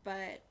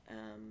 but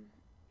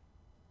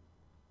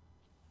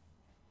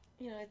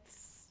you know,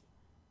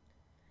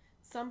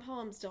 some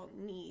poems don't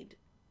need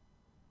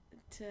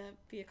to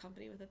be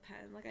accompanied with a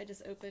pen. Like, I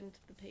just opened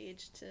the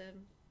page to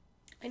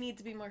I Need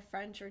to Be More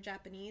French or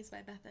Japanese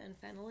by Betha and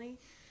Fennelly.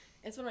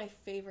 It's one of my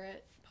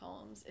favorite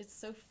poems. It's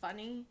so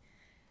funny.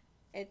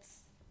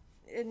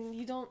 And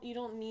you don't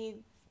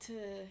need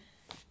to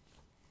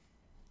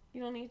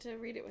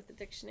read it with a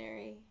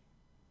dictionary.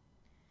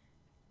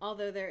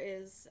 Although there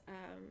is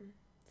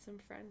some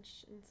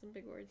French and some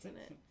big words in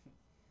it.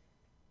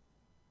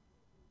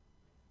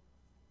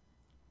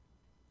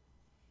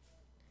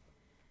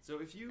 So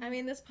if you... I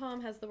mean, this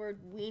poem has the word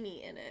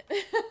weenie in it.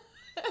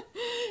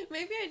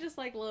 Maybe I just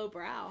like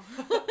lowbrow.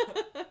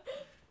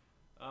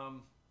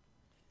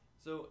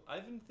 So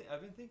I've been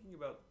thinking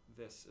about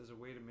this as a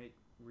way to make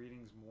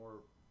readings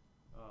more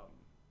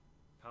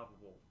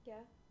palpable.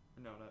 Yeah.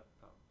 No, not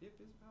palpable. Yep,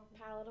 is it palpable?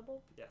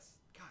 Palatable. Yes.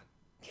 God,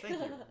 thank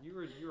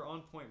you. You were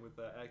on point with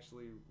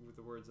actually with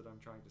the words that I'm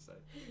trying to say.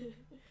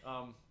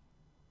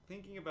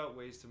 thinking about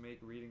ways to make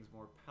readings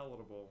more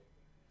palatable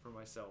for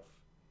myself.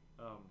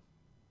 Um,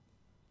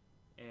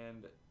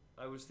 and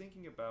I was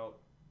thinking about,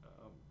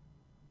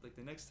 like,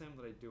 the next time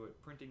that I do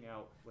it, printing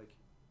out, like,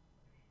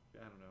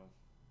 I don't know,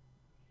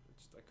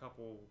 just a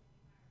couple,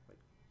 like,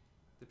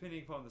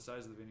 depending upon the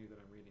size of the venue that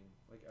I'm reading,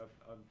 like,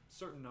 a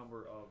certain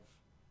number of,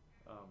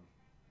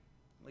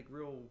 like,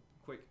 real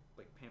quick,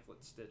 like,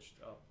 pamphlets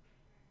stitched up,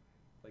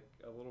 like,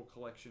 a little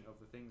collection of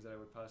the things that I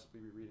would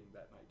possibly be reading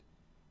that night.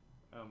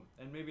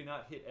 And maybe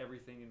not hit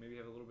everything, and maybe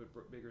have a little bit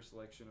bigger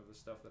selection of the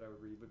stuff that I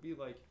would read, but be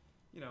like,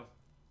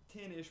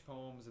 10-ish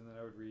poems, and then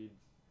I would read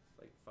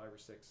like 5 or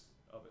 6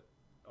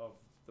 of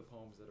the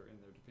poems that are in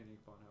there, depending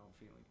upon how I'm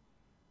feeling.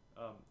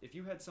 If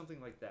you had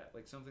something like that,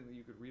 like something that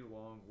you could read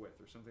along with,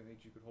 or something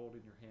that you could hold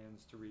in your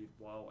hands to read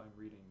while I'm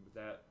reading,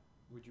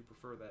 would you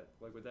prefer that?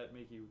 Like, would that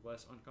make you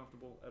less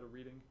uncomfortable at a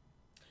reading?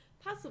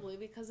 Possibly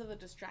because of a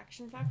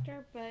distraction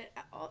factor, but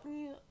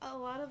a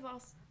lot of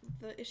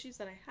the issues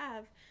that I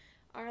have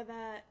are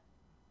that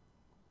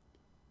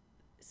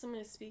someone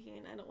is speaking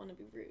and I don't want to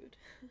be rude.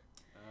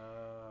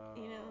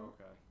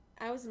 Okay.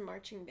 I was in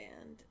marching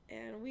band,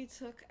 and we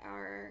took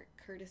our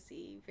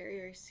courtesy very,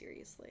 very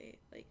seriously.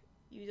 Like,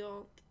 you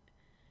don't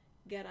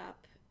get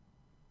up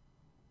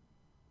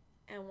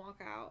and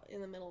walk out in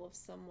the middle of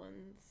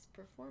someone's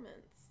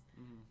performance.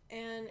 Mm-hmm.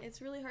 And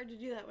it's really hard to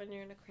do that when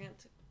you're in a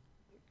cramped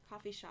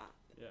coffee shop.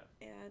 Yeah.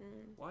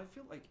 And well, I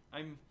feel like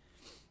I'm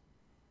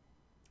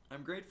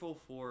grateful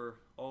for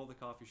all the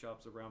coffee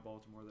shops around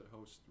Baltimore that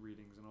host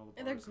readings and all the bars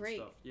and they're great.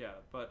 And stuff.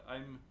 Yeah, but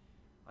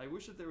I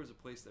wish that there was a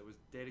place that was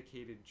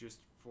dedicated just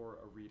for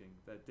a reading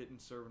that didn't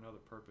serve another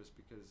purpose,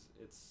 because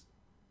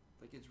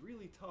it's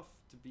really tough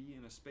to be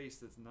in a space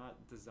that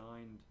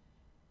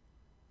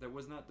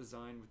was not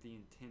designed with the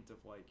intent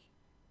of, like,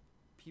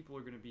 people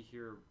are going to be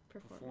here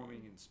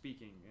performing and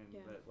speaking, and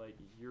that, like,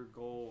 your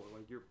goal, or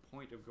like your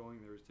point of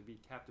going there is to be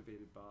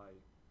captivated by.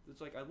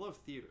 It's like, I love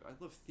theater. I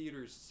love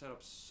theaters set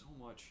up so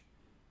much,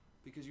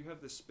 because you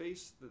have this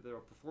space that the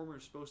performer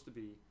is supposed to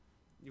be.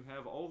 You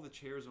have all the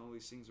chairs and all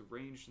these things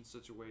arranged in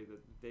such a way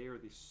that they are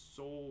the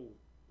sole,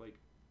 like,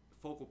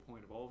 focal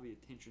point of all the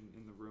attention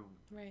in the room.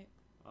 Right.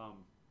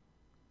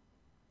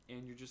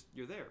 And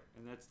you're there,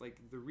 and that's, like,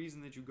 the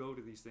reason that you go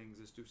to these things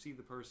is to see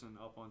the person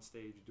up on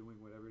stage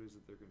doing whatever it is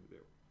that they're going to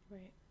do.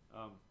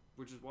 Right.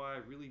 Which is why I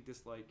really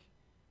dislike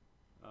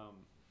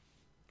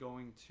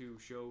going to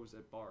shows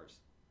at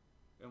bars,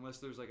 unless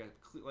there's like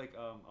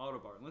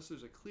Autobar, unless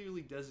there's a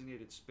clearly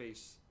designated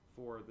space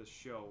for the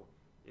show.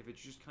 If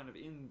it's just kind of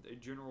in a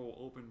general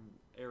open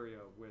area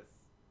with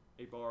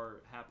a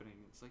bar happening,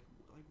 it's like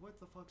what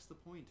the fuck's the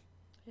point?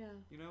 Yeah.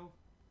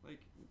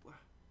 Like,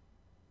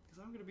 because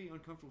I'm gonna be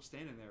uncomfortable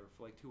standing there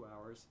for like 2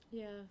 hours.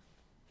 Yeah.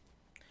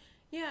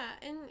 Yeah,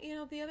 and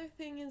the other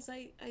thing is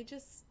I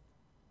just,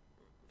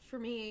 for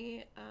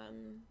me,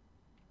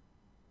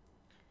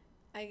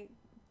 I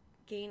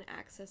gain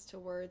access to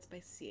words by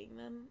seeing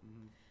them.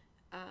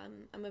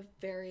 Mm-hmm. I'm a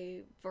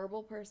very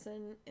verbal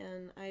person,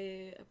 and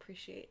I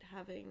appreciate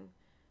having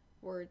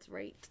words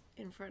right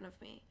in front of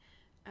me.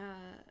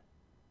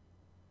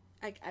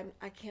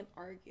 I can't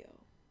argue.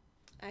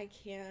 I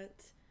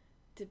can't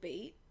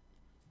debate,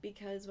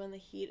 because when the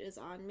heat is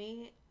on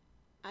me,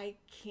 I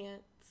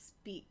can't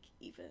speak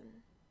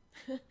even.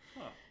 Huh.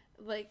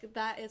 Like,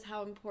 that is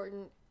how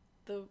important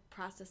the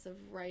process of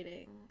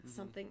writing Mm-hmm.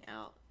 something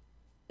out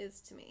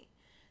is to me.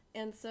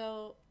 And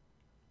so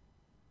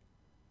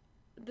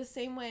the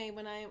same way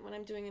when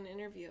I'm doing an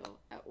interview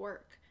at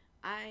work,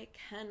 I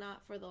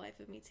cannot for the life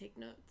of me take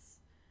notes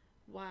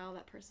while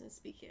that person is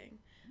speaking.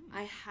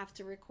 I have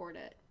to record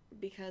it,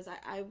 because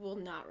I will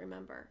not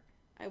remember.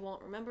 I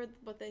won't remember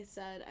what they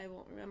said. I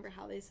won't remember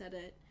how they said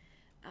it.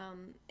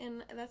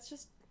 And that's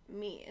just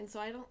me. And so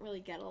I don't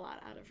really get a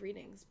lot out of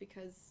readings,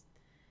 because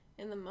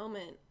in the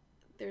moment,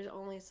 there's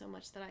only so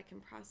much that I can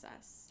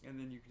process. And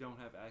then you don't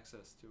have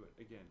access to it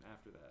again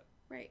after that.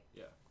 Right.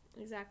 Yeah.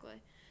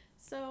 Exactly.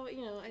 So,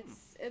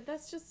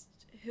 that's just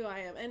who I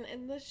am.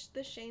 And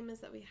the shame is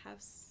that we have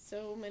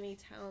so many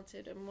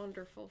talented and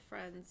wonderful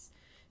friends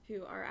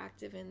who are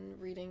active in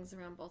readings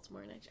around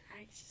Baltimore, and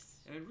I just...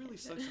 And it really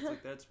sucks. It's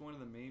like that's one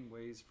of the main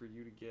ways for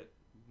you to get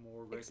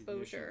more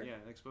recognition. Exposure.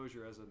 Yeah,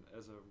 exposure as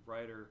a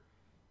writer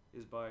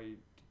is by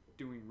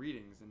doing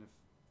readings. And if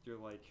you're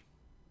like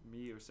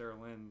me or Sarah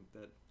Lynn,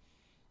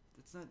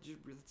 that's not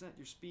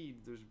your speed.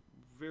 There's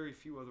very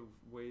few other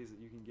ways that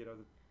you can get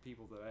other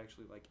people that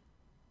actually like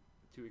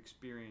to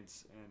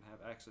experience and have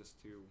access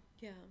to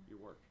your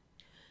work.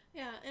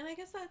 Yeah, and I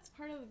guess that's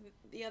part of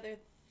the other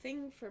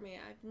thing for me.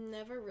 I've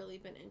never really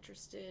been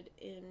interested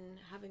in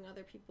having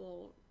other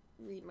people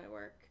read my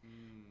work.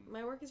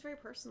 My work is very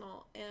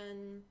personal,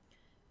 and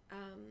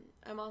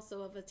I'm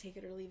also of a take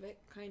it or leave it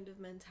kind of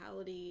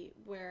mentality,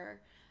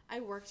 where I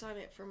worked on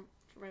it for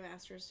my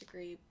master's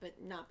degree, but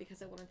not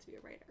because I wanted to be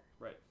a writer.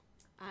 Right.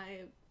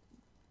 I,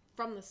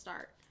 from the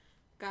start,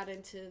 got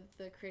into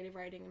the creative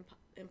writing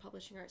and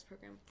publishing arts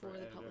program for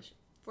the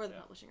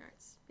publishing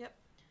arts. Yep.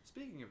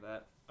 Speaking of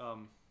that,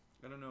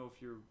 I don't know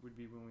if you would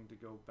be willing to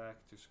go back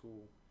to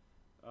school,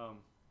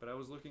 but I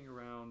was looking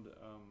around.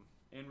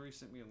 Henry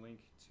sent me a link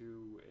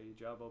to a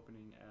job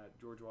opening at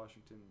George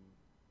Washington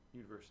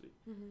University,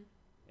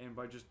 and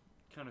by just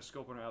kind of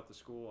scoping out the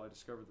school, I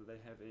discovered that they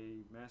have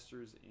a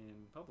master's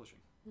in publishing,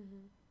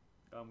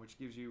 which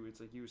gives you, it's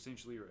like you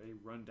essentially are a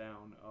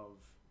rundown of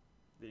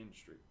the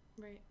industry.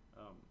 Right.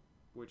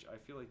 Which I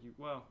feel like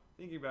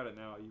thinking about it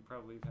now, you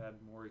probably have had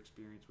more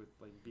experience with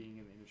like being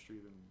in the industry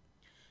than.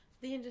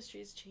 The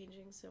industry is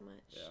changing so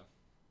much. Yeah.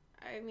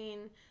 I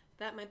mean,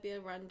 that might be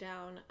a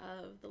rundown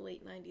of the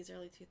late 90s,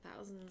 early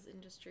 2000s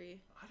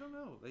industry. I don't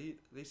know.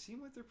 They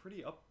seem like they're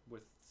pretty up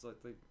with, it's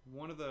like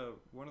one of the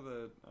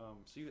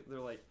they're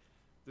like,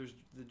 there's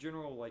the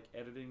general like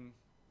editing,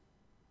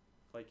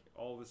 like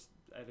all this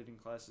editing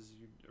classes,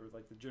 or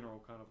like the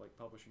general kind of like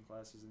publishing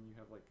classes, and you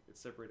have like it's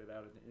separated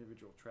out into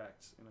individual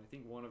tracks, and I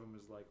think one of them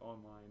is like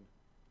online,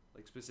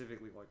 like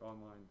specifically like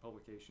online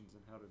publications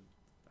and how to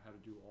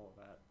do all of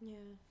that.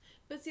 Yeah.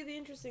 But see, the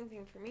interesting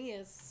thing for me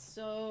is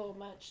so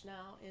much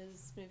now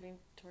is moving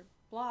toward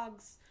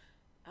blogs,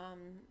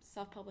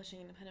 self-publishing,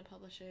 independent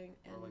publishing,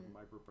 and or like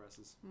micro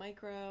presses.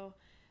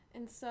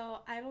 And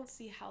so I don't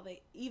see how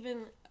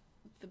even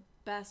the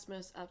best,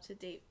 most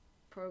up-to-date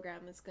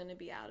program is going to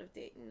be out of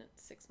date in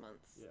 6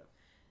 months. Yeah.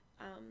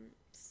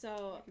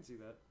 So I can see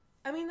that.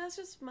 I mean, that's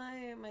just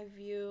my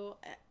view,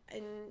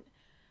 and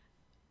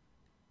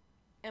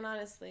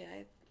honestly,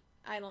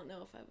 I don't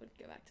know if I would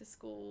go back to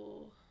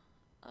school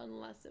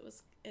unless it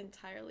was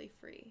entirely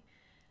free.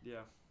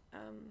 Yeah.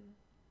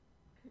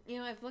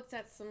 I've looked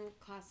at some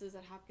classes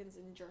at Hopkins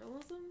in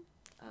journalism.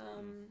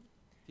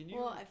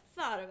 Well, I've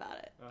thought about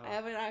it. I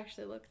haven't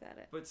actually looked at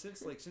it. But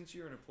since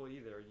you're an employee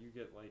there, you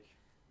get like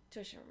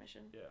tuition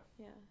remission. Yeah.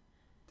 Yeah.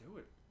 Do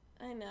it.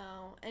 I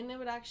know, and it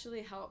would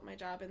actually help my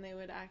job, and they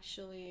would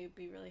actually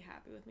be really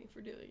happy with me for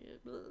doing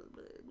it. Blah,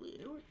 blah, blah.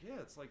 Do it. Yeah,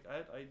 it's like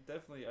I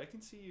definitely I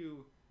can see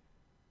you.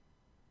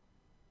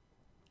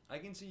 I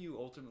can see you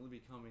ultimately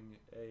becoming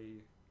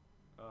a,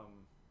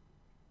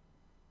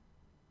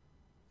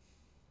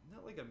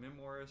 not like a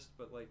memoirist,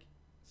 but like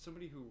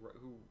somebody who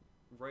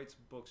writes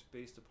books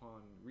based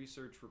upon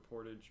research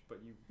reportage,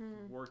 but you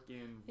work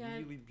in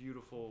really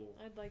beautiful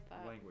I'd like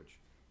that. language.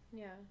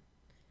 Yeah,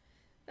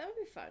 that would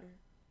be fun.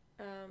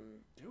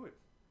 Do it.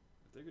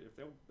 If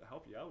they'll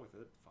help you out with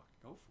it, fuck,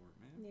 go for it,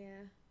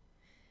 man.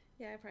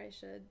 Yeah, I probably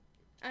should.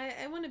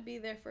 I want to be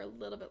there for a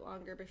little bit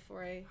longer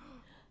before I.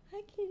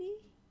 Hi, kitty.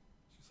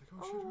 She's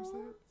like, oh shit, who's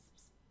that?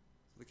 So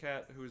the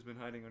cat who has been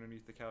hiding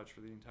underneath the couch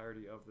for the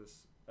entirety of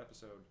this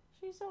episode.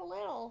 She's so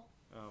little.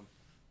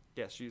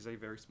 Yes, she's a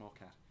very small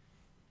cat.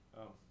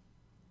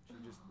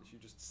 She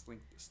just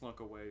slunk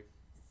away.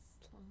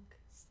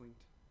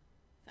 Slinked.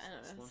 I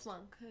don't know.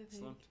 Slunk. I think.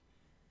 Slumped.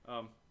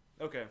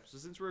 Okay, so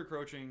since we're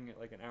approaching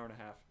like an hour and a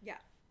half. Yeah.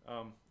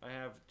 I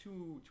have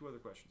two other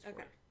questions for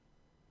Okay.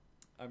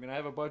 you. I mean, I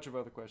have a bunch of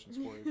other questions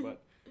for you,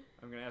 but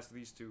I'm gonna ask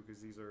these two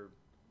because these are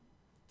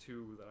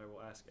two that I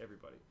will ask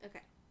everybody.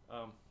 Okay.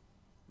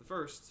 The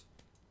first,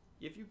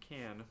 if you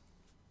can,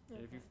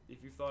 Okay.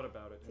 if you've thought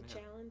about it, It's a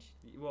challenge.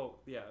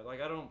 Well, yeah,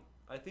 like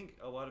I think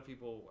a lot of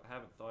people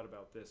haven't thought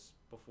about this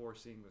before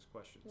seeing this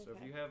question. Okay. So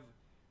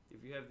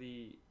if you have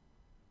the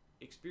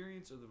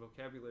experience or the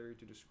vocabulary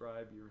to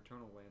describe your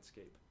internal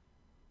landscape,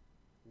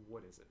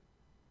 what is it?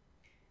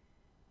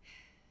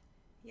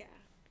 Yeah.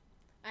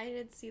 I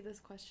did see this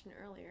question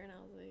earlier, and I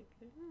was like,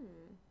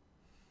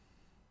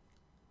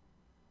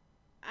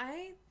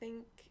 I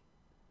think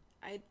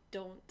I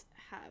don't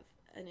have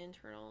an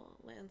internal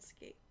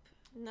landscape.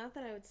 Not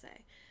that I would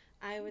say.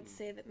 I would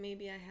say that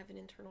maybe I have an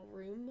internal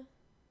room.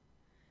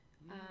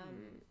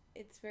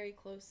 It's very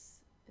close.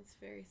 It's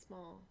very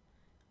small.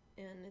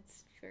 And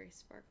it's very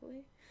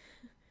sparkly.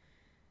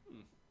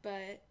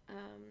 But,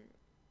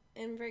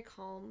 and very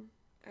calm,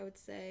 I would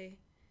say.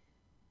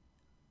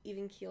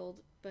 Even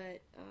keeled,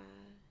 but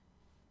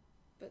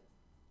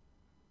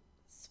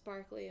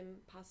sparkly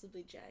and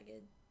possibly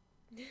jagged.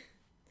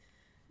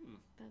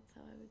 That's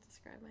how I would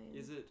describe my.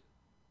 Is it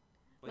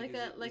like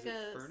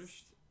a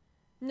furnished?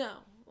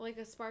 No, like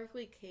a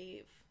sparkly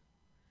cave.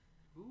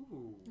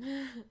 Ooh.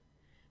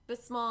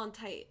 But small and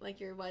tight, like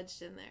you're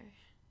wedged in there.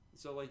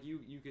 So like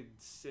you could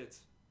sit.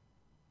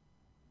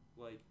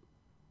 Like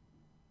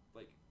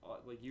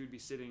you would be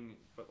sitting,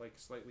 but like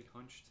slightly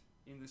hunched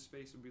in this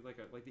space. It would be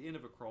like the end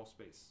of a crawl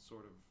space,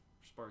 sort of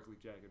sparkly,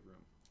 jagged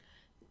room.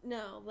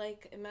 No,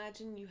 like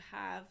imagine you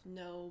have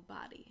no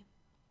body,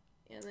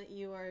 and that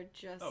you are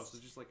just. Oh, so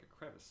just like a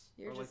crevice,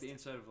 or like the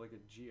inside of like a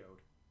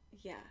geode.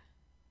 Yeah.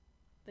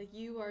 Like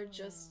you are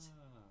just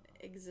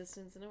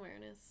existence and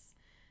awareness,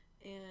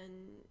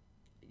 and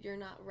you're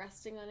not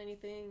resting on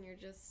anything. You're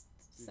just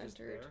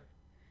centered,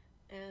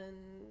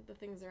 and the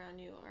things around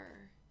you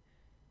are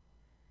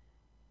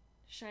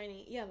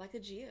shiny. Yeah, like a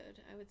geode,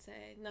 I would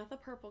say. Not the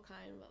purple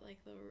kind, but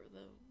like the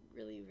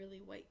really,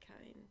 really white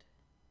kind.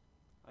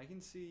 I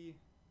can see.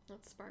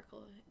 That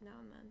sparkle now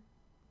and then,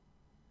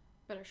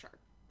 but are sharp.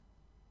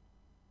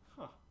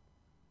 Huh.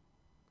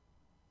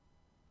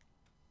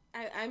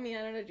 I mean,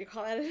 I don't know. Do you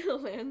call that a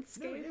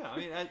landscape? No,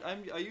 yeah. I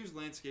mean, I use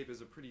landscape as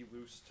a pretty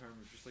loose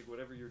term. Just like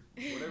whatever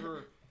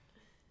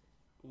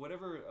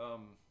whatever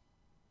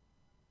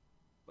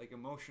like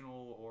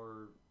emotional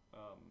or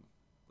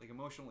like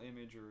emotional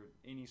image or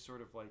any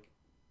sort of like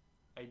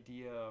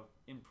idea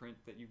imprint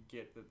that you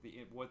get, that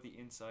the what the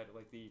inside,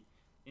 like the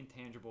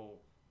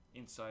intangible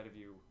inside of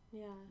you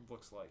Yeah.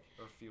 looks like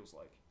or feels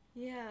like.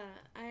 Yeah,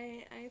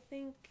 I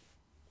think,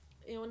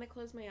 when I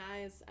close my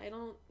eyes, I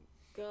don't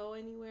go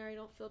anywhere. I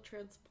don't feel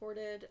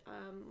transported.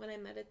 When I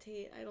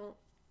meditate, I don't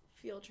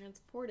feel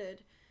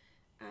transported.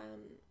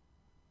 Um,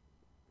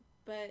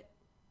 but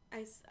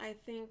I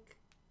think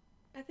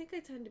I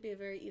tend to be a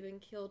very even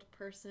keeled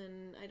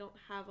person. I don't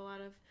have a lot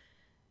of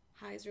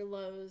highs or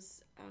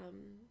lows.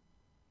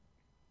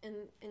 And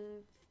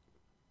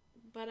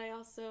but I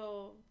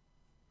also,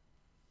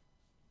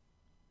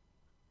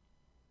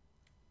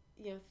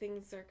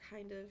 things are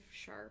kind of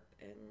sharp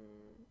and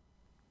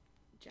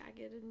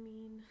jagged and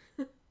mean.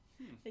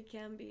 They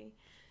can be,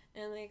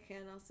 and they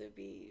can also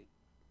be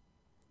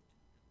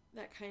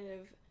that kind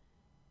of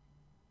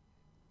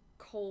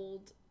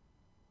cold,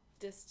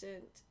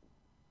 distant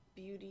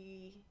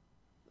beauty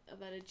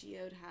that a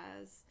geode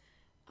has,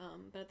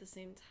 but at the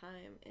same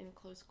time in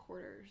close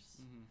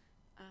quarters,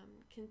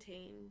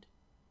 contained.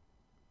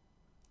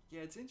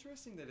 Yeah, it's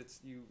interesting that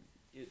it's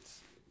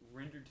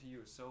rendered to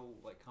you as so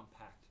like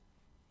compact.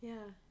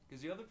 Yeah.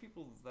 Because the other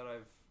people that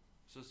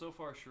so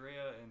far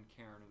Shreya and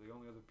Karen are the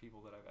only other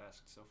people that I've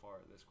asked so far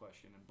this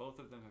question, and both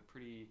of them have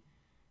pretty,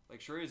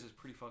 like Shreya's is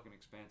pretty fucking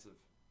expansive,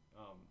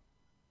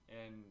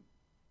 and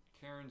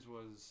Karen's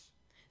was.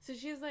 So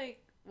she's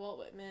like Walt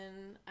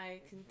Whitman.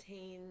 I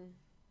contain.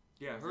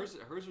 Yeah, hers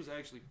was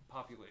actually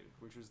populated,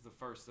 which was the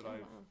first that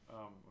I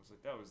was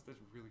like, that's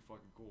really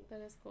fucking cool.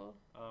 That is cool.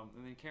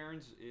 And then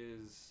Karen's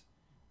is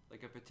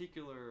like a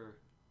particular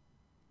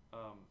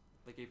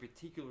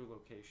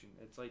location.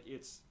 It's like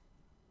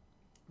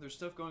there's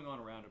stuff going on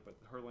around it, but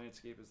her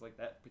landscape is like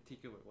that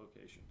particular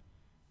location.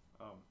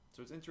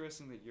 So it's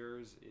interesting that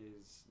yours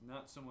is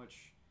not so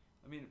much.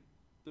 I mean,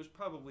 there's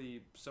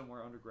probably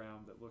somewhere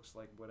underground that looks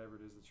like whatever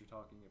it is that you're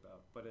talking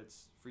about, but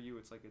it's for you.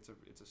 It's like it's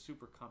a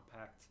super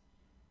compact.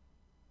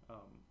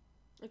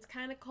 It's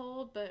kind of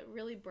cold, but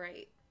really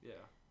bright.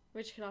 Yeah.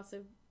 Which can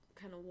also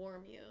kind of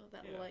warm you.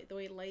 That light, the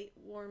way light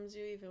warms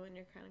you, even when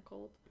you're kind of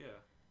cold. Yeah.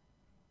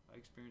 I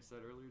experienced that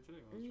earlier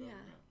today. When I was Yeah. driving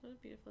around. What a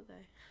beautiful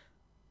day.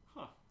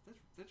 Huh.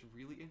 That's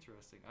really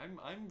interesting.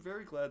 I'm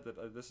very glad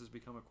that this has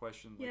become a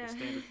question, like a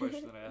standard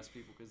question that I ask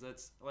people, because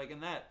that's like,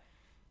 and that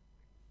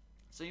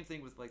same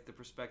thing with like the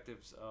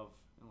perspectives of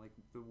and like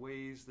the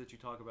ways that you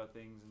talk about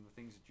things and the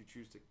things that you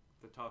choose to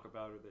talk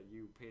about or that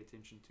you pay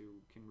attention to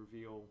can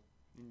reveal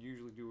and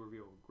usually do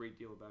reveal a great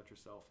deal about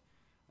yourself.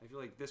 I feel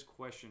like this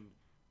question,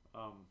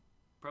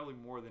 probably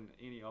more than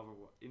any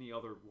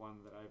other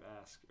one that I've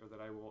asked or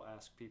that I will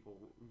ask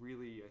people,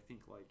 really I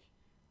think like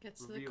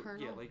gets to the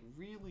kernel. Yeah, like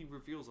really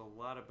reveals a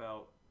lot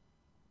about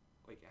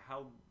like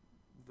how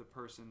the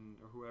person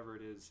or whoever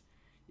it is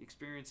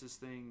experiences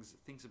things,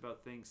 thinks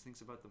about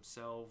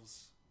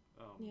themselves,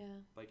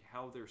 like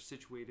how they're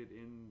situated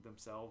in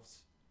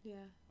themselves.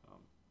 Yeah.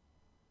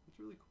 It's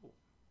really cool.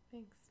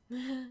 Thanks.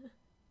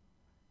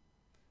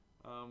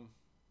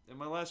 And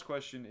my last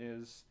question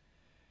is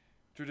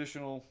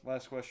traditional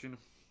last question.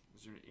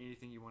 Is there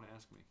anything you want to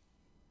ask me?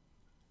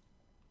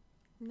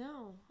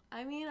 No,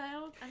 I mean I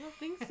don't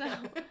think so.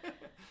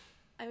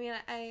 I mean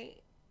I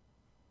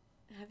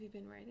have you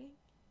been writing?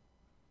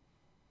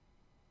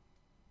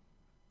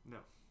 No,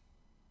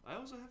 I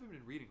also haven't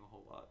been reading a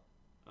whole lot,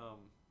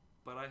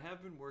 but I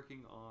have been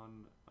working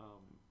on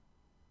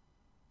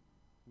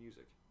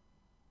music.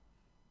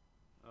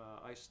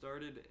 I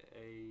started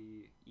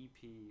an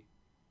EP.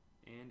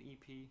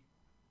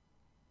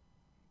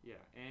 Yeah,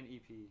 an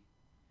EP.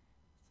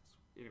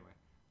 Anyway,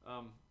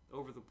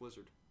 over the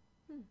Blizzard.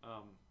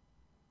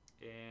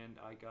 And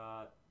I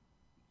got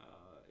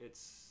it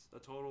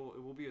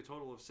will be a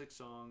total of 6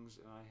 songs,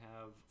 and I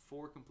have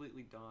 4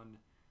 completely done.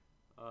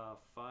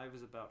 5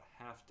 is about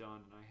half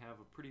done, and I have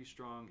a pretty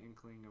strong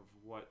inkling of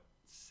what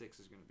 6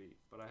 is going to be,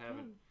 but I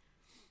haven't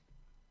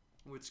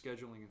with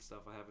scheduling and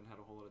stuff. I haven't had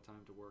a whole lot of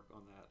time to work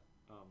on that.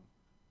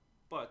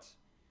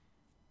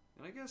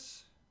 And I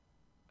guess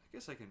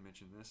I can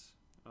mention this.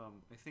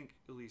 I think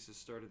Elise has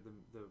started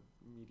the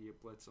media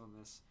blitz on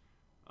this.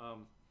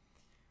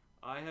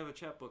 I have a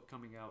chapbook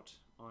coming out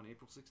on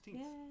April 16th.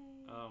 Yay.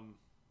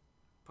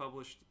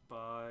 Published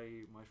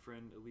by my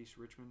friend Elise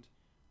Richmond,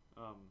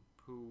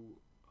 who,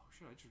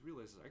 I just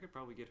realized this. I could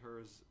probably get her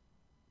as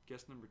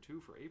guest number 2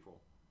 for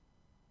April.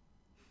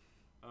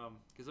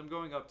 Because I'm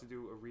going up to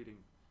do a reading,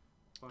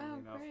 funnily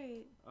enough.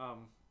 Great.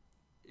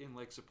 In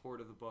like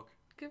support of the book.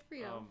 Good for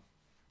you.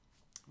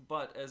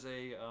 But as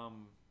a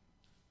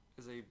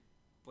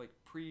like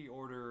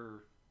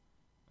pre-order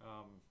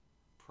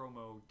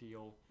promo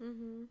deal,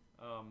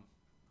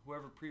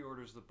 whoever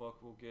pre-orders the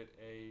book will get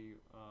a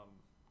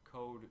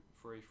code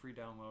for a free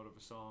download of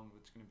a song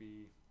that's going to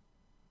be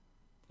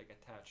like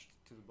attached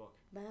to the book.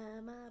 Buy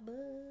my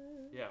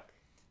book. Yeah.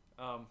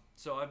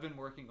 So I've been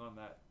working on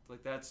that.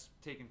 Like that's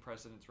taking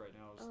precedence right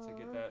now is to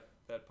get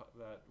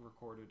that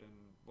recorded and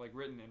like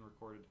written and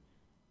recorded.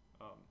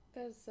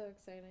 That is so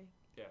exciting.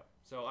 Yeah.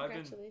 So I've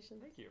been.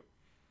 Congratulations. Thank you.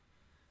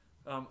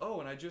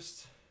 And I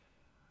just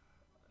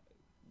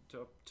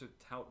to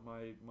tout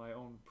my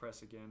own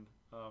press again.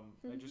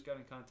 I just got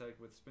in contact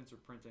with Spencer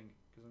Printing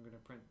because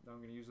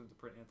I'm gonna use them to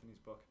print Anthony's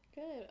book.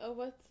 Good. Oh,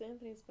 what's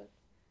Anthony's book?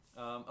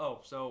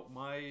 So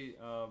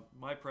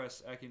my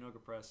press,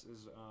 Akinoga Press,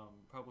 is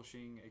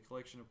publishing a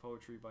collection of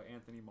poetry by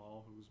Anthony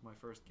Mall, who was my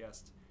first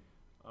guest,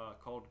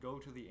 called "Go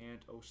to the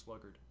Ant, O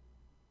Sluggard."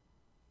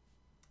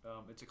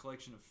 It's a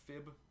collection of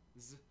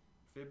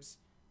fibs,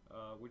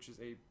 which is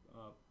a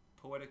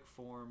poetic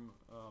form.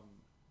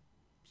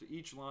 So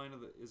each line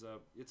of it's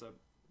a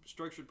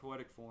structured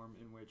poetic form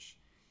in which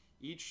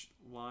each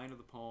line of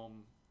the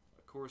poem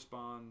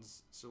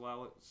corresponds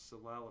syllabically.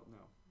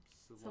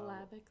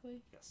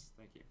 Yes,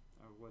 thank you.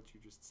 I'll let you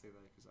just say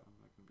that because I'm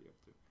not going to be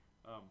able to.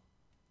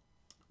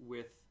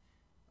 With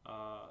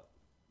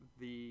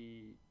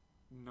the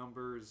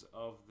numbers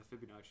of the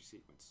Fibonacci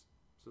sequence.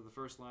 So the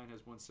first line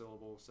has one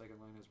syllable, second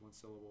line has one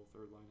syllable,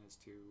 third line has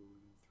 2,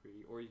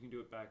 3, or you can do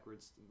it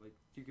backwards. Like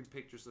you can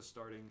pick just the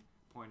starting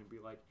point and be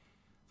like,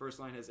 first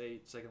line has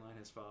 8, second line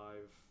has 5,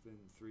 then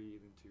 3,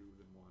 then 2,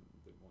 then 1,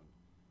 then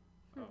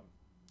 1.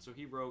 So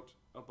he wrote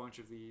a bunch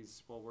of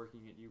these while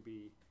working at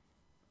UB,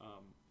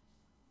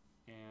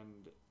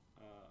 and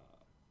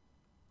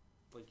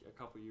like a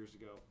couple years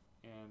ago,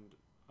 and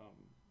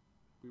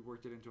we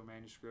worked it into a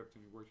manuscript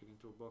and we worked it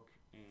into a book,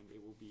 and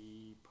it will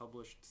be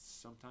published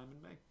sometime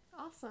in May.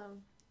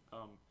 Awesome.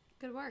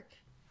 Good work.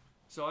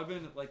 So I've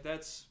been like,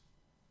 that's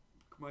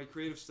my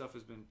creative stuff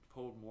has been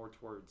pulled more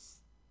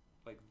towards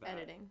like that.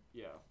 Editing.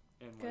 Yeah,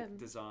 and Good. like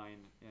design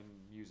and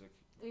music.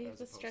 You have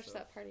to stretch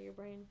that part of your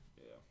brain.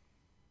 Yeah.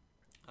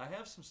 I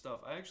have some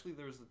stuff.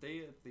 There was a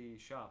day at the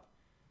shop.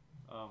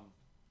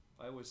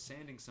 I was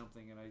sanding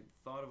something and I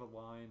thought of a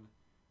line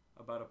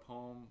about a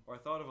poem, or I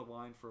thought of a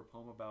line for a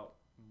poem about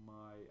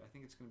I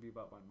think it's going to be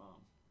about my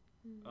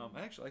mom.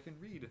 Actually, I can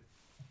read.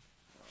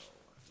 Oh,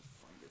 I have to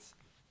find it.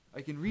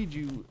 I can read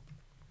you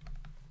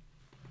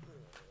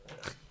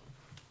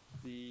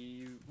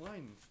the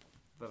line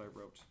that I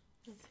wrote.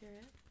 Let's hear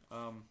it.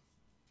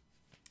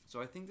 So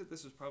I think that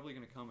this is probably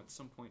going to come at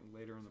some point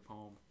later in the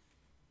poem.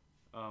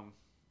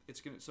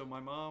 So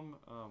my mom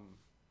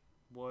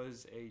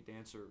was a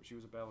dancer. She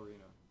was a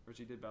ballerina, or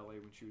she did ballet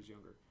when she was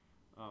younger.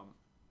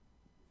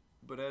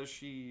 But as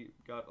she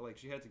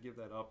she had to give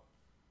that up.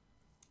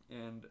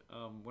 And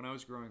when I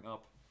was growing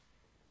up,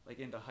 like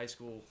into high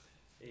school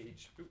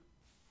age,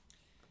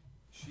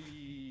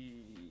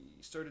 she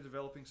started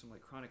developing some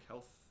like chronic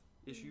health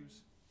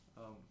issues.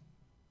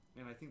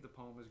 And I think the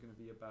poem is going to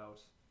be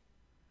about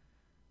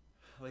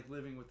like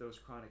living with those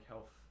chronic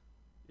health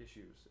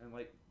issues, and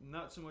like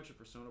not so much a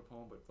persona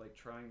poem, but like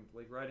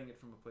writing it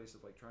from a place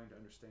of like trying to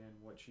understand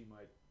what she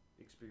might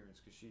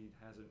experience, because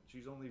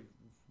she's only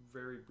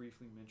very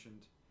briefly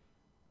mentioned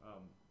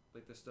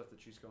like the stuff that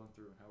she's gone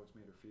through and how it's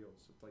made her feel.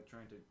 So like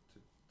trying to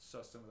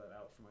suss some of that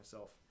out for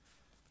myself.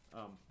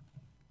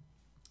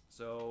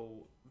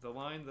 So the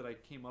line that I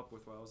came up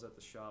with while I was at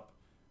the shop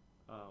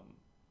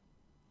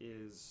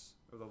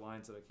the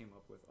lines that I came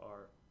up with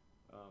are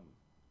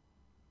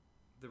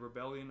the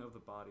rebellion of the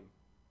body,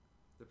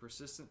 the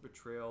persistent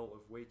betrayal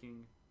of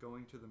waking,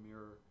 going to the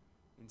mirror,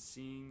 and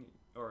seeing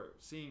or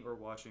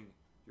watching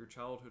your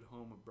childhood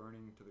home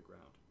burning to the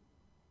ground.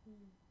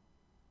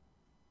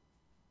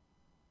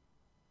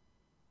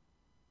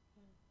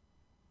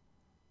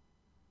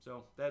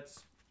 So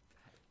that's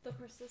the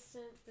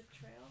persistent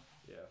betrayal.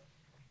 Yeah.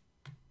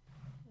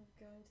 Of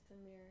going to the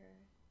mirror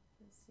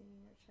and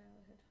seeing your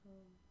childhood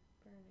home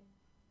burning.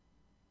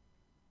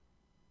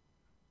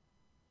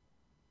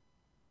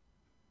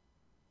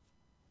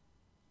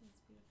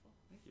 That's beautiful.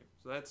 Thank you.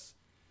 So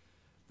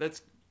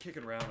that's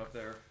kicking around up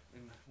there,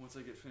 and once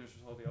I get finished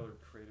with all the other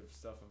creative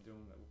stuff I'm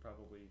doing, that will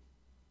probably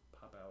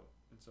pop out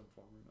in some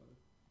form or another.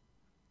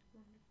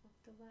 Wonderful.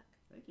 Good luck.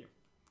 Thank you.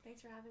 Thanks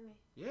for having me.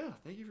 Yeah,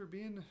 thank you for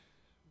being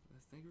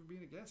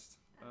a guest.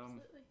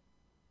 Absolutely.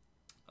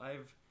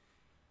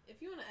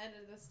 If you want to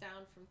edit this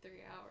down from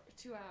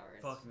 2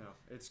 hours. Fuck no.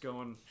 It's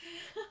going.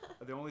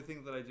 The only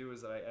thing that I do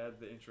is that I add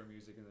the intro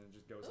music and then it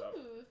just goes up.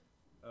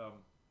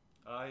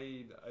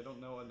 I don't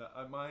know enough.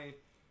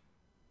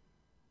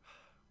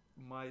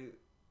 My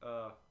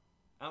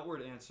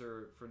outward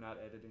answer for not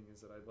editing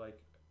is that I'd like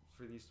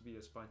for these to be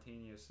as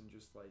spontaneous and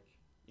just like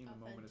in the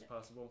moment as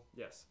possible.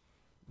 Yes.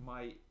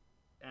 My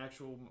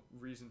actual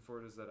reason for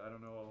it is that I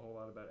don't know a whole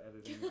lot about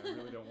editing. And I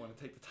really don't want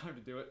to take the time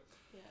to do it.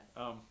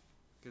 Yeah.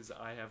 Because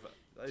I have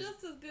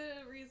just as good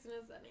a reason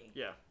as any.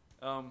 Yeah.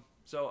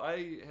 So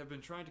I have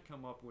been trying to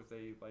come up with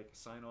a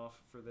sign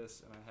off for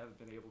this, and I haven't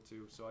been able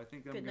to. So I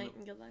think good night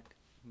and good luck.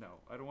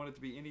 No, I don't want it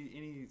to be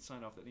any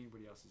sign off that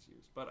anybody else has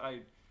used. But I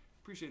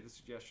appreciate the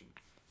suggestion,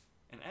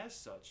 and as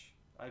such,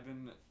 I've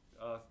been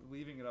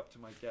leaving it up to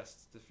my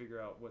guests to figure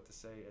out what to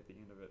say at the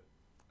end of it.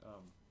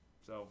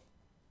 So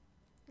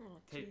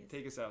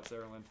take us out,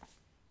 Sarah Lynn.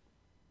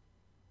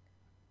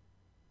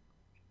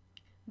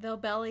 They'll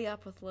belly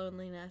up with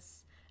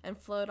loneliness and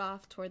float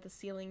off toward the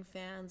ceiling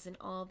fans in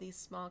all these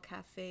small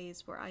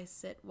cafes where I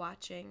sit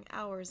watching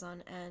hours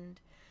on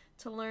end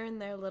to learn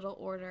their little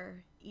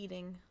order,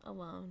 eating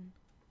alone.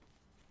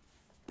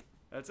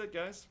 That's it,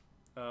 guys.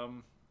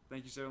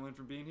 Thank you, Sarah Lynn,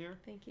 for being here.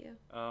 Thank you.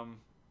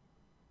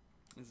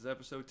 This is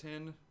episode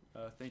 10.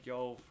 Thank you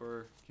all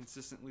for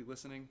consistently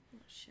listening. Oh,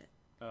 shit.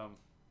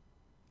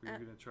 We're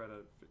going to try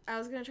to... I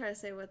was going to try to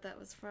say what that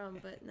was from,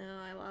 but no,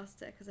 I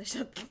lost it because I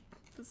shut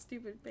the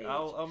stupid page.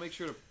 I'll make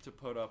sure to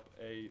put up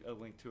a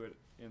link to it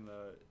in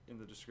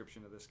the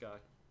description of this guy.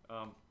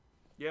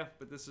 Yeah,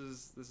 but this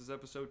is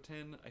episode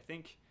 10, I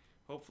think,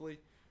 hopefully.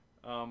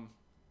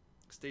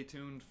 Stay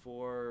tuned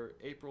for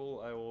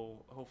April. I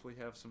will hopefully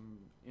have some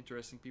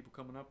interesting people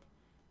coming up.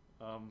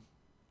 So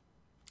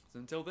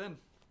until then,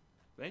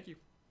 thank you.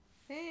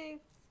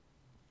 Thanks.